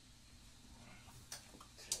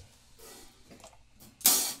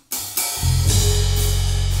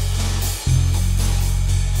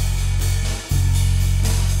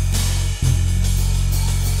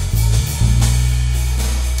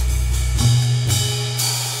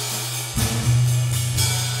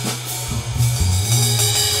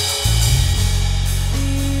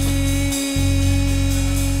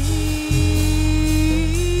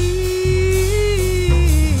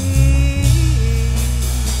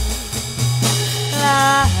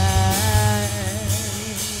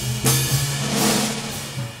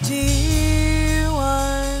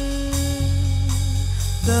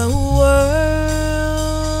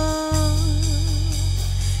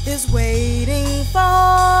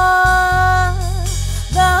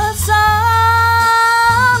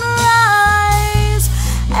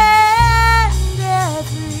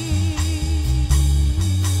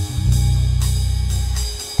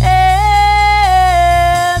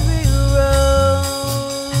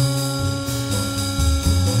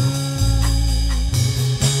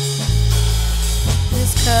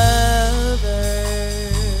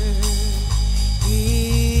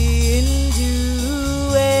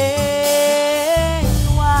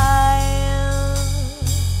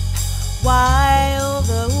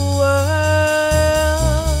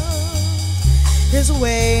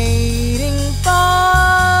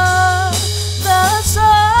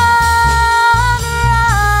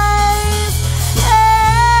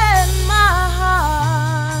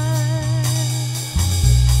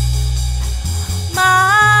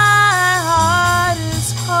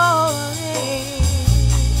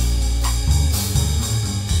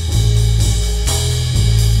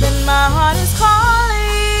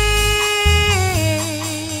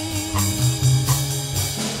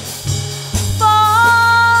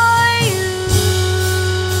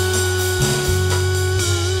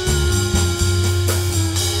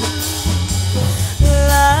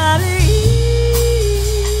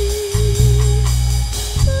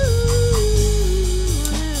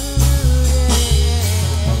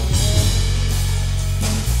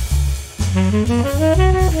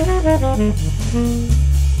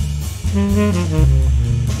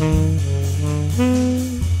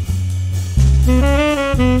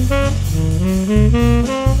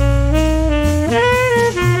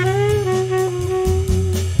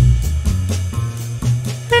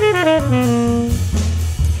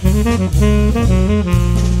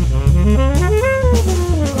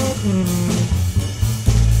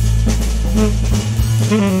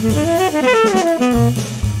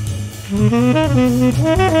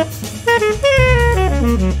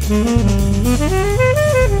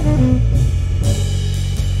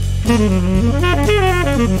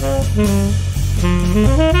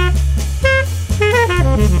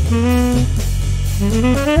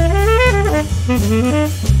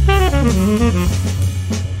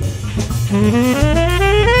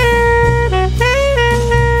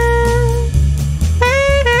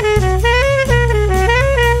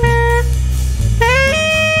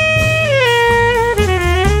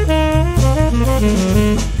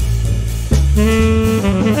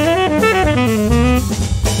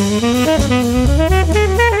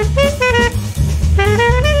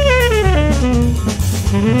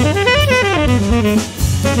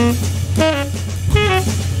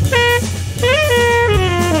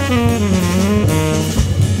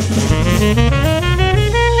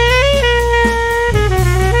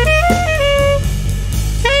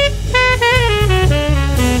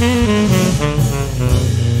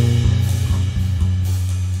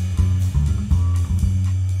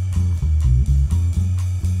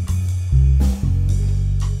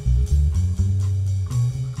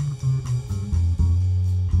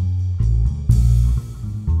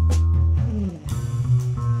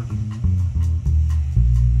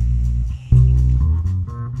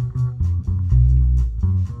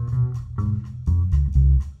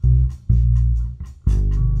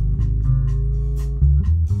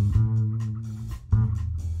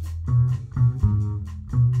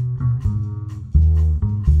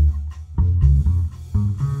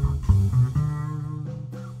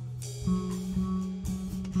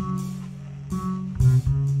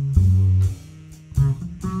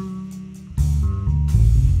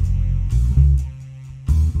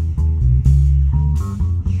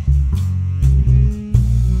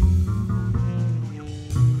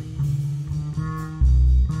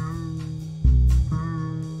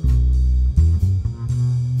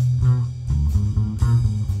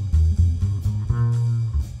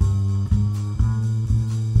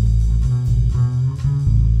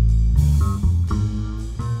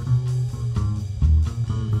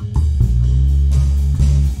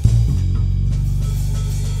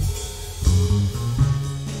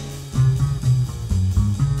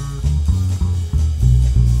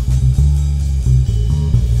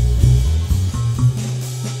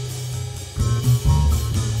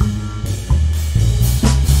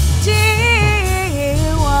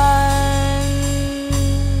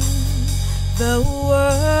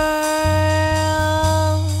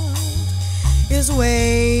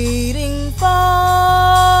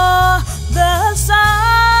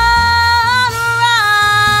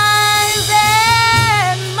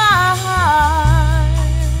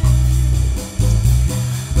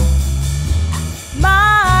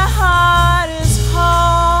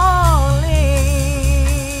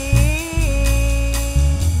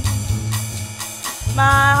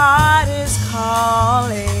 My heart is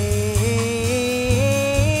calling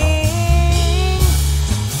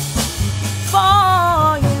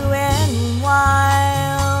for you, and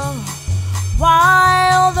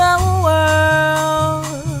while the world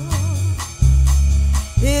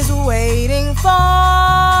is waiting for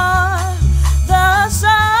the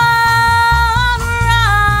sunrise,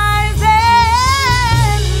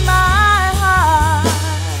 in my heart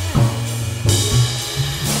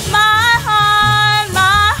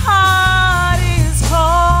is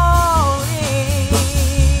calling.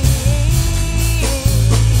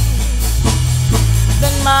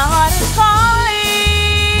 Then my heart is calling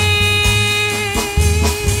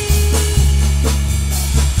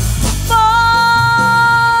for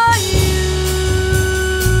you.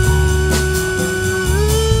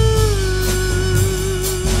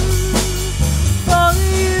 For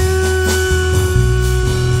you.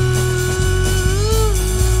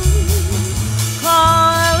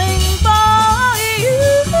 Calling for you.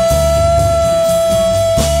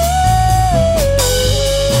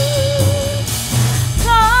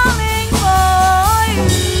 Calling for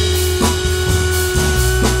you.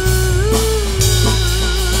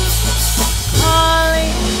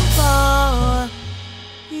 Calling for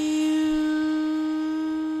you.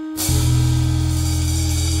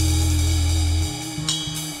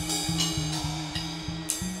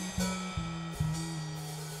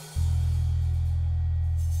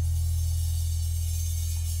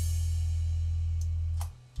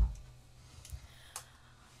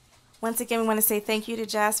 Once again, we want to say thank you to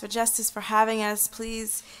Jazz for Justice for having us.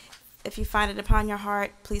 Please, if you find it upon your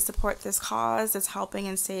heart, please support this cause that's helping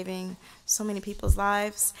and saving so many people's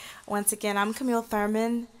lives. Once again, I'm Camille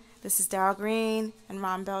Thurman. This is Daryl Green and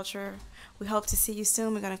Ron Belcher. We hope to see you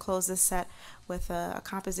soon. We're going to close this set with a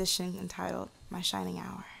composition entitled My Shining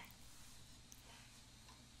Hour.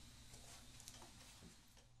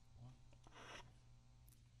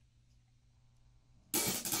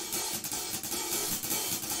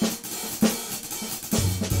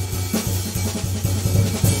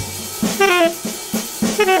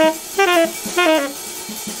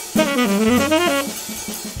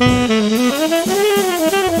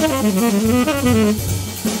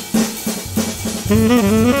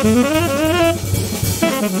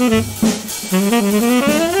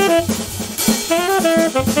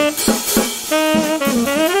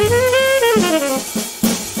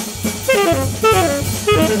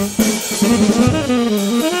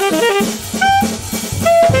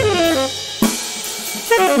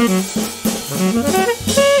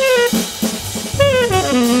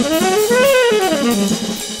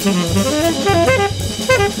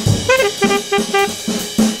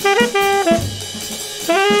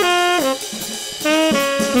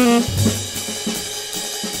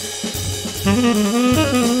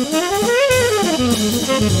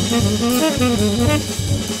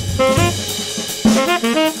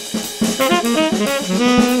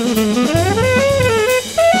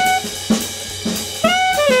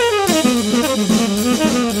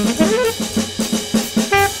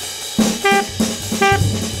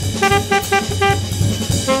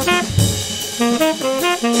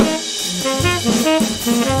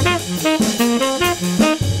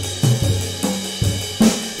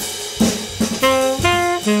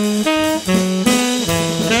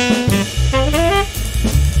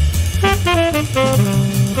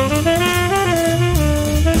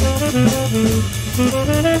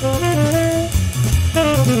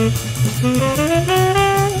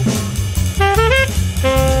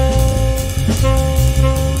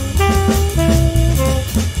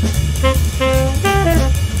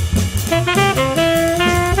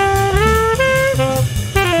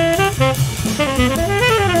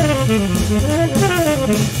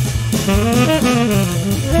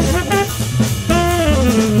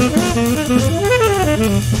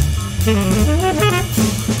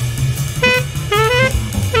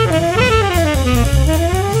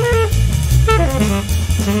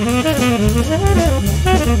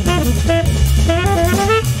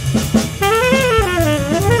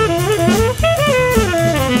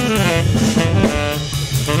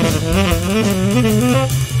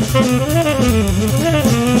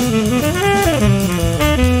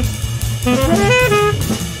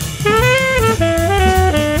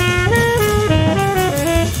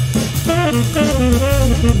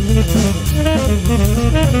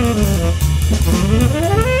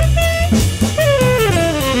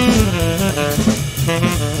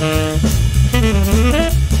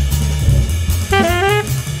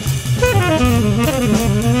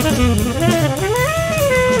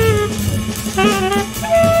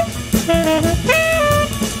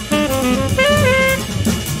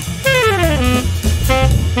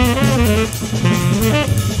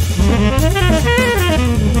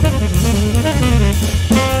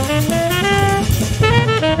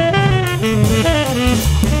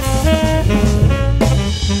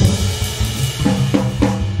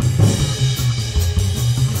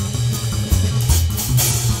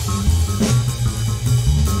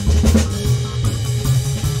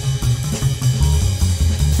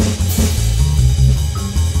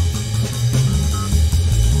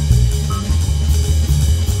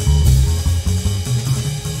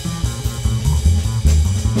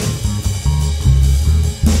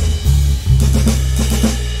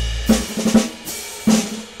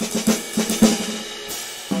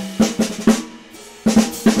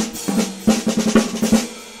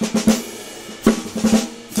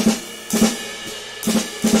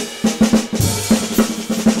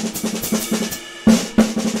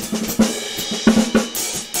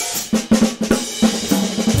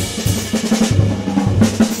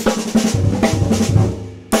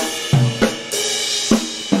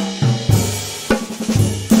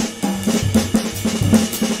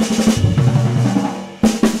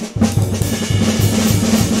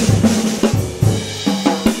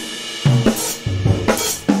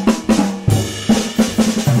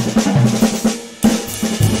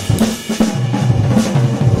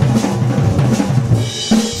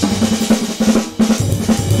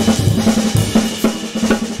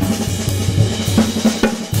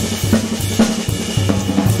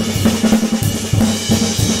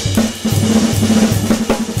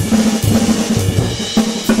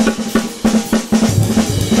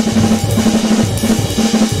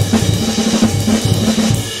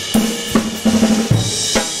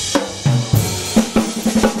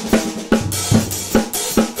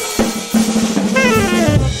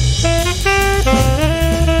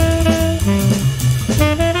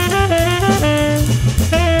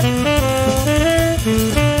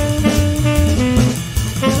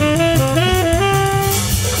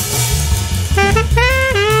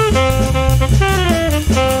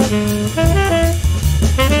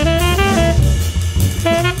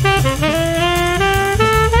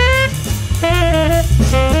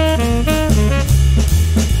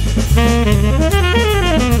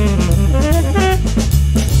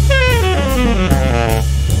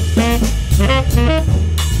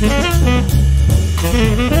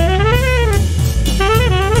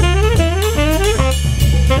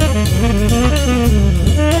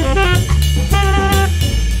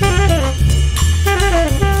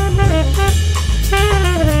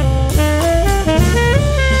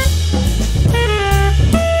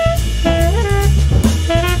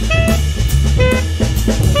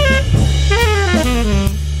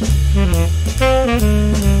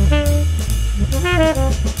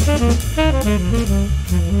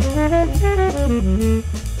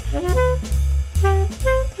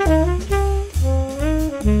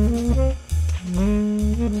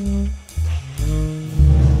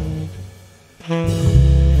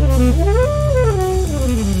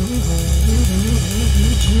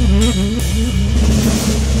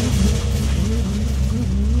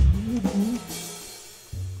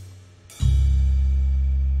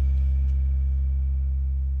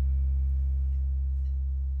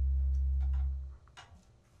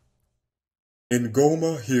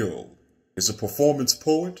 Ngoma Hill is a performance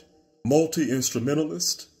poet,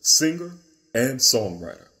 multi-instrumentalist, singer, and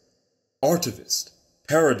songwriter, artivist,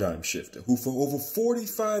 paradigm shifter who for over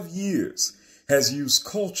 45 years has used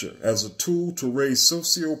culture as a tool to raise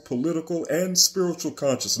socio-political and spiritual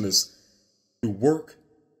consciousness through work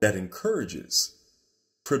that encourages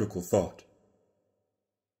critical thought.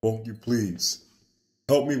 Won't you please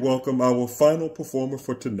help me welcome our final performer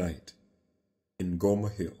for tonight,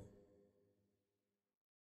 Ngoma Hill.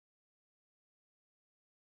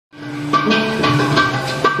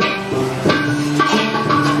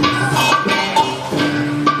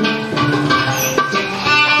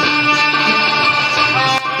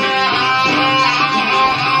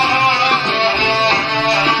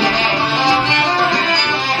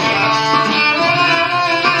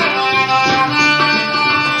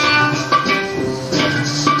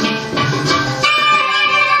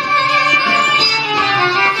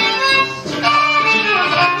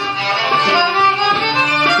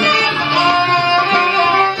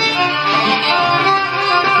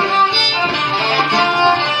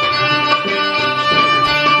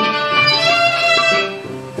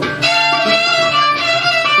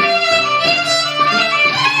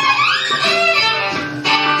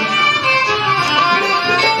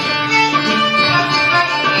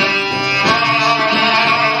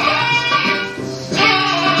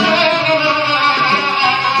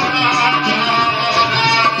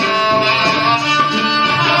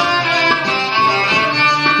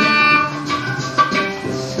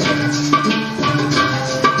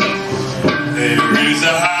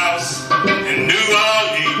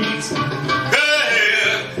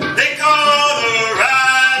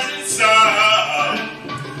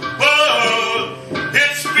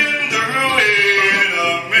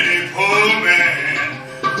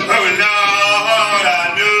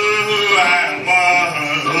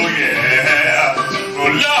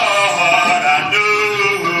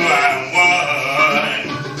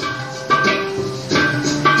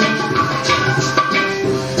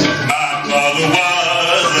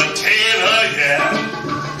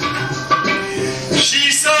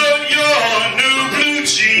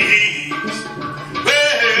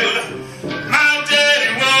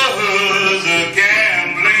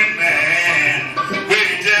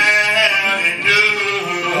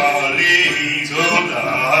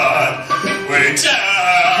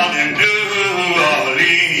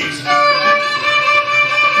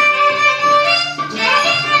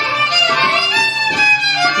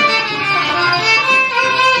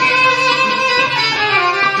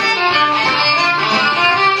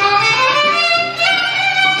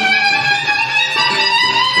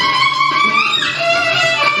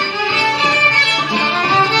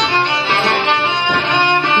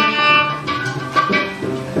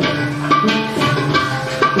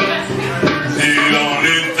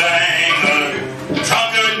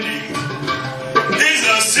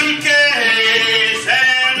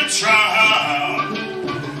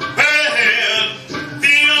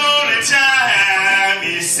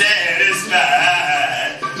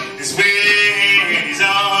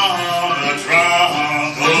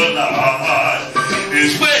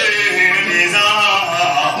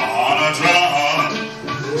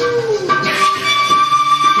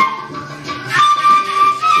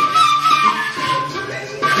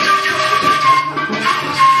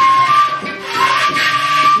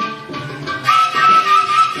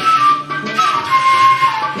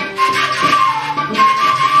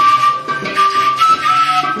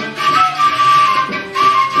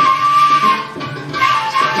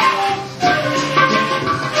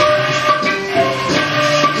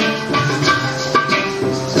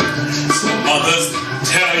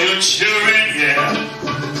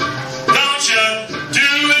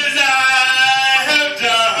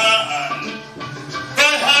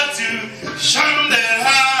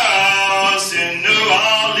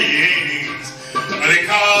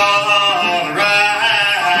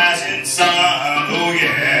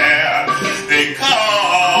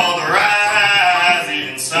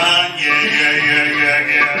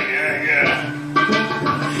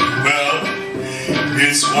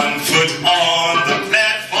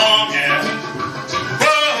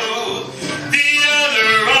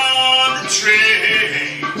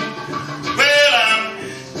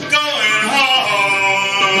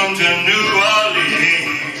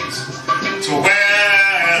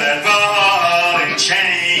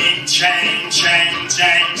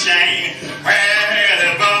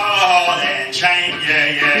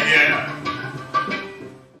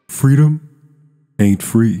 Freedom ain't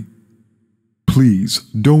free. Please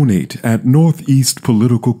donate at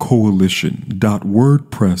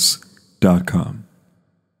northeastpoliticalcoalition.wordpress.com.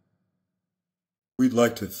 we'd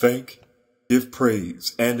like to thank, give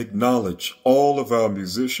praise, and acknowledge all of our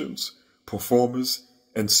musicians, performers,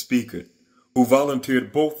 and speakers who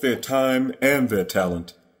volunteered both their time and their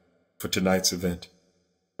talent for tonight's event.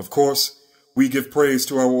 Of course, we give praise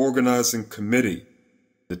to our organizing committee,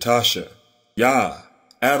 Natasha, Ya,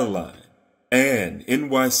 Adeline, Ann,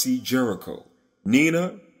 NYC Jericho,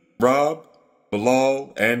 Nina, Rob,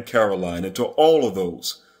 Bilal, and Caroline, and to all of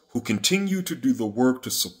those who continue to do the work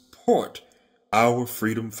to support our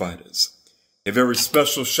freedom fighters. A very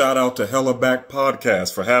special shout out to Hella Back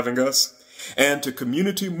Podcast for having us, and to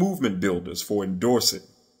Community Movement Builders for endorsing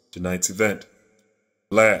tonight's event.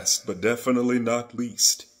 Last but definitely not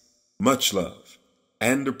least, much love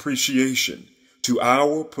and appreciation to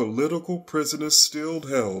our political prisoners still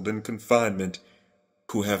held in confinement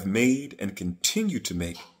who have made and continue to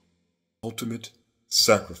make ultimate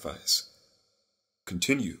sacrifice.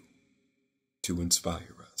 Continue to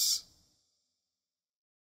inspire us.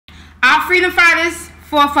 Our freedom fighters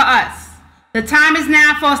fought for us. The time is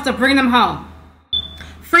now for us to bring them home.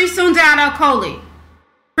 Free Sundar Al-Kholi.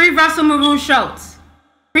 Free Russell Maroon Schultz.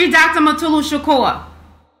 Free Dr. Mutulu Shakur.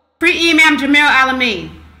 Free Imam Jamil Alameen.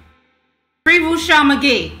 Free Rochelle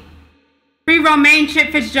McGee. Free Romaine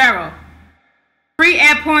Chip Fitzgerald. Free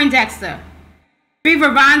Ed Poindexter. Free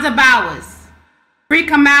Veronda Bowers. Free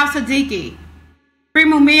Kamal Siddiqui. Free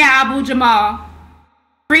Mumia Abu Jamal.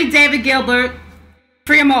 Free David Gilbert.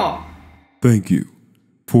 Free them all. Thank you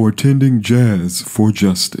for attending Jazz for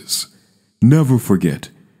Justice. Never forget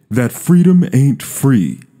that freedom ain't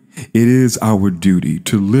free. It is our duty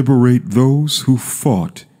to liberate those who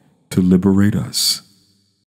fought to liberate us.